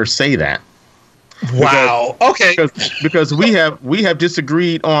made her say that? Wow. Okay. Because we have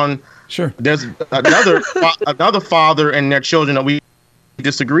disagreed on. Sure. There's another father and their children that we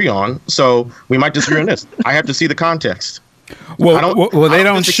disagree on, so we might disagree on this. I have to see the context. Well, they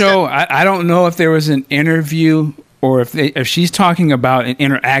don't show. I don't know if there was an interview or if she's talking about an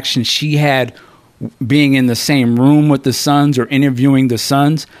interaction she had being in the same room with the sons or interviewing the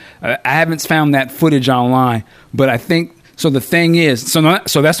sons. I haven't found that footage online, but I think so. The thing is, so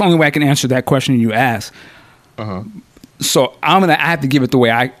that's the only way I can answer that question you asked. So I have to give it the way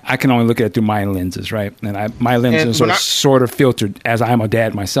I can only look at it through my lenses, right? And my lenses are sort of filtered as I'm a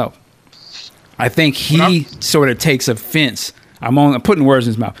dad myself. I think he sort of takes offense. I'm putting words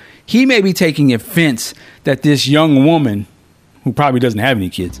in his mouth. He may be taking offense that this young woman, who probably doesn't have any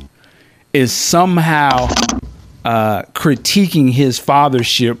kids, is somehow critiquing his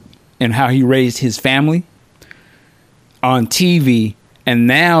fathership and how he raised his family on TV. And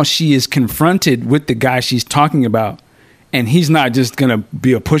now she is confronted with the guy she's talking about. And he's not just going to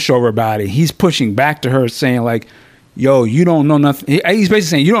be a pushover about it. He's pushing back to her saying like, yo, you don't know nothing. He's basically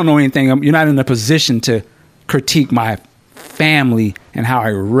saying, you don't know anything. You're not in a position to critique my family and how I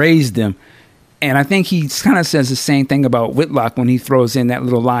raised them. And I think he kind of says the same thing about Whitlock when he throws in that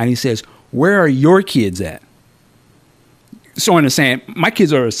little line. He says, where are your kids at? So in saying, my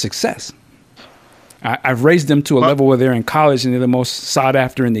kids are a success. I've raised them to a level where they're in college and they're the most sought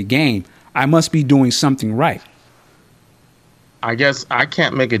after in the game. I must be doing something right. I guess I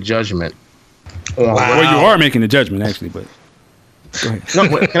can't make a judgment. Well, you are making a judgment, actually, but go ahead.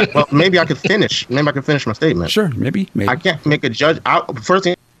 No, well, maybe I could finish. Maybe I could finish my statement. Sure, maybe. I can't make a judge. First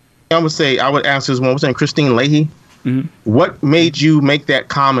thing I would say, I would ask this one. I was saying Christine Leahy. Mm-hmm. What made you make that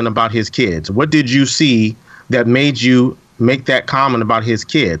comment about his kids? What did you see that made you make that comment about his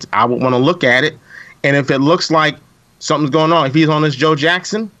kids? I would want to look at it, and if it looks like something's going on, if he's on this Joe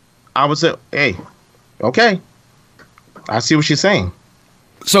Jackson, I would say, hey, okay, I see what she's saying.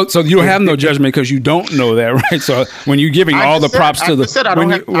 So you have no judgment because you don't know that, right? So when you're giving all the props to the,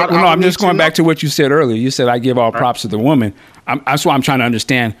 I'm just going back to what you said earlier. You said I give all props to the woman. That's why I'm trying to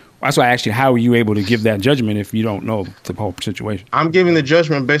understand. That's why I asked you, how are you able to give that judgment if you don't know the whole situation? I'm giving the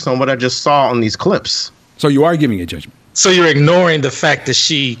judgment based on what I just saw on these clips. So you are giving a judgment. So you're ignoring the fact that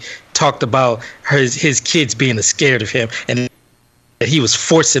she talked about his kids being scared of him and that he was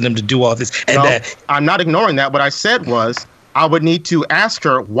forcing them to do all this. And that I'm not ignoring that. What I said was I would need to ask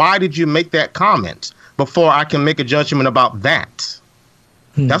her, why did you make that comment before I can make a judgment about that?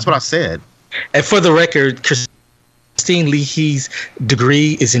 That's what I said. And for the record, Christine Leahy's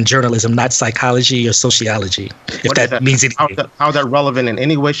degree is in journalism, not psychology or sociology, if that means anything. How's that relevant in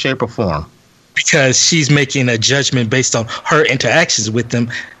any way, shape, or form? Because she's making a judgment based on her interactions with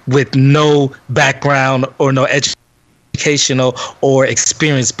them with no background or no educational or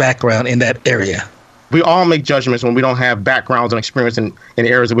experience background in that area. We all make judgments when we don't have backgrounds and experience in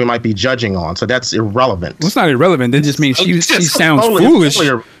areas that we might be judging on. So that's irrelevant. Well, it's not irrelevant. It just means she sounds foolish.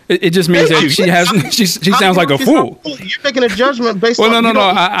 It just means that she sounds like a fool. You're making a judgment based on... Well, no.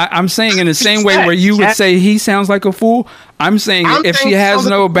 I'm saying in the same way where you would say he sounds like a fool, I'm saying if she has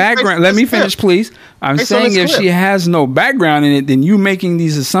no background... Let me finish, please. I'm saying if she has no background in it, then you making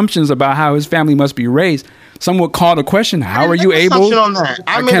these assumptions about how his family must be raised... Some would call the question, how are you able...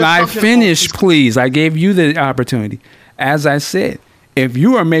 Can I finish, please? I gave you the opportunity. As I said, if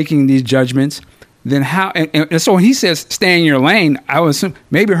you are making these judgments, then how... And so when he says, stay in your lane, I would assume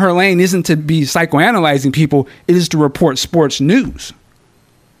maybe her lane isn't to be psychoanalyzing people. It is to report sports news.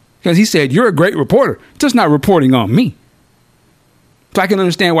 Because he said, you're a great reporter, just not reporting on me. So I can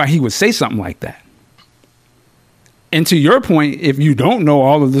understand why he would say something like that. And to your point, if you don't know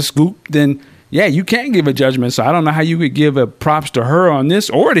all of the scoop, then... yeah, you can't give a judgment, so I don't know how you could give a props to her on this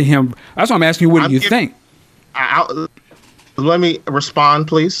or to him. That's why I'm asking you, what do you think? Let me respond,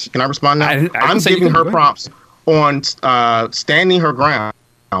 please. Can I respond now? I'm giving her props on standing her ground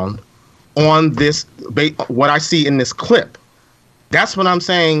on this, what I see in this clip. That's what I'm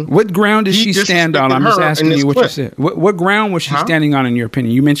saying. What ground did she stand on? I'm just asking you what you said. What ground was she standing on in your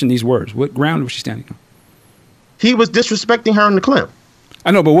opinion? You mentioned these words. What ground was she standing on? He was disrespecting her in the clip. I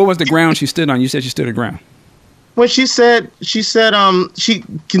know, but what was the ground she stood on? You said she stood her ground. When she said she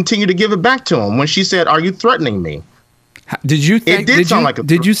continued to give it back to him. When she said, "Are you threatening me?" Did you think? It did sound like a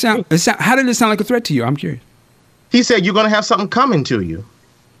threat. How did it sound like a threat to you? I'm curious. He said, "You're going to have something coming to you."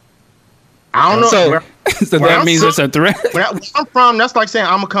 I don't know. So that means it's a threat. Where I'm from, that's like saying,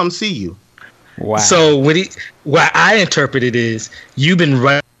 "I'm gonna come see you." Wow. So what I interpret it is, you've been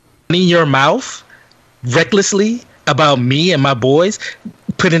running your mouth recklessly about me and my boys,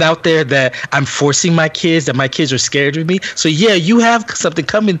 putting out there that I'm forcing my kids, that my kids are scared of me. So yeah, you have something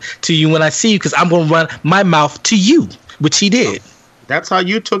coming to you when I see you, because I'm going to run my mouth to you, which he did. That's how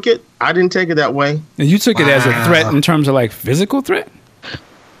you took it? I didn't take it that way. And you took it as a threat in terms of like physical threat?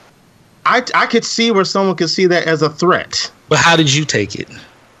 I could see where someone could see that as a threat. But how did you take it?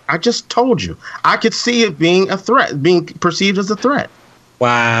 I just told you. I could see it being a threat, being perceived as a threat.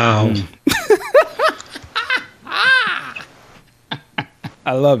 Wow.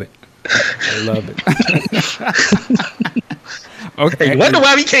 I love it. Okay. Hey, wonder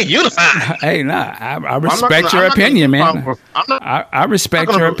why we can't unify. Hey, nah, I respect your opinion, man. I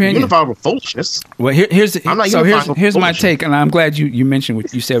respect your opinion. Unify with foolishness. Well, here's my take, and I'm glad you mentioned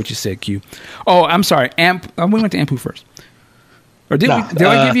what you said Q. Oh, I'm sorry, Amp. We went to Ampu first, or did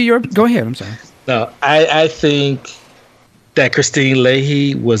I give you your? Go ahead. I'm sorry. No, I think that Christine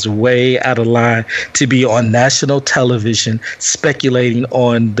Leahy was way out of line to be on national television speculating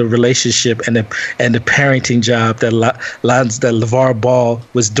on the relationship and the parenting job that LeVar Ball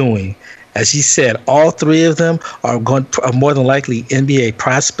was doing. As he said, all three of them are more than likely NBA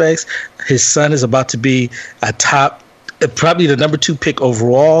prospects. His son is about to be a top, probably the number 2 pick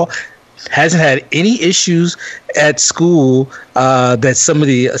overall. Hasn't had any issues at school that some of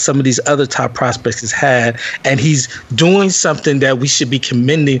these other top prospects has had, and he's doing something that we should be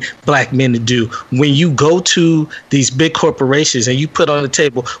commending black men to do. When you go to these big corporations and you put on the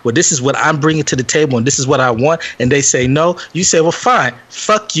table, well, this is what I'm bringing to the table, and this is what I want, and they say no, you say, well, fine,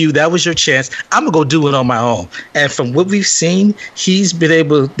 fuck you, that was your chance. I'm gonna go do it on my own. And from what we've seen, he's been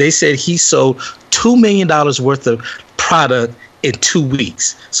able. They said he sold $2 million worth of product in 2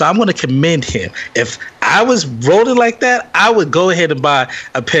 weeks. So I'm going to commend him. If I was rolling like that, I would go ahead and buy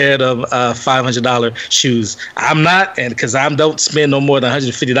a pair of $500 shoes. I'm not, and because I don't spend no more than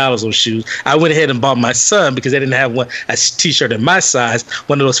 $150 on shoes, I went ahead and bought my son, because they didn't have a t-shirt in my size,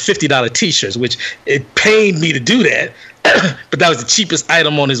 one of those $50 t-shirts, which it pained me to do that. But that was the cheapest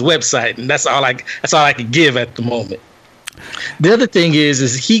item on his website, and that's all I could give at the moment. The other thing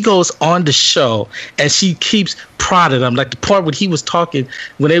is he goes on the show and she keeps prodding him. Like the part when he was talking,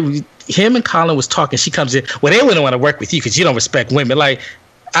 him and Colin was talking, she comes in, well, they wouldn't want to work with you because you don't respect women. Like,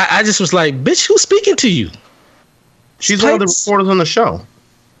 I just was like, bitch, who's speaking to you? She's one of the reporters on the show.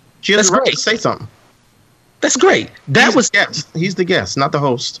 She has the right to say something. That's great. He's the guest, not the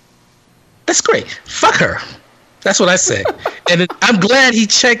host. That's great. Fuck her. That's what I say. And I'm glad he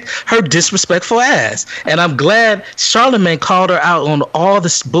checked her disrespectful ass. And I'm glad Charlamagne called her out on all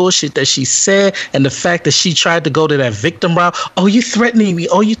this bullshit that she said, and the fact that she tried to go to that victim route. Oh, you threatening me.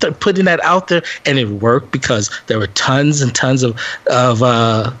 Oh, you putting that out there. And it worked because there were tons and tons of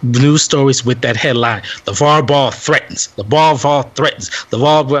news stories with that headline. LeVar Ball threatens. LeVar Ball threatens.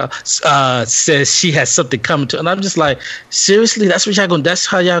 LeVar Ball says she has something coming to her. And I'm just like, seriously? That's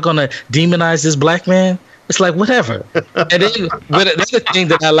how y'all gonna demonize this black man? It's like, whatever. And then that's the thing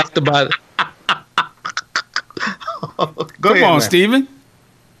that I liked about it. Come on, Steven.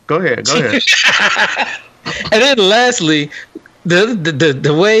 Go ahead. And then lastly,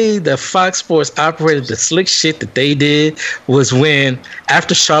 the way that Fox Sports operated, the slick shit that they did was when,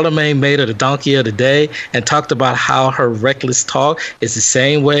 after Charlamagne made her the donkey of the day and talked about how her reckless talk is the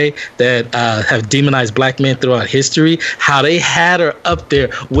same way that have demonized black men throughout history, how they had her up there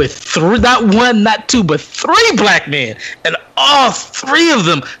with not one, not two, but 3 black men, and all 3 of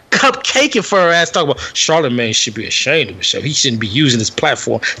them cupcaking for her ass, talking about Charlamagne should be ashamed of himself. He shouldn't be using his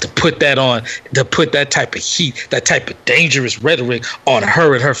platform to put that type of heat, that type of dangerous rhetoric on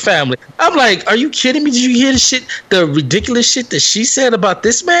her and her family. I'm like, are you kidding me? Did you hear the ridiculous shit that she said about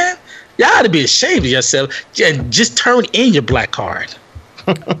this man? Y'all ought to be ashamed of yourself and just turn in your black card.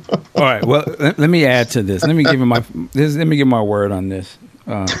 All right. Well, let me add to this. Let me give my word on this.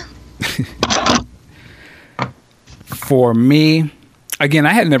 For me, again,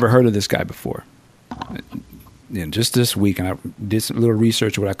 I had never heard of this guy before. Just this week, and I did some little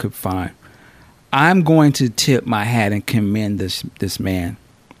research what I could find. I'm going to tip my hat and commend this man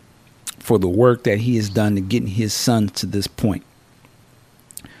for the work that he has done to getting his son to this point.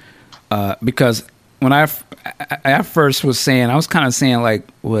 Because when I first was saying, I was kind of saying like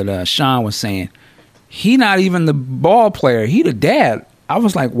what Sean was saying. He not even the ball player. He the dad. I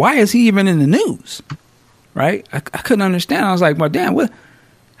was like, why is he even in the news? Right? I couldn't understand. I was like, well, damn, what?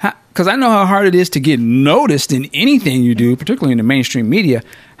 Because I know how hard it is to get noticed in anything you do, particularly in the mainstream media.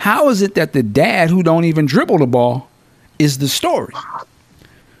 How is it that the dad who don't even dribble the ball is the story?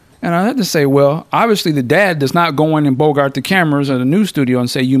 And I had to say, well, obviously the dad does not go in and bogart the cameras or the news studio and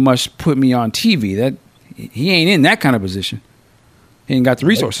say, you must put me on TV. That he ain't in that kind of position. He ain't got the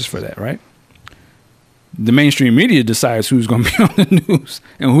resources for that, right? The mainstream media decides who's going to be on the news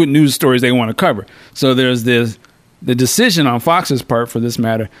and what news stories they want to cover. So there's the decision on Fox's part, for this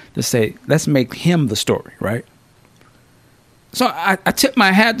matter, to say, let's make him the story, right? So I tip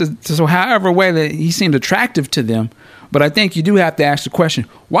my hat to however way that he seemed attractive to them. But I think you do have to ask the question,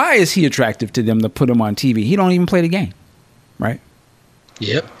 why is he attractive to them to put him on TV? He don't even play the game, right?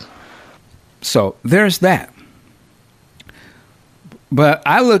 Yep. So there's that. But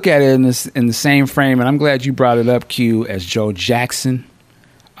I look at it in the same frame, and I'm glad you brought it up, Q, as Joe Jackson.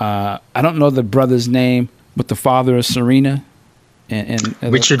 I don't know the brother's name, but the father of Serena, And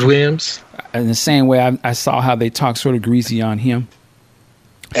Richard Williams. In the same way, I saw how they talk sort of greasy on him.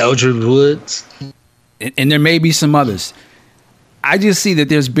 Eldred Woods. And there may be some others. I just see that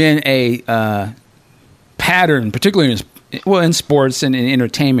there's been a pattern, particularly in sports and in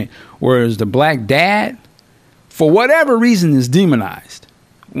entertainment, whereas the black dad, for whatever reason, is demonized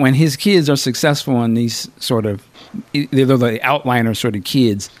when his kids are successful in these sort of, they're the outliner sort of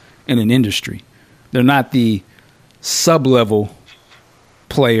kids in an industry. They're not the sub-level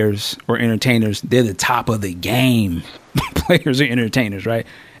players or entertainers. They're the top of the game players or entertainers, right?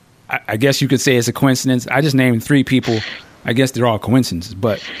 I guess you could say it's a coincidence. I just named 3 people. I guess they're all coincidences,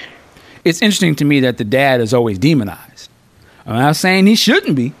 but it's interesting to me that the dad is always demonized. I'm not saying he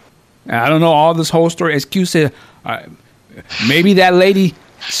shouldn't be. I don't know all this whole story. As Q said, maybe that lady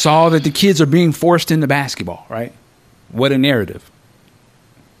saw that the kids are being forced into basketball, right? What a narrative.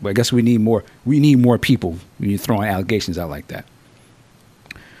 But I guess we need more. We need more people when you're throwing allegations out like that.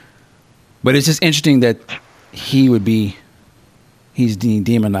 But it's just interesting that he's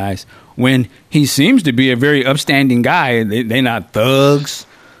demonized when he seems to be a very upstanding guy. They're not thugs.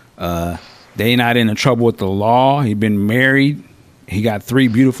 They not in trouble with the law. He's been married. He got 3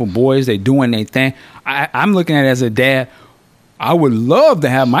 beautiful boys. They doing their thing. I'm looking at it as a dad. I would love to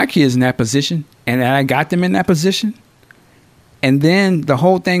have my kids in that position, and I got them in that position. And then the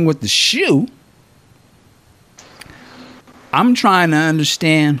whole thing with the shoe, I'm trying to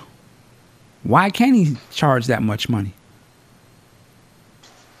understand, why can't he charge that much money?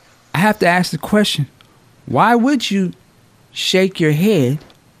 I have to ask the question, why would you shake your head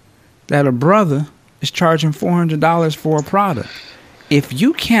that a brother is charging $400 for a product? If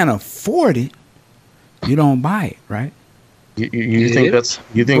you can't afford it, you don't buy it, right? You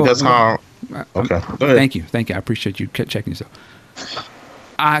think that's how? Okay, go ahead. Thank you. I appreciate you checking yourself.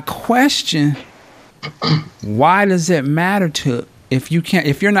 I question, why does it matter to, if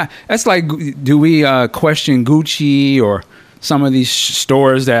you're not, that's like, do we question Gucci or some of these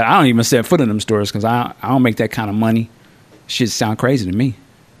stores that I don't even set foot in them stores because I don't make that kind of money? Shit sound crazy to me.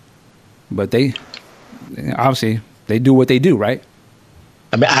 But they obviously they do what they do, right?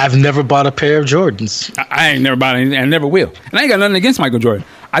 I mean, I've never bought a pair of Jordans. I ain't never bought any, and I never will. And I ain't got nothing against Michael Jordan.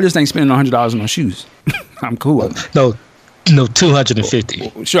 I just ain't spending $100 on shoes. I'm cool. No,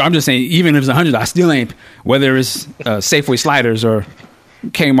 $250. Sure, I'm just saying, even if it's $100, I still ain't. Whether it's Safeway sliders or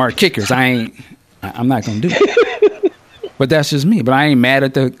Kmart kickers, I'm not gonna do it. But that's just me. But I'm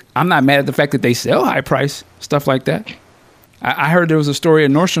not mad at the fact that they sell high price stuff like that. I heard there was a story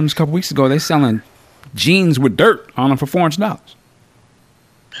at Nordstrom's a couple weeks ago. They selling jeans with dirt on them for $400.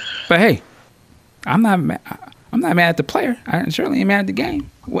 But hey, I'm not mad at the player. I certainly ain't mad at the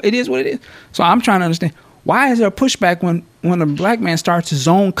game. Well, it is what it is. So I'm trying to understand, why is there a pushback when a black man starts his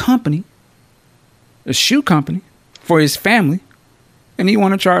own company, a shoe company, for his family, and he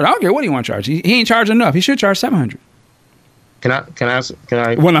want to charge? I don't care what he want to charge. He ain't charging enough. He should charge $700. Can I?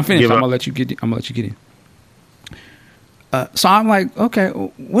 When I'm finished, I'm gonna let you get in. So I'm like, okay,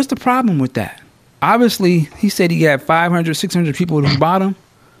 what's the problem with that? Obviously, he said he had 500, 600 people who bought him.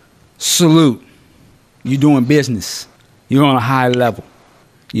 Salute. You're doing business. You're on a high level.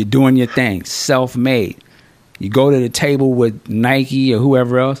 You're doing your thing. Self-made. You go to the table with Nike or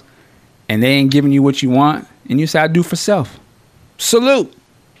whoever else, and they ain't giving you what you want, and you say, I do for self. Salute.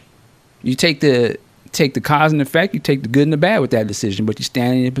 You take the cause and effect, you take the good and the bad with that decision, but you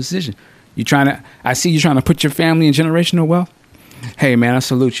stand in your position. I see you trying to put your family in generational wealth. Hey, man, I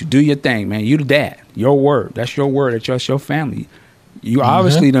salute you. Do your thing, man. You the dad. Your word. That's your word. That's your family. You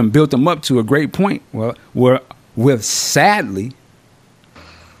obviously done built them up to a great point. Well, with sadly,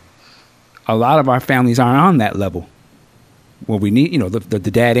 a lot of our families aren't on that level. Well, we need, the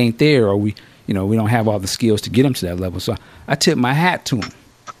dad ain't there, or we don't have all the skills to get them to that level. So I tip my hat to him.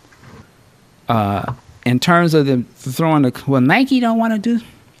 In terms of them throwing Nike don't want to do.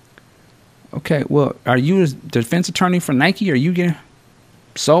 Okay, well, are you a defense attorney for Nike? Are you getting?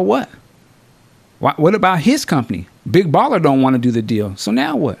 So what? What about his company? Big Baller don't want to do the deal. So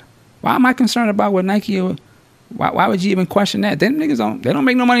now what? Why am I concerned about what Nike? Why would you even question that? Them niggas they don't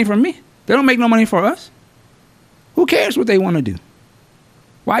make no money from me. They don't make no money for us. Who cares what they want to do?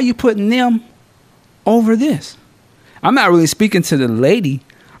 Why are you putting them over this? I'm not really speaking to the lady.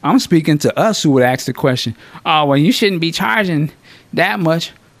 I'm speaking to us who would ask the question, oh, well, you shouldn't be charging that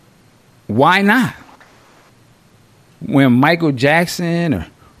much. Why not? When Michael Jackson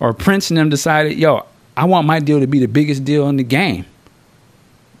or Prince and them decided, yo, I want my deal to be the biggest deal in the game.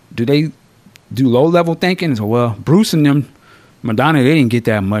 Do they do low-level thinking? So, well, Bruce and them, Madonna, they didn't get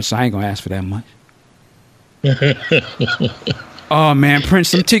that much, so I ain't going to ask for that much. Oh, man, Prince,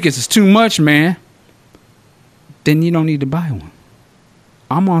 some tickets is too much, man. Then you don't need to buy one.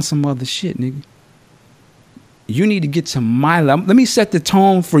 I'm on some other shit, nigga. You need to get to my level. Let me set the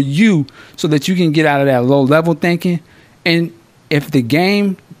tone for you so that you can get out of that low level thinking. And if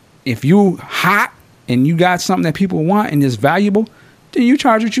you hot and you got something that people want and it's valuable, then you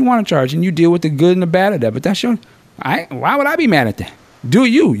charge what you want to charge and you deal with the good and the bad of that. But that's why would I be mad at that? Do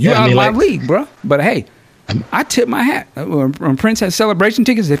you? You out of my league, bro. But hey, I tip my hat. When Prince had celebration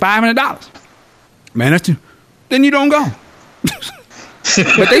tickets, they're $500. Man, that's too. Then you don't go.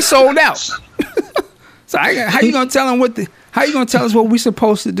 But they sold out. So how you gonna tell them how you gonna tell us what we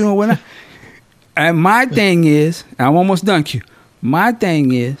supposed to do and what not? And my thing is, I'm almost done, Q. My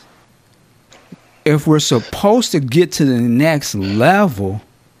thing is, if we're supposed to get to the next level,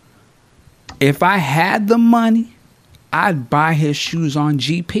 if I had the money, I'd buy his shoes on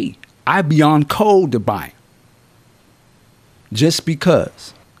GP. I'd be on code to buy him. Just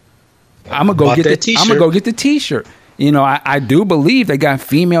because. I'm gonna go get the t-shirt. You know, I do believe they got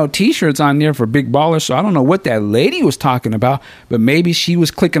female t-shirts on there for big ballers, so I don't know what that lady was talking about, but maybe she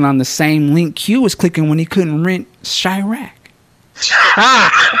was clicking on the same link Q was clicking when he couldn't rent Chirac. I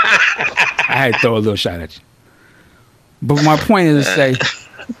had to throw a little shot at you. But my point is to say,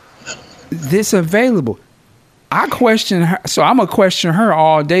 this available. I question her, so I'm going to question her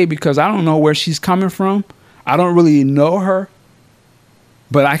all day because I don't know where she's coming from. I don't really know her.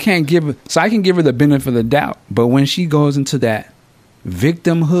 But I can give her the benefit of the doubt. But when she goes into that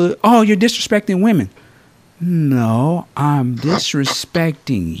victimhood, oh, you're disrespecting women. No, I'm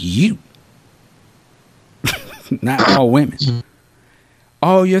disrespecting you. Not all women.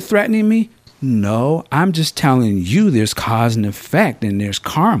 Oh, you're threatening me? No, I'm just telling you there's cause and effect and there's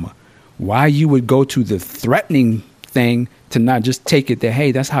karma. Why you would go to the threatening thing to not just take it that,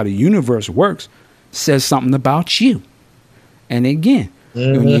 hey, that's how the universe works, says something about you. And again,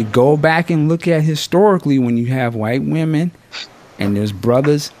 when you go back and look at historically, when you have white women and there's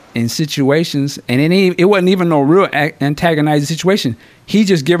brothers in situations, and it wasn't even no real antagonizing situation. He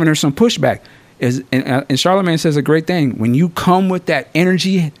just giving her some pushback. And Charlemagne says a great thing. When you come with that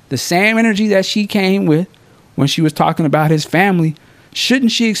energy, the same energy that she came with when she was talking about his family,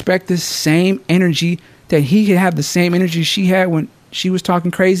 shouldn't she expect the same energy that he could have the same energy she had when she was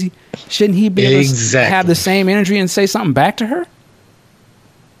talking crazy? Shouldn't he be able to have the same energy and say something back to her?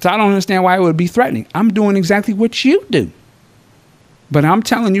 So I don't understand why it would be threatening. I'm doing exactly what you do. But I'm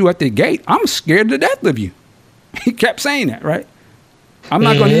telling you at the gate, I'm scared to death of you. He kept saying that, right? I'm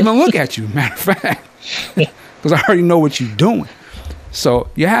not going to even look at you, matter of fact, because I already know what you're doing. So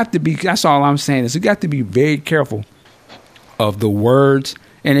you have to be, that's all I'm saying is you got to be very careful of the words.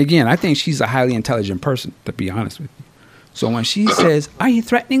 And again, I think she's a highly intelligent person, to be honest with you. So when she says, are you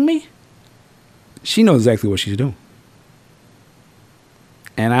threatening me? She knows exactly what she's doing.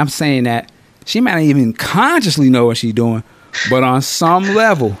 And I'm saying that she might not even consciously know what she's doing, but on some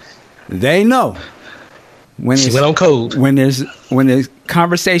level, they know. When she went on code. When the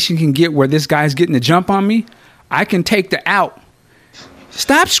conversation can get where this guy's getting the jump on me, I can take the out.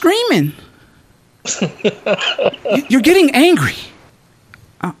 Stop screaming. You're getting angry.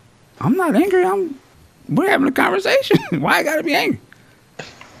 I'm not angry. We're having a conversation. Why I gotta be angry?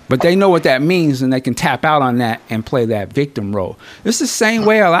 But they know what that means, and they can tap out on that and play that victim role. It's the same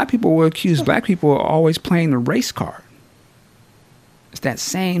way a lot of people will accuse black people of always playing the race card. It's that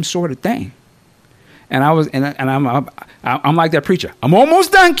same sort of thing. And I'm like that preacher. I'm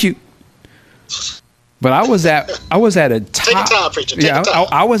almost done, Q. But I was at a top. Take your time, preacher. Take your time.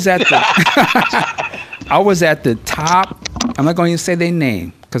 I was at the. I was at the top. I'm not going to say their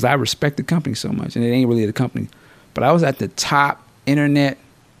name because I respect the company so much, and it ain't really the company. But I was at the top internet,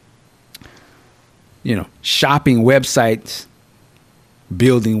 shopping websites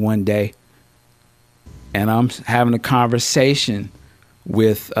building one day, and I'm having a conversation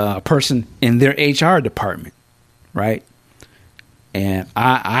with a person in their HR department, right? And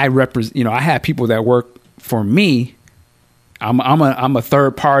I represent, I have people that work for me. I'm a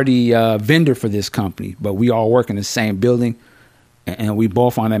third party vendor for this company, but we all work in the same building, and we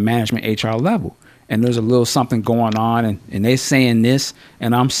both on that management HR level. And there's a little something going on, and they saying this,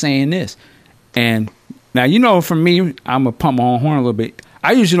 and I'm saying this. And now, for me, I'm gonna pump my own horn a little bit.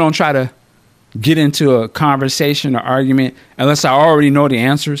 I usually don't try to get into a conversation or argument unless I already know the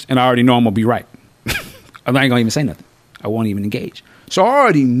answers and I already know I'm gonna be right. I'm not gonna even say nothing. I won't even engage. So I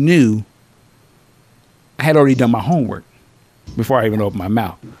already knew. I had already done my homework before I even opened my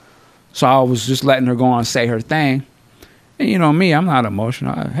mouth. So I was just letting her go on and say her thing. And me, I'm not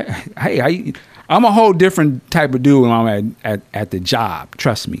emotional. Hey, I'm a whole different type of dude when I'm at the job.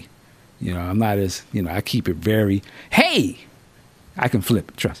 Trust me. I'm not as, I keep it very, hey, I can flip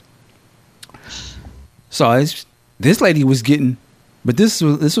it. Trust me. So this lady was getting But this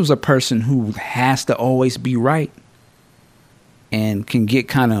was a person who has to always be right and can get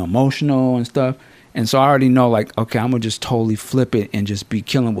kind of emotional and stuff. And so I already know, like, okay, I'm going to just totally flip it and just be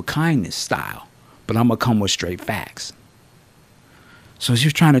killing with kindness style. But I'm going to come with straight facts. So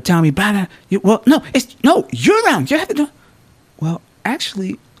you're trying to tell me about that? Well, no, you're wrong. You have to do. Well,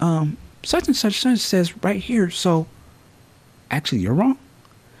 actually, such and such says right here. So actually, you're wrong.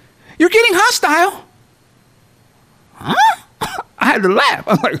 You're getting hostile. Huh? I had to laugh.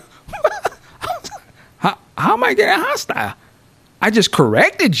 I'm like, how am I getting hostile? I just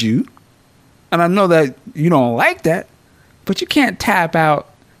corrected you. And I know that you don't like that. But you can't tap out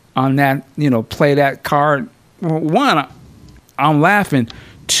on that, play that card. Well, one, I'm laughing.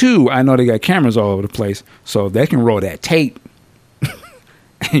 Two, I know they got cameras all over the place. So they can roll that tape.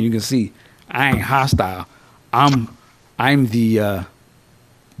 And you can see I ain't hostile. I'm the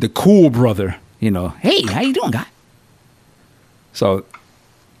cool brother, Hey, how you doing, guy? So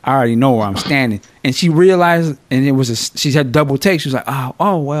I already know where I'm standing. And she realized, and she had double take. She was like,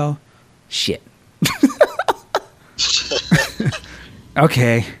 oh well, shit.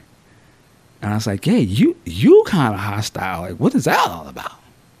 Okay. And I was like, hey, you kind of hostile. Like, what is that all about?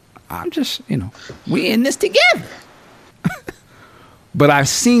 I'm just, we in this together. But I've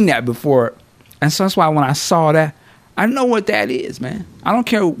seen that before. And so that's why when I saw that, I know what that is, man. I don't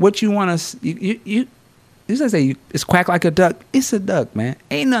care what you want to, you just say it's quack like a duck. It's a duck, man.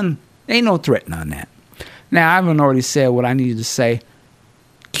 Ain't no threat on that. Now, I haven't already said what I needed to say.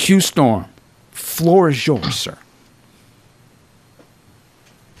 Q Storm, floor is yours, sir.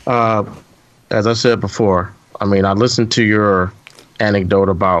 As I said before, I listened to your anecdote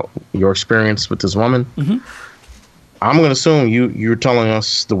about your experience with this woman. Mm-hmm. I'm going to assume you're telling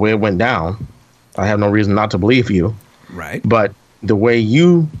us the way it went down. I have no reason not to believe you. Right. But the way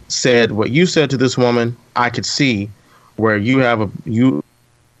you said what you said to this woman, I could see where you have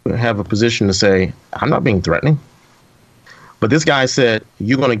a position to say, I'm not being threatening. But this guy said,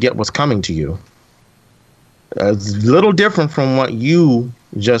 you're going to get what's coming to you. It's a little different from what you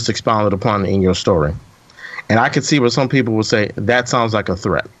just expounded upon in your story. And I could see where some people would say, that sounds like a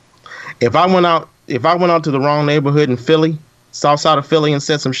threat. If I went out to the wrong neighborhood in Philly, south side of Philly, and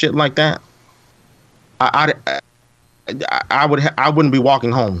said some shit like that, I wouldn't be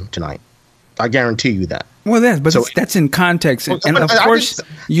walking home tonight. I guarantee you that. Well, that's in context, and of course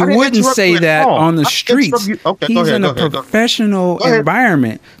you wouldn't say that on the streets. He's in a professional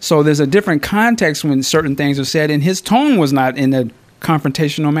environment, so there's a different context when certain things are said, and his tone was not in a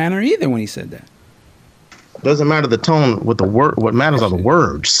confrontational manner either when he said that. Doesn't matter the tone with the word. What matters are the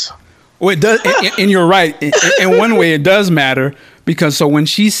words. Well, it does, and you're right. In one way, it does matter because so when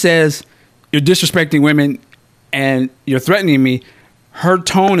she says you're disrespecting women and you're threatening me, her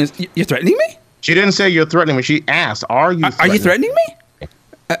tone is you're threatening me. She didn't say you're threatening me. She asked, "Are you threatening me?"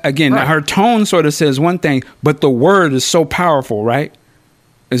 Again, right. Her tone sort of says one thing, but the word is so powerful, right?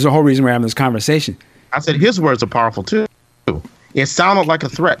 Is the whole reason we're having this conversation. I said his words are powerful too. It sounded like a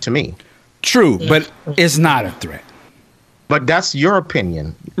threat to me. True, but it's not a threat. But that's your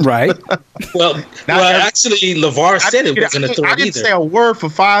opinion, right? Actually, LeVar said it wasn't a threat. I didn't say a word for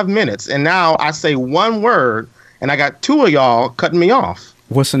 5 minutes, and now I say one word, and I got two of y'all cutting me off.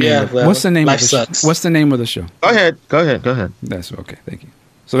 What's the name? What's the name of the show? What's the name of the show? Go ahead. That's okay. Thank you.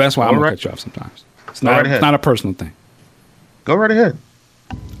 So that's why I'm gonna cut you off sometimes. It's not a personal thing. Go right ahead.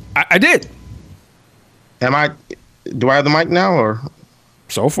 I did. Do I have the mic now or?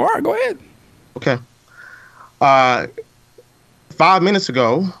 So far, go ahead. Okay. 5 minutes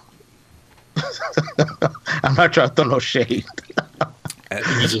ago, I'm not trying to throw no shade.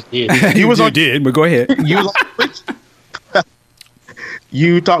 You just did. You did, but go ahead.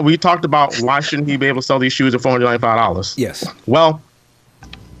 We talked about why shouldn't he be able to sell these shoes at $495? Yes. Well,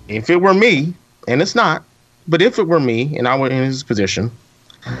 if it were me, and it's not, but if it were me and I were in his position,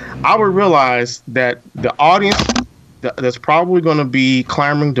 I would realize that the audience that's probably going to be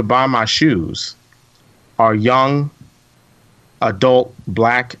clamoring to buy my shoes are young, adult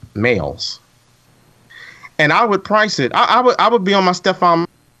black males. And I would price it. I would be on my Stephon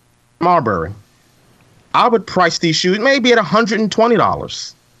Marbury. I would price these shoes maybe at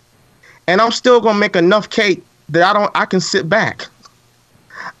 $120. And I'm still going to make enough cake that I can sit back.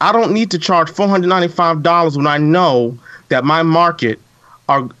 I don't need to charge $495 when I know that my market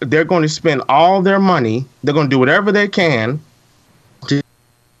they're going to spend all their money. They're going to do whatever they can to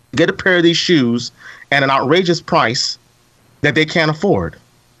get a pair of these shoes at an outrageous price that they can't afford.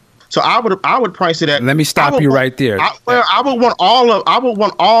 So I would price it at. Let me stop you right there. I would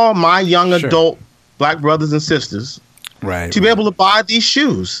want all my young adult black brothers and sisters Right. to be able to buy these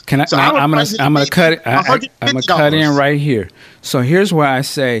shoes. Can I? So I'm gonna cut it. I'm gonna cut in $150. right here. So here's where I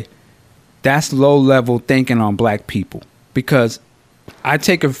say that's low level thinking on black people, because I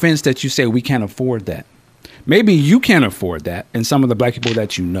take offense that you say we can't afford that. Maybe you can't afford that, and some of the black people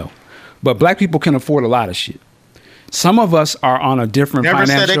that you know, but black people can afford a lot of shit. Some of us are on a different Never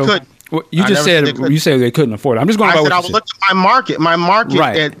financial. said they couldn't. Well, you I just never said said they couldn't. you said they couldn't afford it. I'm just going I by said what I you would said. look at my market,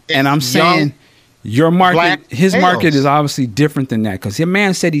 Right, and I'm saying your market, black his market males. is obviously different than that, because your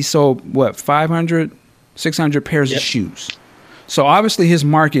man said he sold what 500, 600 pairs of shoes. So obviously his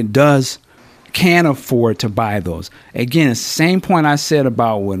market can afford to buy those. Again, it's the same point I said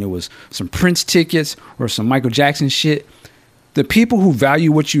about when it was some Prince tickets or some Michael Jackson shit. The people who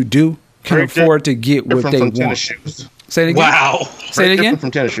value what you do can afford to get what they from tennis want. shoes. Say it again. Wow. Say it again.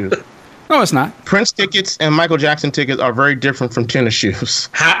 From tennis shoes. No, it's not. Prince tickets and Michael Jackson tickets are very different from tennis shoes.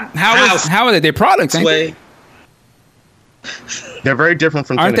 How are they? They're products, ain't they? They're very different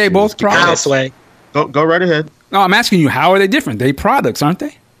from Aren't tennis they shoes. both products? Go right ahead. No, I'm asking you, how are they different? They products, aren't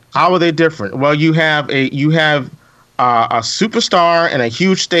they? How are they different? Well, you have a superstar and a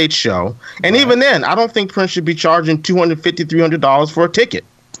huge stage show, and even then, I don't think Prince should be charging $250, $300 for a ticket.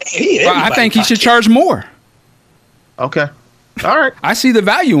 Well, I think he should charge more. Okay, all right. I see the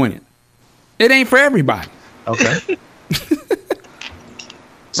value in it. It ain't for everybody. Okay.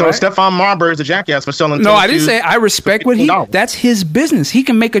 So Right. Stephon Marbury is a jackass for selling. No, tennis I didn't shoes say I respect what $15. that's his business. He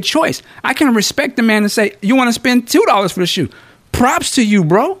can make a choice. I can respect the man and say, you want to spend $2 for the shoe. Props to you,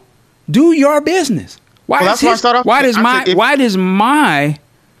 bro. Do your business. Why Well, that's why I started off why with. does I my said if- why does my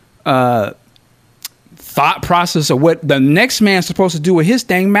thought process of what the next man's supposed to do with his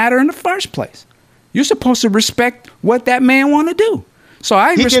thing matter in the first place? You're supposed to respect what that man want to do. So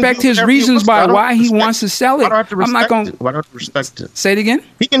I He can respect do his whatever he reasons wants. by I don't why he respect wants to sell Why it. do I have to I'm respect not going it? Why do I have to respect it? say it again.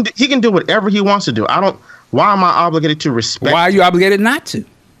 He can do whatever he wants to do. I don't. Why am I obligated to respect? Why are you obligated not to?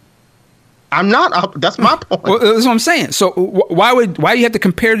 I'm not. That's my point. Well, that's what I'm saying. So why do you have to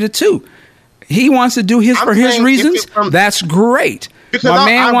compare the two? He wants to do his I'm for his saying if reasons. it from- That's great. Because My I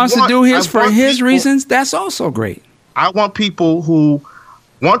man wants want- to do his I for want his people- reasons. That's also great. I want people who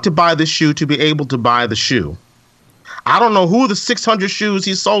want to buy the shoe to be able to buy the shoe. I don't know who the 600 shoes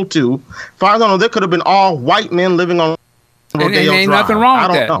he sold to. If I don't know, there could have been all white men living on And Rodeo ain't Drive. nothing wrong I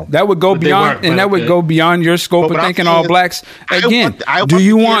with don't that. know. That would go But they beyond, weren't, and that but would okay. go beyond your scope But of I'm thinking saying all is, blacks. I Again, want do to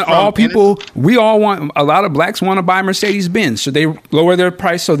you hear want from- all people? We all want. A lot of blacks want to buy Mercedes Benz, so they lower their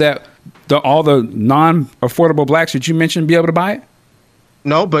price so that all the non-affordable blacks that you mentioned be able to buy it.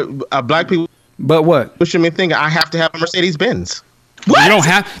 No, but black people But what? should be thinking I have to have a Mercedes Benz. You don't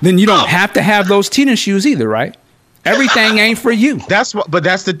have. Then you don't have to have those tennis shoes either, right? Everything ain't for you. But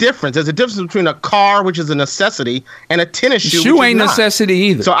that's the difference. There's a difference between a car, which is a necessity, and a tennis shoe. Shoe which is ain't not. necessity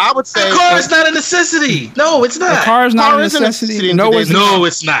either. So I would say A car is not a necessity. No, it's A not. car is not car a is a necessity. necessity in No, today's it's not. No,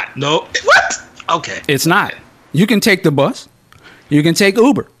 it's not. No. What? Okay. It's not. You can take the bus. You can take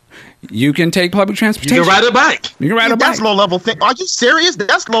Uber. You can take public You transportation. can ride a bike. You can ride a bike. that's low level thinking. Are you serious?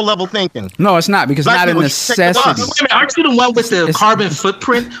 That's low level thinking. No, it's not, because it's Black not a people should take the bus. necessity. Wait a minute, aren't you the one with the It's- carbon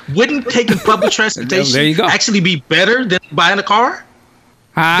footprint? Wouldn't taking public transportation There you go. actually be better than buying a car?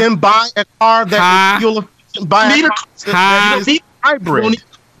 Huh? Then buy a car that is fuel efficient. Buy Need a a- car you that don't is need- You hybrid. don't need-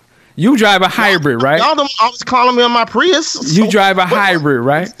 You drive a hybrid, right? Y'all don't always calling me on my Prius. You So drive a what- hybrid,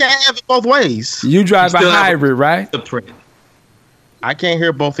 right? You can't have it both ways. You drive a still have a- hybrid, right? Footprint. I can't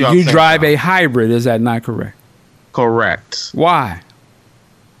hear both of y'all. You saying drive that. a hybrid. Is that not correct? Correct. Why?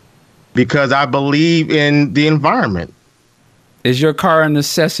 Because I believe in the environment. Is your car a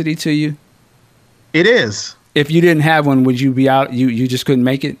necessity to you? It is. If you didn't have one, would you be out? You just couldn't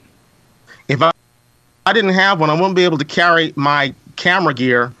make it? If I didn't have one, I wouldn't be able to carry my camera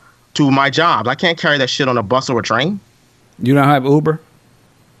gear to my job. I can't carry that shit on a bus or a train. You don't have Uber?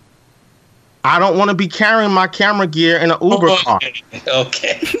 I don't want to be carrying my camera gear in an Uber car.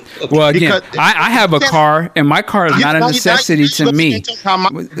 Okay. Well, again, Because- I have a car, and my car is not a necessity to me.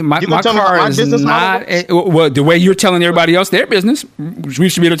 My car is not. Well, the way you're telling everybody else their business, we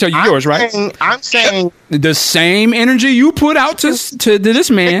should be able to tell you yours, right? I'm saying The same energy you put out to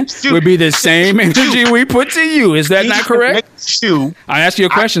this man would be the same energy we put to you. Is that he not can correct? make the shoe. I asked you a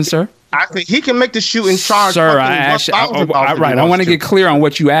question, sir. I think he can make the shoe in charge. Sir, I asked you. Right, I want to get clear on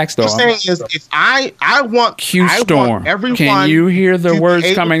what you asked, though. What I'm saying is, if I want Q I Storm, want everyone can you hear the to be words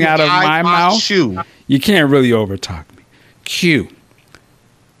able coming to out of buy my mouth? Shoe. You can't really overtalk me. Q,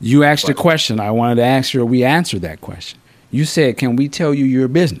 you asked a question. I wanted to ask you, we answered that question. You said, can we tell you your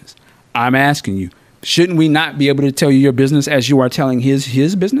business? I'm asking you, shouldn't we not be able to tell you your business as you are telling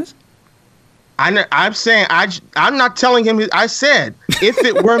his business? I'm saying I'm not telling him. I said if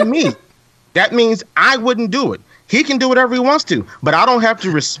it were me, that means I wouldn't do it. He can do whatever he wants to, but I don't have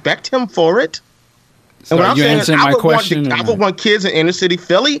to respect him for it. So And what I'm you saying is, answering my question? I would want kids in inner city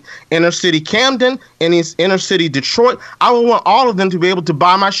Philly, inner city Camden, and inner city Detroit. I would want all of them to be able to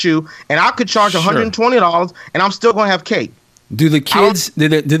buy my shoe, and I could charge $120, and I'm still going to have cake. Do the kids, do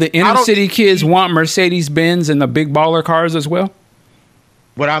the inner city kids want Mercedes Benz and the big baller cars as well?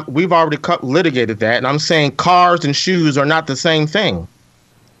 But we've already litigated that, and I'm saying cars and shoes are not the same thing.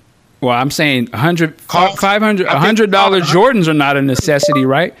 Well, I'm saying $100 Jordans are not a necessity,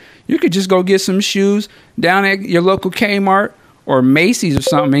 right? You could just go get some shoes down at your local Kmart or Macy's or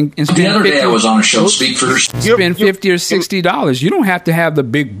something and spend the other day I was on a show, Speak for Yourself. Spend $50 or $60. You don't have to have the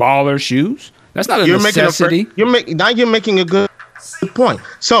big baller shoes. That's not a necessity. You're making a good point.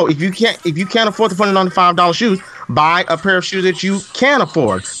 So if you can't afford the $195 shoes, buy a pair of shoes that you can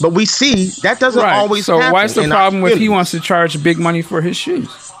afford. But we see that doesn't always happen. So why's the problem if he wants to charge big money for his shoes?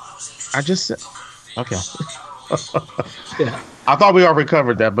 I just said, okay. Yeah. I thought we already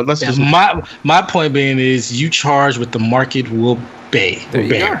covered that, but let's just. My point being is you charge what the market will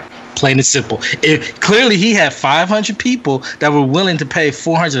bear. Plain and simple. Clearly, he had 500 people that were willing to pay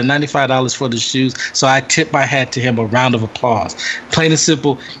 $495 for the shoes. So I tip my hat to him, a round of applause. Plain and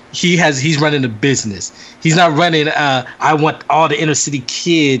simple. He's running a business. He's not running. I want all the inner city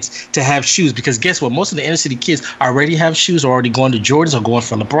kids to have shoes, because guess what? Most of the inner city kids already have shoes, or already going to Jordans, or going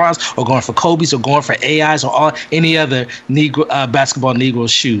for LeBrons, or going for Kobe's, or going for AIs, or any other basketball Negro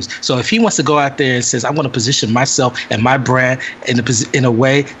shoes. So if he wants to go out there and says, I want to position myself and my brand in a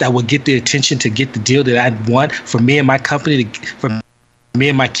way that will get the attention to get the deal that I want for me and my company, for me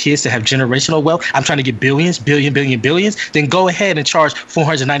and my kids to have generational wealth, I'm trying to get billions, then go ahead and charge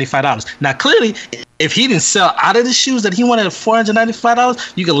 $495. Now, clearly, if he didn't sell out of the shoes that he wanted at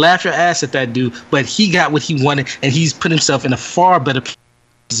 $495, you can laugh your ass at that dude, but he got what he wanted, and he's put himself in a far better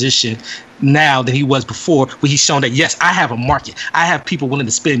position now than he was before, where he's shown that, yes, I have a market. I have people willing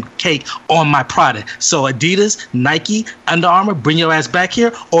to spend cake on my product. So Adidas, Nike, Under Armour, bring your ass back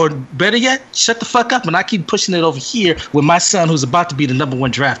here, or better yet, shut the fuck up and I keep pushing it over here with my son, who's about to be the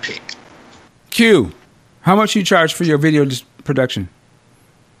 #1 draft pick. Q, how much you charge for your video production?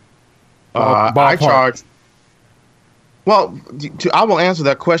 I charge. Well, I will answer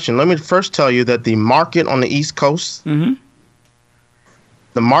that question. Let me first tell you that the market on the East Coast,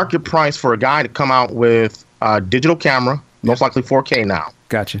 the market price for a guy to come out with a digital camera, most likely 4K now.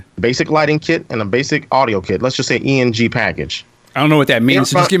 Gotcha. Basic lighting kit and a basic audio kit. Let's just say ENG package. I don't know what that means,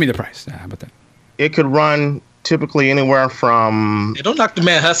 so just give me the price. How about that? It could run typically anywhere from... Hey, don't knock the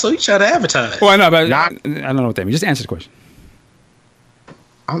man hustle. You try to advertise. Well, I know, but I don't know what that means. Just answer the question.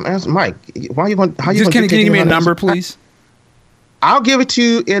 I'm asking Mike. Why you want? How you? Just can you give me a number, please? I'll give it to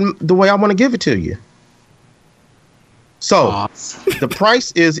you in the way I want to give it to you. So the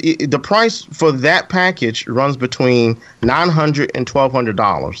price for that package runs between $900 and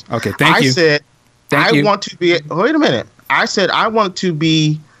 $1,200. Okay, thank you. I said want to be. Wait a minute. I said I want to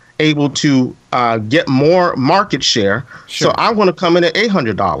be able to get more market share. Sure. So I'm going to come in at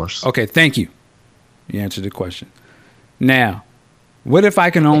 $800. Okay, thank you. You answered the question. Now, what if I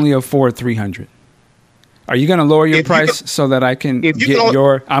can only afford $300? Are you going to lower your price so that I can get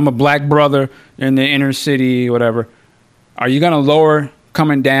your? I'm a black brother in the inner city, whatever. Are you going to lower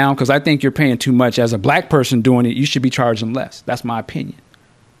coming down? Because I think you're paying too much. As a black person doing it, you should be charging less. That's my opinion.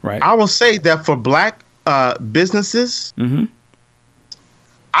 Right. I will say that for black businesses,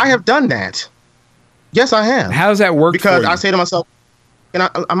 I have done that. Yes, I have. How does that work? Because I say to myself, and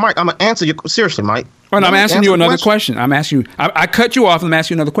I'm going to answer you seriously, Mike. Well, I'm asking you another question. I'm asking you. I cut you off and I'm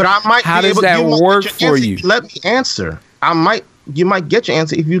asking you another question. How does that work for you? Let me answer. You might get your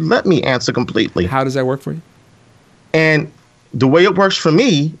answer if you let me answer completely. How does that work for you? And the way it works for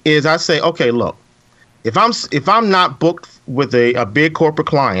me is I say, okay, look, if I'm not booked with a big corporate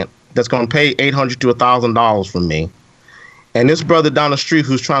client that's going to pay $800 to $1,000 from me, and this brother down the street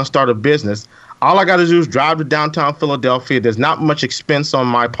who's trying to start a business, all I got to do is drive to downtown Philadelphia. There's not much expense on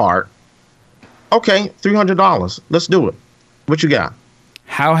my part. Okay, $300. Let's do it. What you got?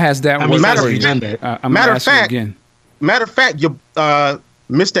 How has that worked for you? Matter of fact,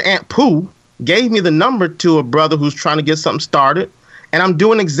 Mr. Aunt Pooh gave me the number to a brother who's trying to get something started, and I'm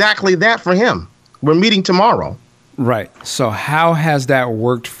doing exactly that for him. We're meeting tomorrow. Right. So how has that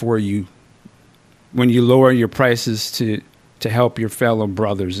worked for you when you lower your prices to help your fellow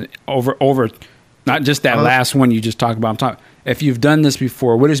brothers over not just that last one you just talked about? If you've done this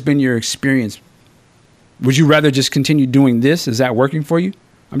before, what has been your experience? Would you rather just continue doing this? Is that working for you?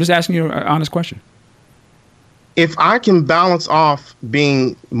 I'm just asking you an honest question. If I can balance off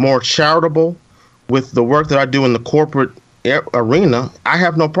being more charitable with the work that I do in the corporate arena, I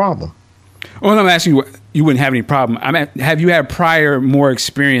have no problem. Well, I'm asking you, you wouldn't have any problem. Have you had prior more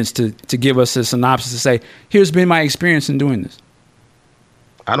experience to give us a synopsis to say, here's been my experience in doing this?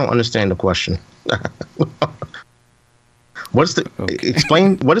 I don't understand the question.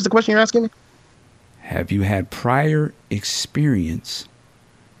 Explain, what is the question you're asking me? Have you had prior experience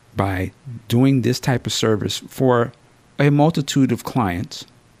by doing this type of service for a multitude of clients?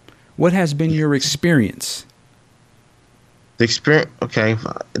 What has been your experience? The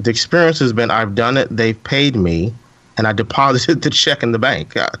experience has been I've done it, they've paid me, and I deposited the check in the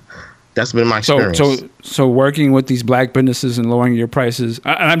bank. That's been my experience. So working with these black businesses and lowering your prices.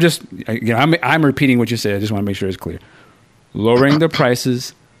 I'm repeating what you said. I just want to make sure it's clear. Lowering the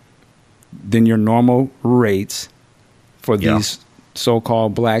prices than your normal rates for these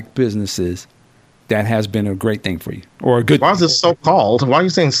so-called black businesses. That has been a great thing for you, or a good. Why is it so-called? Why are you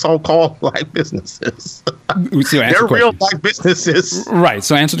saying so-called black businesses? They're real black businesses, right?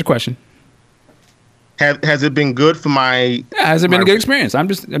 So answer the question. Has it been good for my? Has it been a good experience? I'm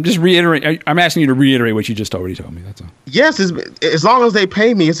just reiterating. I'm asking you to reiterate what you just already told me. That's all. Yes, as long as they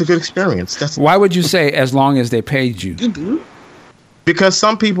pay me, it's a good experience. Why would you say as long as they paid you? Because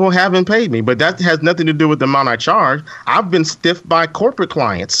some people haven't paid me, but that has nothing to do with the amount I charge. I've been stiffed by corporate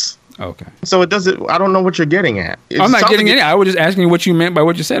clients. Okay. So it doesn't. I don't know what you're getting at. I'm not getting any. I was just asking you what you meant by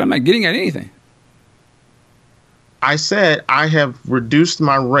what you said. I'm not getting at anything. I said I have reduced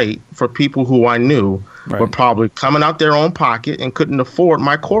my rate for people who I knew were probably coming out their own pocket and couldn't afford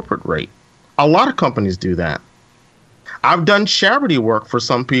my corporate rate. A lot of companies do that. I've done charity work for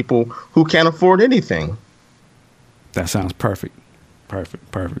some people who can't afford anything. That sounds perfect. Perfect.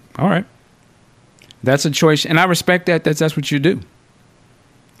 All right. That's a choice, and I respect that. That's what you do.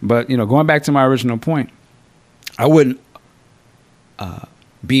 But, going back to my original point, I wouldn't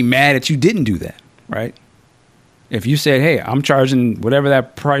be mad that you didn't do that, right? If you said, hey, I'm charging whatever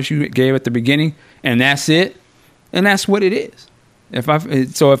that price you gave at the beginning, and that's it, and that's what it is.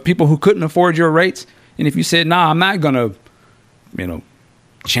 If people who couldn't afford your rates, and if you said, nah, I'm not going to,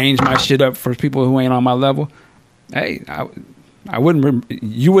 change my shit up for people who ain't on my level, hey,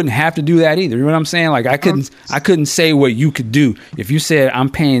 you wouldn't have to do that either. You know what I'm saying? Like I couldn't say what you could do. If you said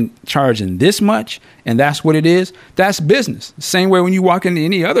I'm charging this much and that's what it is, that's business. Same way when you walk into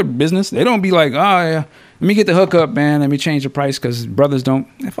any other business, they don't be like, oh yeah, let me get the hookup, man. Let me change the price because brothers don't.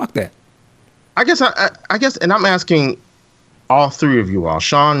 Fuck that. I guess, and I'm asking all three of you all,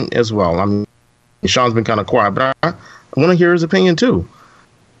 Sean as well. Sean's been kind of quiet, but I want to hear his opinion too.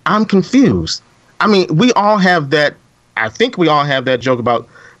 I'm confused. I mean, we all have that. I think we all have that joke about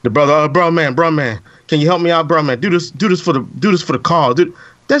the brother, bro man, can you help me out, bro man? Do this for the call.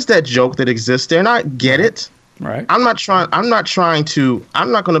 That's that joke that exists there, and I get it. Right. I'm not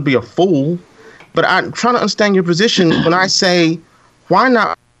going to be a fool, but I'm trying to understand your position when I say, why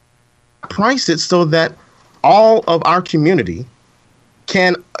not price it so that all of our community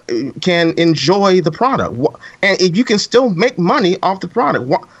can enjoy the product, and if you can still make money off the product.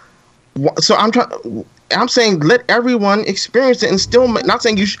 So I'm saying let everyone experience it and still not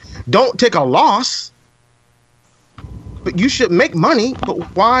saying don't take a loss, but you should make money. But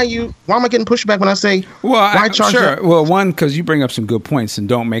why am I getting pushback when I say why charge? Sure. Well, one, because you bring up some good points and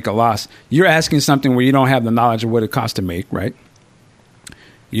don't make a loss. You're asking something where you don't have the knowledge of what it costs to make, right?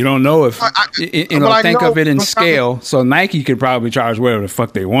 You don't know if think of it in scale. So Nike could probably charge whatever the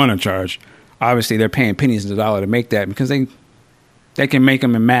fuck they want to charge. Obviously, they're paying pennies on the dollar to make that because they can make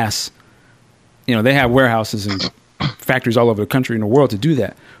them in mass. They have warehouses and factories all over the country and the world to do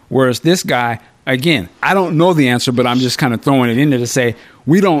that. Whereas this guy, again, I don't know the answer, but I'm just kind of throwing it in there to say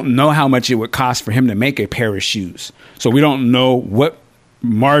we don't know how much it would cost for him to make a pair of shoes. So we don't know what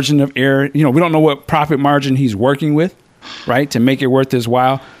margin of error, we don't know what profit margin he's working with, right, to make it worth his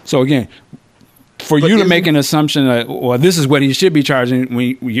while. So again, for you to make an assumption that, well, this is what he should be charging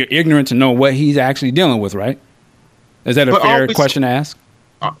when you're ignorant to know what he's actually dealing with, right? Is that a fair question to ask?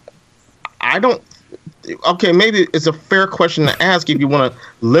 I don't. Okay, maybe it's a fair question to ask if you want to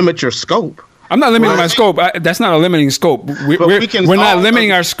limit your scope. I'm not limiting my scope. That's not a limiting scope. We're not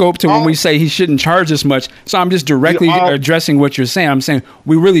limiting our scope to when we say he shouldn't charge this much. So I'm just directly addressing what you're saying. I'm saying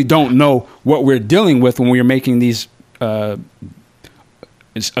we really don't know what we're dealing with when we're making these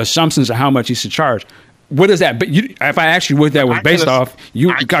assumptions of how much he should charge. What is that? But if I ask you what that was based off,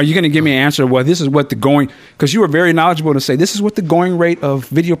 are you going to give me an answer? Well, this is what because you were very knowledgeable to say this is what the going rate of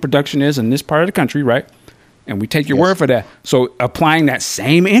video production is in this part of the country, right? And we take your word for that. So applying that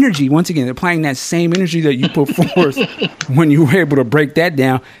same energy, once again, that you put forth when you were able to break that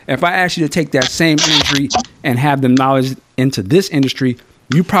down. If I ask you to take that same energy and have the knowledge into this industry,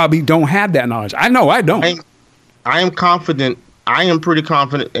 you probably don't have that knowledge. I know I don't. I am confident I am pretty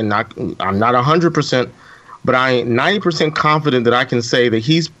confident, and I'm not 100%, but I am 90% confident that I can say that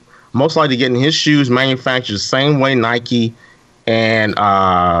he's most likely getting his shoes manufactured the same way Nike and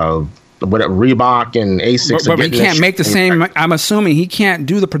whatever Reebok and Asics. But he can't make the same. I'm assuming he can't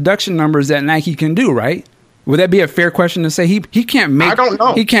do the production numbers that Nike can do, right? Would that be a fair question to say? He can't make. I don't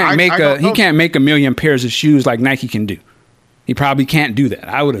know. He can't make a million pairs of shoes like Nike can do. He probably can't do that.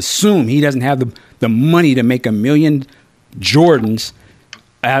 I would assume he doesn't have the money to make a million Jordans.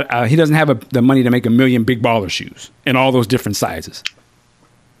 He doesn't have the money to make a million Big Baller shoes in all those different sizes.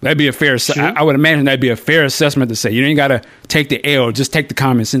 That'd be a fair. I would imagine that'd be a fair assessment to say. You ain't got to take the L. Just take the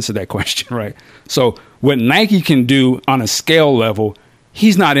common sense of that question, right? So what Nike can do on a scale level,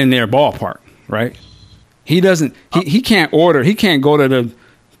 he's not in their ballpark, right? He doesn't. He can't order. He can't go to the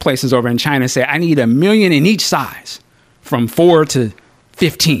places over in China and say, "I need a million in each size, from 4 to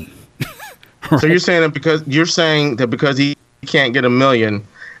 15." Right? So you're saying that because he can't get a million,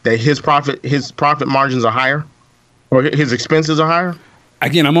 that his profit margins are higher, or his expenses are higher?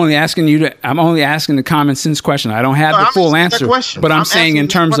 Again, I'm only asking the common sense question. I don't have the full answer, but I'm saying in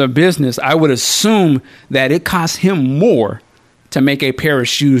terms of business, I would assume that it costs him more to make a pair of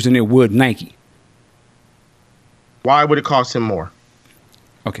shoes than it would Nike. Why would it cost him more?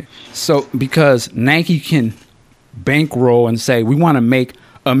 Okay, so because Nike can bankroll and say, we want to make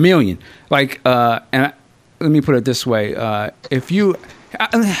a million. Like, and let me put it this way. I'm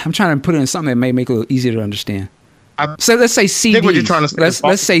trying to put it in something that may make it a little easier to understand. So let's say CDs. I think what you're trying to say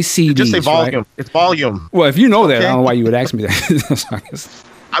let's say CDs. Just say volume. Right? It's volume. Well, if you know that, I don't know why you would ask me that.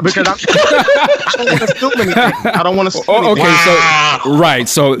 Because I don't want to assume anything. I don't want to assume anything. Okay,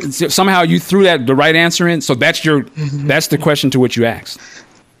 so somehow you threw the right answer in. So that's the question to which you asked,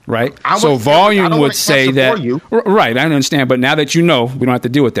 right? So volume would say that. Right, I understand. But now that you know, we don't have to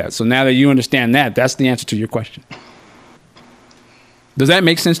deal with that. So now that you understand that, that's the answer to your question. Does that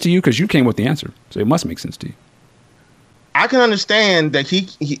make sense to you? Because you came with the answer, so it must make sense to you. I can understand that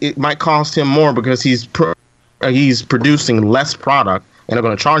it might cost him more because he's producing less product and they're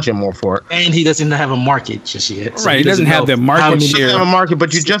going to charge him more for it. And he doesn't have a market just yet. So right, he doesn't have the market share. He doesn't have a market,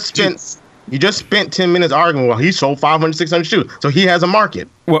 but you just spent 10 minutes arguing. Well, he sold 500, 600 shoes, so he has a market.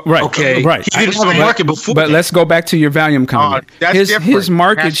 Well, right, okay, right. He didn't have a market before. But let's go back to your volume comment. His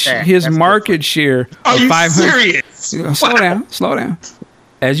market share. Are you 500? Serious? Slow down.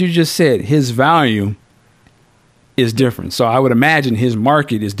 As you just said, his volume is different. So I would imagine his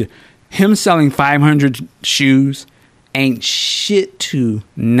market is him selling 500 shoes ain't shit to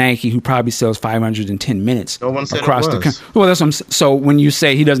Nike, who probably sells 510 minutes across the country. Well, that's what I'm saying. So when you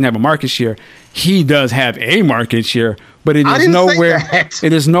say he doesn't have a market share, he does have a market share, but it is nowhere.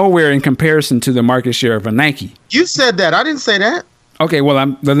 It is nowhere in comparison to the market share of a Nike. You said that. I didn't say that. Okay, well,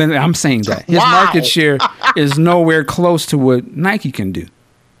 I'm saying that his market share is nowhere close to what Nike can do.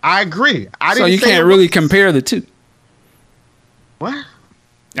 I agree. So you can't really compare the two. What?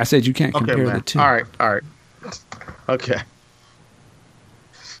 I said you can't compare the two. All right. Okay.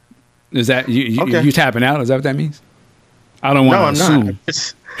 Is that you tapping out? Is that what that means? I don't want to assume.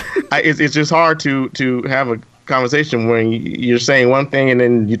 It's just hard to have a conversation when you're saying one thing and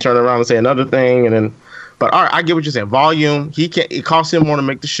then you turn around and say another thing and then. But all right, I get what you're saying. Volume. It costs him more to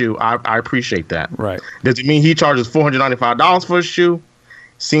make the shoe. I appreciate that. Right. Does it mean he charges $495 for a shoe?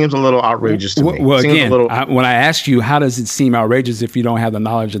 Seems a little outrageous to me. Well, again, when I ask you, how does it seem outrageous if you don't have the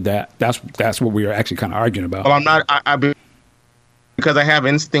knowledge of that? That's what we are actually kind of arguing about. Well, I'm not. Because I have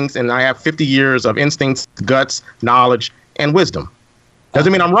instincts and I have 50 years of instincts, guts, knowledge, and wisdom.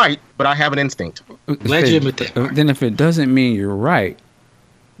 Doesn't mean I'm right, but I have an instinct. Glad you admit that. Then if it doesn't mean you're right,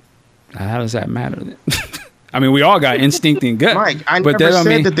 how does that matter? I mean, we all got instinct and gut. Mike, I never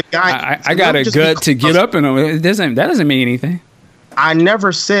said that the guy. I got a gut to get up and that doesn't mean anything. I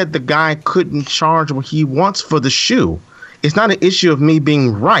never said the guy couldn't charge what he wants for the shoe. It's not an issue of me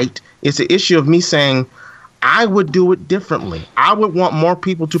being right. It's an issue of me saying I would do it differently. I would want more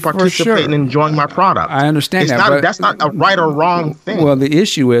people to participate in enjoying my product. I understand that. That's not a right or wrong thing. Well, the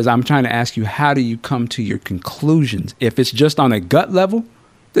issue is I'm trying to ask you, how do you come to your conclusions? If it's just on a gut level,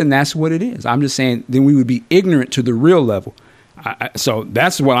 then that's what it is. I'm just saying then we would be ignorant to the real level. So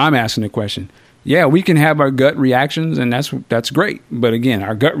that's what I'm asking the question. Yeah, we can have our gut reactions, and that's great. But again,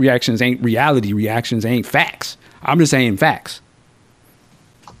 our gut reactions ain't reality reactions, ain't facts. I'm just saying facts.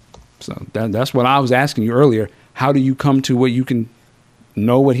 So that's what I was asking you earlier. How do you come to what you can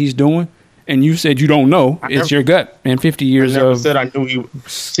know what he's doing? And you said you don't know. It's your gut. And 50 years of said I knew he.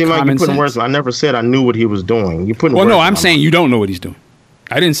 Seemed like you putting words. I never said I knew what he was doing. You putting. Well, no, I'm saying you don't know what he's doing.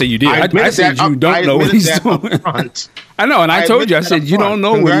 I didn't say you did. I said you don't know what he's doing. I know, and I told you. I said you don't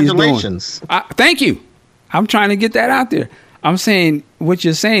know what he's doing. Thank you. I'm trying to get that out there. I'm saying what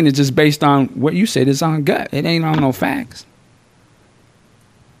you're saying is just based on what you said is on gut. It ain't on no facts.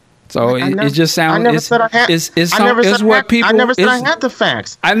 So it just sounds. I never said I had. I never said I had the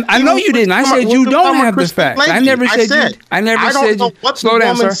facts. I know you didn't. I said you don't have the facts. I never said. I never said. Slow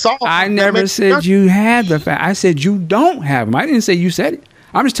down, sir. I never said you had the facts. I said you don't have them. I didn't say you said it.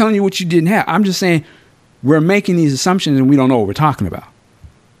 I'm just telling you what you didn't have. I'm just saying we're making these assumptions and we don't know what we're talking about.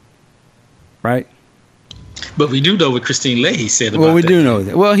 Right? But we do know what Christine Leahy said about Well, we that. do know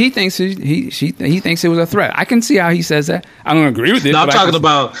that. Well, he thinks he thinks it was a threat. I can see how he says that. I don't agree with it. No, I'm talking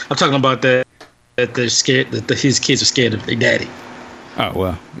about that they're scared that his kids are scared of their daddy. Oh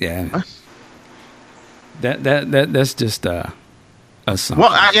well, yeah. That's just a song.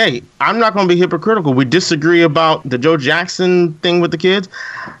 Well, I'm not going to be hypocritical. We disagree about the Joe Jackson thing with the kids,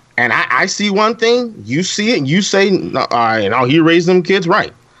 and I see one thing, you see it, and you say, no, he raised them kids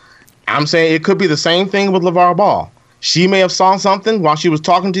right. I'm saying it could be the same thing with LeVar Ball. She may have saw something while she was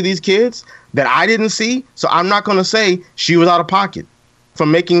talking to these kids that I didn't see, so I'm not going to say she was out of pocket for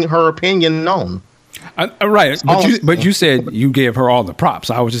making her opinion known. Right, but you said you gave her all the props.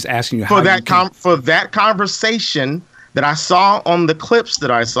 I was just asking you for that conversation that I saw on the clips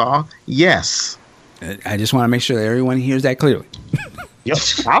that I saw. Yes, I just want to make sure that everyone hears that clearly. Yep,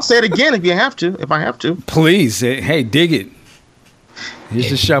 I'll say it again if I have to. Please, hey, dig it. Here's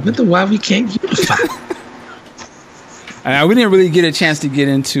the shovel. But why we can't unify? We didn't really get a chance to get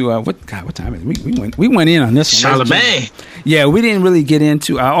into what time is it? We went in on this one. Charlemagne. Yeah, we didn't really get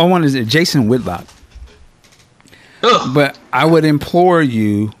into. All one is Jason Whitlock. Ugh. But I would implore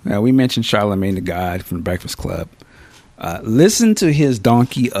you. We mentioned Charlemagne the God from the Breakfast Club. Listen to his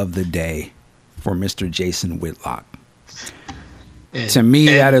donkey of the day for Mr. Jason Whitlock. To me,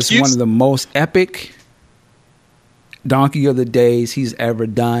 that is one of the most epic donkey of the days he's ever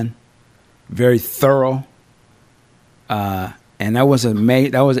done. Very thorough. And that was an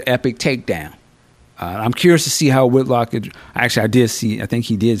epic takedown. I'm curious to see how Whitlock I think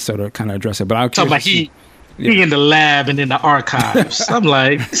he did sort of kind of address it, but I'm curious. He in the lab and in the archives. I'm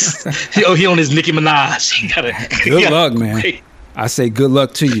like, he on his Nicki Minaj. Good luck, man. I say good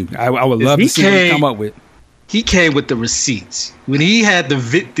luck to you. I would love to see what you come up with. He came with the receipts. When he had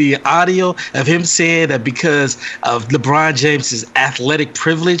the audio of him saying that because of LeBron James's athletic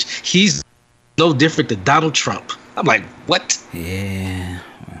privilege, he's no different than Donald Trump. I'm like, what? Yeah.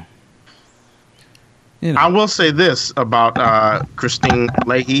 I will say this about Christine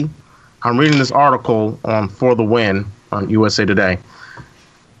Leahy. I'm reading this article on For the Win on USA Today.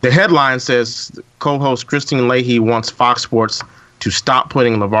 The headline says co-host Christine Leahy wants Fox Sports to stop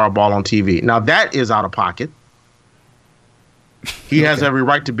putting LeVar Ball on TV. Now, that is out of pocket. He has every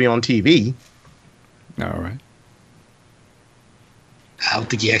right to be on TV. All right. I don't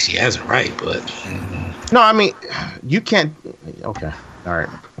think he actually has it right, but... No, I mean, you can't... Okay. All right.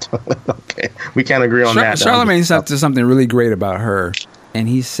 Okay. We can't agree on that. Charlemagne said something really great about her. And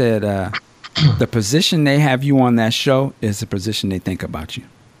he said, the position they have you on that show is the position they think about you.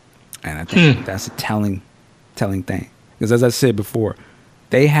 And I think that's a telling thing. Because as I said before,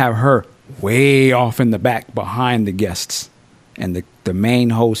 they have her way off in the back behind the guests. And the main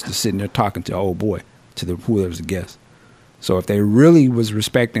host is sitting there talking to, whoever's the guest. So if they really was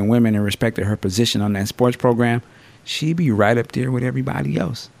respecting women and respected her position on that sports program, she'd be right up there with everybody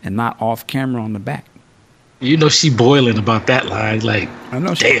else and not off camera on the back. You know she boiling about that line. Like, I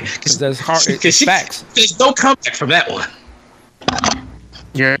know because that's hard. It's facts. There's no comeback from that one.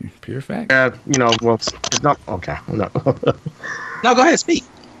 Yeah, pure fact. Well, it's not okay. No, no, go ahead, speak.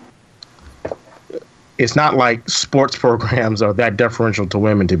 It's not like sports programs are that deferential to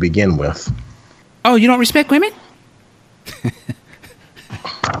women to begin with. Oh, you don't respect women?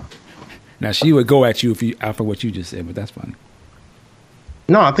 Now she would go at you after what you just said, but that's funny.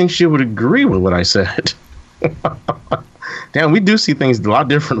 No, I think she would agree with what I said. Damn, we do see things a lot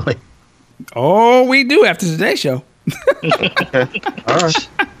differently. Oh, we do after today's show. Okay. All right.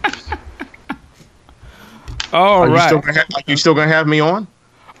 All right. Are you still gonna have me on?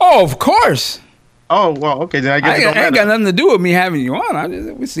 Oh, of course. Oh well, okay. Then I ain't got nothing to do with me having you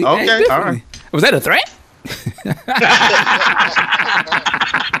on. We see. Okay, all right. Was that a threat?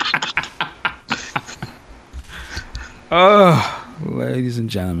 Oh, ladies and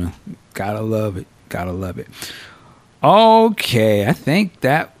gentlemen, gotta love it. Gotta love it. Okay, I think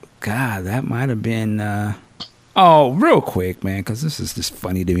that might have been. Real quick, man, because this is just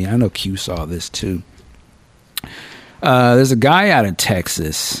funny to me. I know Q saw this too. There's a guy out in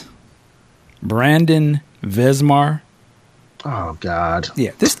Texas, Brandon Vesmar. Oh God.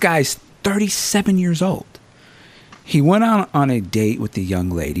 Yeah, this guy's 37 years old. He went on a date with a young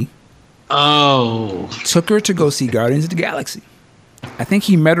lady. Oh. Took her to go see Guardians of the Galaxy. I think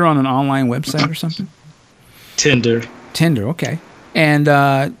he met her on an online website or something. Tinder, okay. And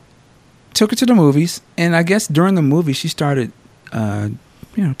took her to the movies. And I guess during the movie, she started,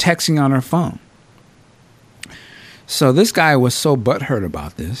 texting on her phone. So this guy was so butthurt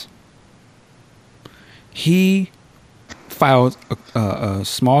about this. He filed a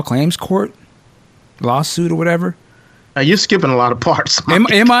small claims court lawsuit or whatever. You're skipping a lot of parts.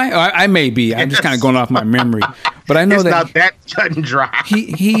 Am I? I may be. I'm just kind of going off my memory, but I know it's that not that cut and dry.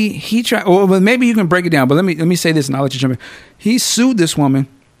 He tried. Well, maybe you can break it down. But let me say this, and I'll let you jump in. He sued this woman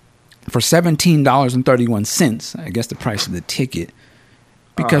for $17.31. I guess the price of the ticket,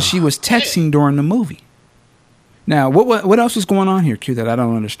 because she was texting during the movie. Now, what else was going on here, Q, that I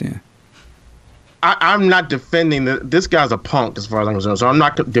don't understand? I'm not defending this guy's a punk as far as I'm concerned, so I'm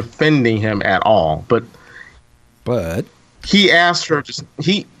not defending him at all. But he asked her to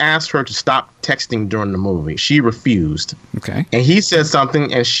stop texting during the movie. She refused. Okay. And he said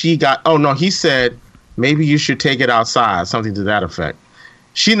something, and she got. Oh no, he said maybe you should take it outside, something to that effect.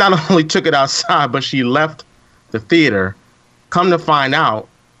 She not only took it outside, but she left the theater. Come to find out,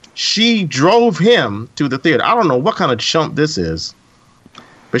 she drove him to the theater. I don't know what kind of chump this is,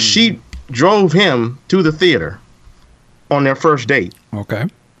 but she drove him to the theater on their first date. Okay.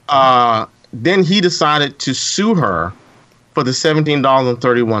 Then he decided to sue her for the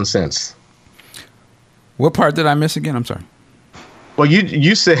 $17.31. What part did I miss again? I'm sorry. Well,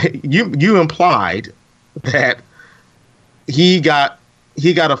 you said you implied that he got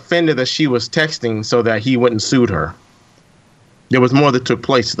offended that she was texting so that he wouldn't sue her. There was more that took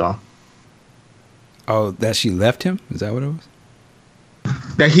place though. Oh, that she left him? Is that what it was?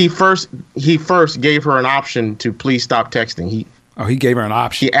 That he first gave her an option to please stop texting. He gave her an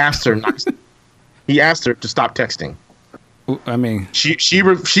option. He asked her to stop texting. I mean, she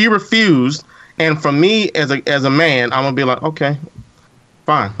refused, and for me as a man, I'm gonna be like, okay,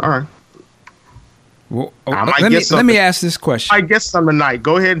 fine, all right. Well, let me ask this question. I guess some tonight.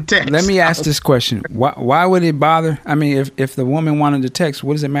 Go ahead and text. Let me ask this question. Why would it bother? I mean, if the woman wanted to text,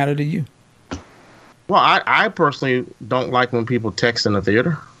 what does it matter to you? Well, I personally don't like when people text in the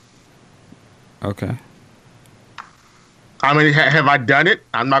theater. Okay. I mean, have I done it?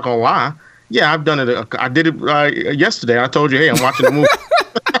 I'm not gonna lie. Yeah, I've done it. I did it yesterday. I told you, hey, I'm watching the movie.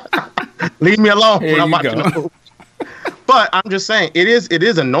 Leave me alone when I'm watching the movie. But I'm just saying, it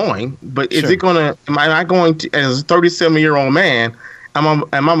is annoying. But is it gonna? Am I going to, as a 37-year-old man, am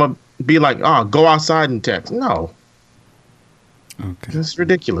I gonna be like, oh, go outside and text? No. Okay. It's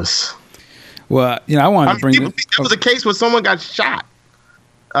ridiculous. Well, I wanted to bring it. There was a case where someone got shot.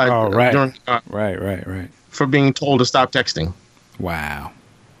 Right. Right. For being told to stop texting. Wow.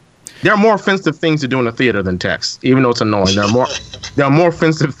 There are more offensive things to do in a theater than text, even though it's annoying. There are more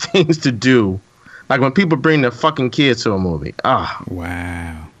offensive things to do, like when people bring their fucking kids to a movie.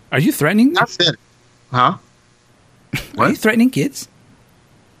 Wow. Are you threatening them? I said it. Huh? Are you threatening kids?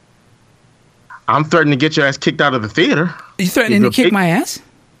 I'm threatening to get your ass kicked out of the theater. Are you threatening to kick my ass?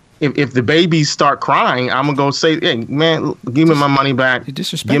 If the babies start crying, I'm gonna go say, "Hey, man, give me my money back.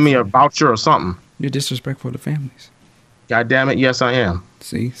 Give me a voucher or something." You're disrespectful to families. God damn it! Yes, I am.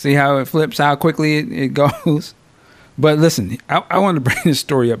 See how it flips, how quickly it goes. But listen, I want to bring this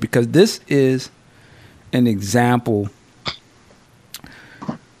story up because this is an example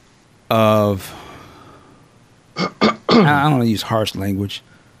of I don't want to use harsh language,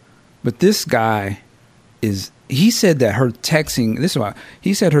 but this guy is. He said that her texting.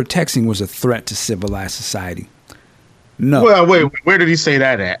 He said her texting was a threat to civilized society. No. Well, wait. Where did he say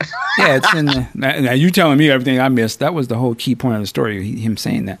that at? Yeah, it's in the. Now you telling me everything I missed. That was the whole key point of the story. Him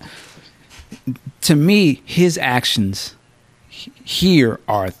saying that. To me, his actions here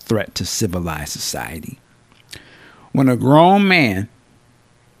are a threat to civilized society. When a grown man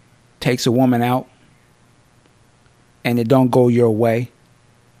takes a woman out and it don't go your way,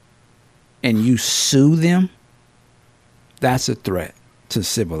 and you sue them. That's a threat to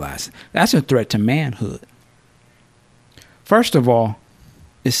civilized. That's a threat to manhood. First of all,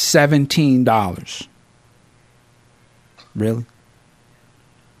 it's $17. Really?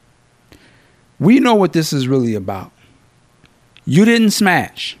 We know what this is really about. You didn't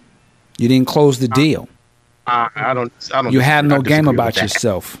smash. You didn't close the deal. I don't. You have no game about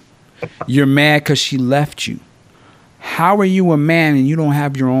yourself. You're mad because she left you. How are you a man and you don't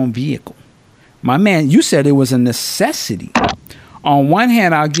have your own vehicle? My man, you said it was a necessity. On one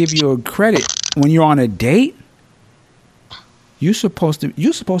hand, I'll give you a credit. When you're on a date, you're supposed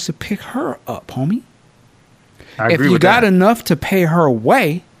to pick her up, homie. I agree if you with got that. enough to pay her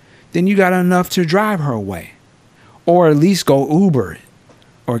way, then you got enough to drive her way. Or at least go Uber it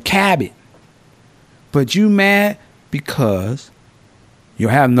or cab it. But you mad because you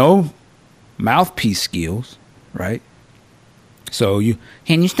have no mouthpiece skills, right? So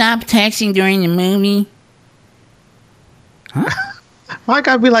can you stop texting during the movie? Huh? Why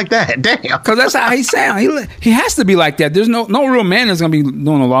gotta be like that? Damn. Because that's how he sounds. He has to be like that. There's no real man that's gonna be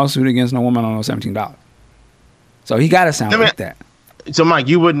doing a lawsuit against no woman on no $17. So he gotta sound like that. So Mike,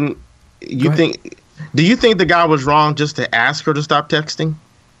 do you think the guy was wrong just to ask her to stop texting?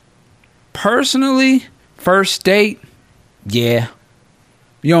 Personally, first date, yeah.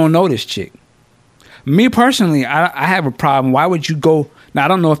 You don't know this chick. Me personally, I have a problem. Why would you go? Now I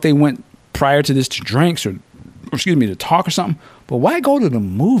don't know if they went prior to this to drinks or to talk or something. But why go to the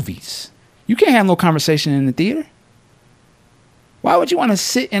movies? You can't have no conversation in the theater. Why would you want to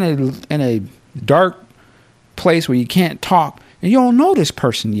sit in a dark place where you can't talk and you don't know this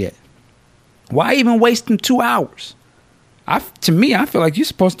person yet? Why even waste them 2 hours? To me, I feel like you're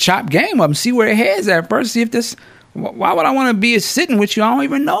supposed to chop game up and see where their head's at first. See if this. Why would I want to be sitting with you? I don't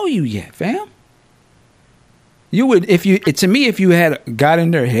even know you yet, fam. You would if you had got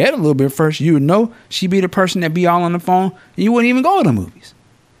in their head a little bit first, you would know she'd be the person that be all on the phone, and you wouldn't even go to the movies,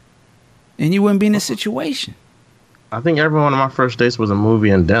 and you wouldn't be in this situation. I think every one of my first dates was a movie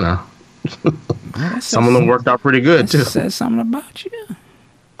and dinner. Some of them worked out pretty good too. Says something about you.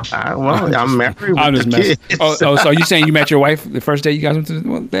 I'm married with the kids. So you saying you met your wife the first day you guys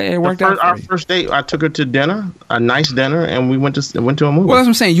went to? It worked out. Our first date, I took her to dinner, a nice dinner, and we went to a movie. Well, that's what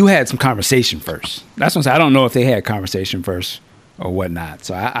I'm saying. You had some conversation first. That's what I'm saying. I don't know if they had conversation first or whatnot.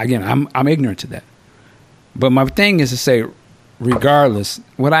 So I'm ignorant to that. But my thing is to say, regardless,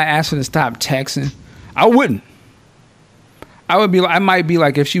 would I ask her to stop texting? I wouldn't. I might be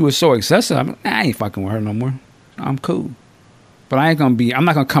like, if she was so excessive, I ain't fucking with her no more. I'm cool. But I'm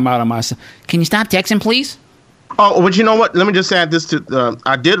not going to come out on myself. Can you stop texting, please? Oh, but you know what? Let me just add this to,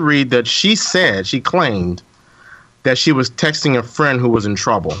 I did read that she claimed that she was texting a friend who was in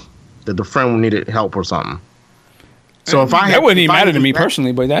trouble, that the friend needed help or something. So that wouldn't even matter to me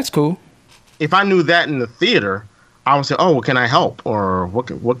personally, but that's cool. If I knew that in the theater, I would say, oh, well, can I help? Or what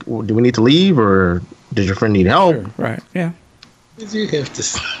do we need to leave? Or does your friend need help? Sure, right. Yeah. You have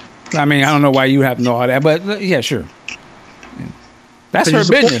to. I mean, I don't know why you have to know all that, but yeah, sure. That's her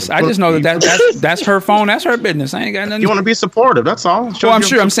business. I just know that's her phone. That's her business. I ain't got nothing. You want to be supportive. That's all. Well, I'm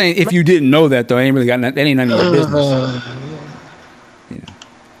sure. I'm saying if you didn't know that though, ain't really got that ain't none of your business. Yeah.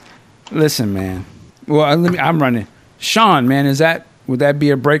 Listen, man. Well, I'm running. Sean, man, would that be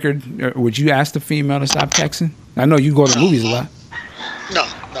a breaker? Or would you ask the female to stop texting? I know you go to movies a lot. No,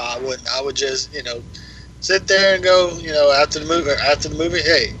 I wouldn't. I would just, sit there and go, after the movie,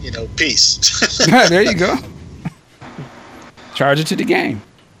 hey, peace. There you go. Charge it to the game.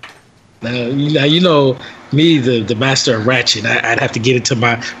 Now, me, the master of ratchet, I'd have to get into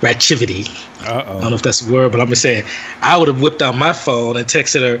my ratchivity. I don't know if that's a word, but I'm going to say I would have whipped out my phone and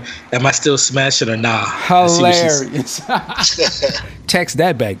texted her, am I still smashing or nah? Hilarious. Text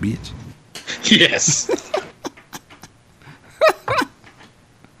that back, bitch. Yes.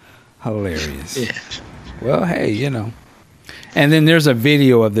 Hilarious. Yeah. Well, hey, And then there's a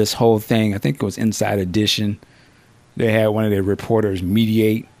video of this whole thing. I think it was Inside Edition. They had one of their reporters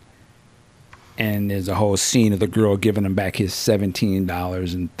mediate, and there's a whole scene of the girl giving him back his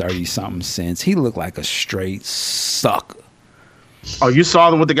 $17.30 cents. He looked like a straight sucker. Oh, you saw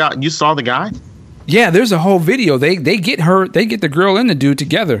them with the guy? You saw the guy? Yeah, there's a whole video. They get the girl and the dude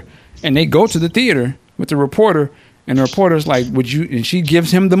together, and they go to the theater with the reporter, and the reporter's like, "Would you?" And she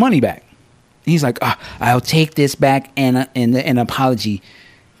gives him the money back. He's like, "I'll take this back and an apology.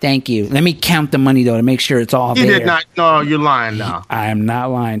 Thank you. Let me count the money, though, to make sure it's all there." You did not. No, you're lying now. I am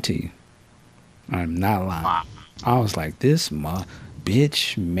not lying to you. I'm not lying. Wow. I was like, this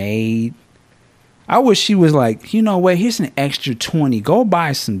bitch made. I wish she was like, you know what? Here's an extra 20. Go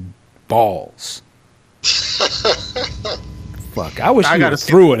buy some balls. Fuck. I wish you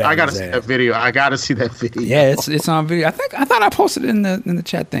threw it at I gotta see that video. Yeah, it's on video. I thought I posted it in the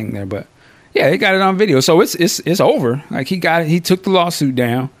chat thing there, but. Yeah, they got it on video, so it's over. Like he took the lawsuit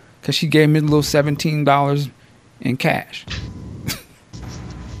down because she gave him a little $17 in cash.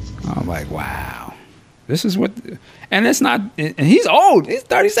 I'm like, wow, this is what, and it's not. And he's old. He's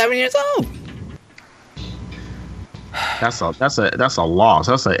 37 years old. That's a loss.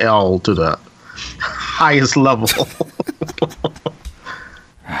 That's an L to the highest level.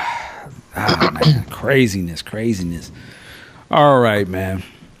 Oh man, craziness. All right, man.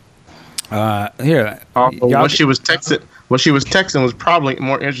 What she was texting was probably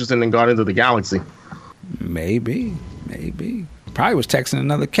more interesting than Guardians of the Galaxy. Maybe. Probably was texting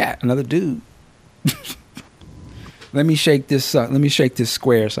another dude. Let me shake this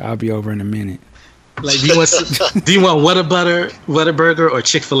square, so I'll be over in a minute. Like, do you want Whataburger or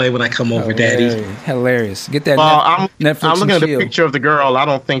Chick-fil-A when I come over, Daddy? Hilarious. Get that Netflix. I'm looking at the chill. picture of the girl. I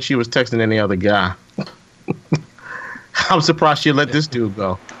don't think she was texting any other guy. I'm surprised she let this dude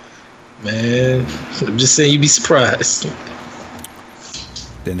go. Man, I'm just saying, you'd be surprised.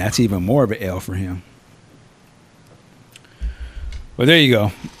 Then that's even more of an L for him. Well, there you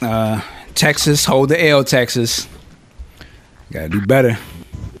go. Texas, hold the L, Texas. Gotta do better.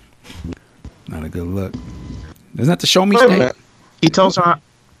 Not a good look. Isn't that the show me state? He tells her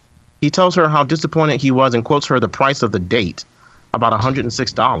how disappointed he was and quotes her the price of the date, about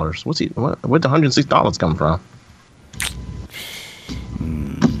 $106. Where'd the $106 come from?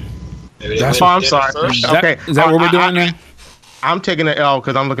 That's why I'm sorry. Is that what we're doing now? I'm taking the L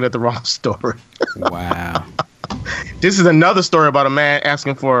because I'm looking at the wrong story. Wow. This is another story about a man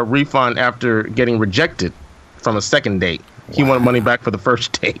asking for a refund after getting rejected from a second date. He wanted money back for the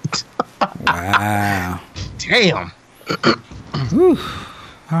first date. Wow. Damn. Whew.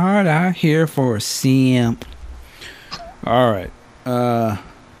 Hard out here for a simp. All right.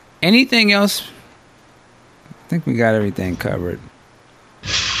 Anything else? I think we got everything covered.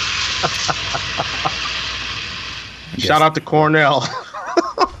 Shout out to Cornell.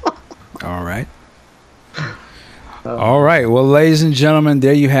 All right. All right. Well, ladies and gentlemen,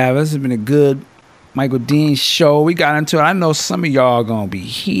 there you have it. This has been a good Michael Dean show. We got into it. I know some of y'all are going to be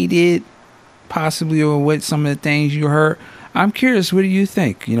heated, possibly, or with some of the things you heard. I'm curious, what do you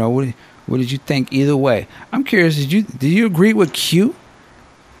think? You know, what did you think either way? I'm curious, did you agree with Q?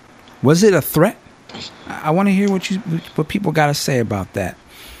 Was it a threat? I want to hear what people got to say about that.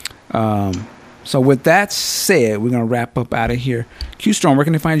 So with that said, we're going to wrap up out of here. Q Storm, where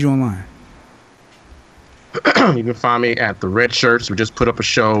can they find you online? You can find me at the Red Shirts. We just put up a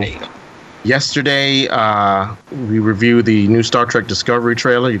show yesterday. We reviewed the new Star Trek Discovery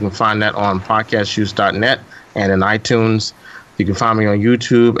trailer. You can find that on podcastjuice.net and in iTunes. You can find me on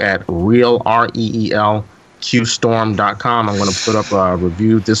YouTube at ReelQStorm.com. I'm going to put up a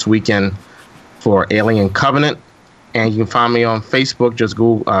review this weekend for Alien Covenant. And you can find me on Facebook. Just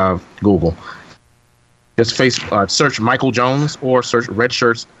Google. Just search Michael Jones or search Red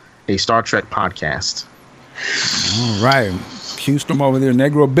Shirts, a Star Trek podcast. All right. Q Storm over there,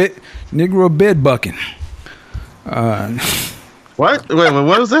 Negro bed bucking. What? Wait,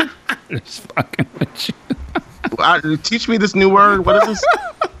 what was that? Just fucking with you. Teach me this new word. What is this?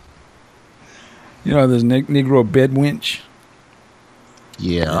 You know, there's Negro bed winch.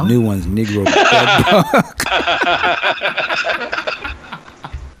 Yeah. The new one's Negro bed buck.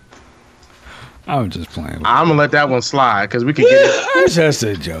 I'm just playing with you. I'm going to let that one slide because we can get it. It's just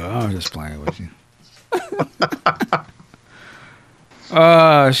a joke. I'm just playing with you.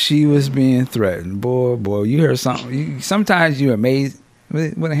 She was being threatened. Boy, you heard something. Sometimes you amaze.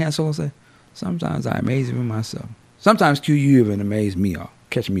 What a Han Solo say? Sometimes I amaze even myself. Sometimes Q, you even amaze me off,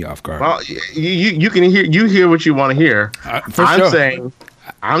 catch me off guard. Well, you can hear what you want to hear.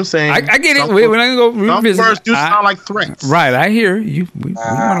 I'm saying. I get it. We're not gonna go revisit. Some words do sound like threats. Right, I hear you. We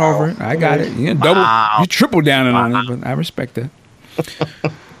went over it. I got it. You triple down on it, but I respect that.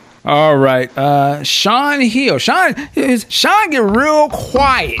 All right, Sean Hill. Sean get real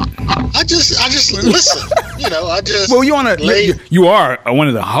quiet. I just listen. Well, you are one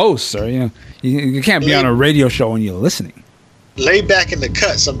of the hosts, or you can't be on a radio show when you're listening. Lay back in the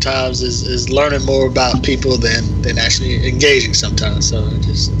cut sometimes is learning more about people than actually engaging sometimes. So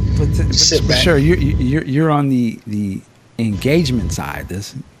just sit back. Sure, you're on the engagement side.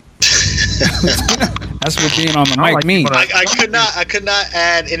 That's what being on the mic means. I could not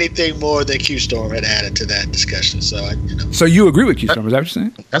add anything more than Q Storm had added to that discussion. So So you agree with Q Storm? Is that what you're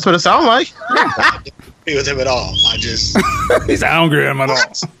saying? That's what it sounds like. I don't agree with him at all. I just he said I don't agree with him at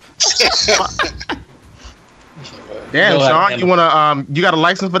all. Damn, Sean, you got a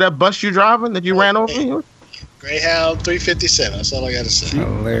license for that bus you driving that you ran over? Greyhound 357. That's all I got to say.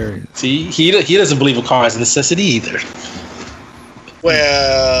 Hilarious. See, he doesn't believe a car is a necessity either.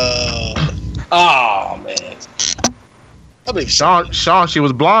 Well, oh man, I believe Sean, she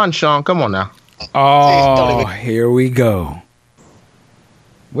was blonde. Sean, come on now. Oh, here we go.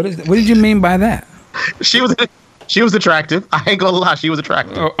 What did you mean by that? She was attractive. I ain't gonna lie, she was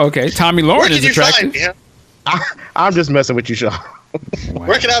attractive. Oh, okay, Tommy Lauren is attractive. I'm just messing with you, Sean. Wow.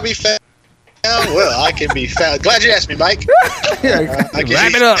 Where can I be found? Well, I can be found. Glad you asked me, Mike. Wrap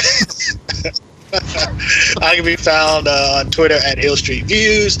it up. I can be found on Twitter at Hill Street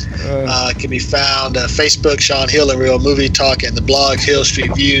Views. Can be found Facebook, Sean Hill and Real Movie Talk, and the blog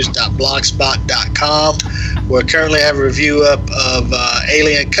hillstreetviews.blogspot.com. We're currently have a review up of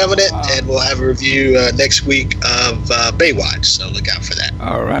Alien Covenant, and we'll have a review next week of Baywatch. So look out for that.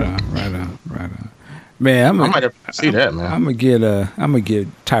 Oh, right on. Man, I might have to see that, man. I'm gonna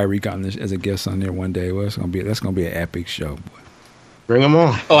get Tyreek on this as a guest on there one day. Well, that's gonna be an epic show, boy. Bring him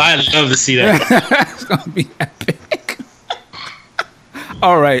on. Oh, I'd love to see that. It's gonna be epic.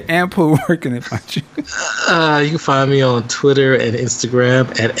 All right, Ampu, where can they find you? You can find me on Twitter and Instagram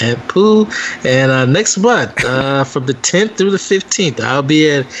at Ampu. And next month, from the 10th through the 15th, I'll be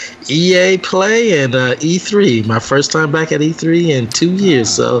at EA Play and E3. My first time back at E3 in 2 years.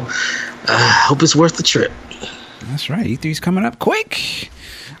 So I hope it's worth the trip. That's right. E3's coming up quick.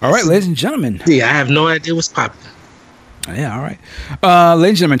 All right, ladies and gentlemen. Yeah, I have no idea what's popping. Yeah, all right. Ladies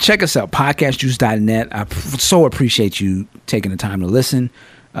and gentlemen, check us out, podcastjuice.net. I so appreciate you taking the time to listen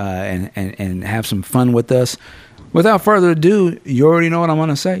and have some fun with us. Without further ado, you already know what I'm going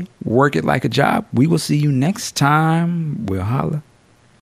to say. Work it like a job. We will see you next time. We'll holla.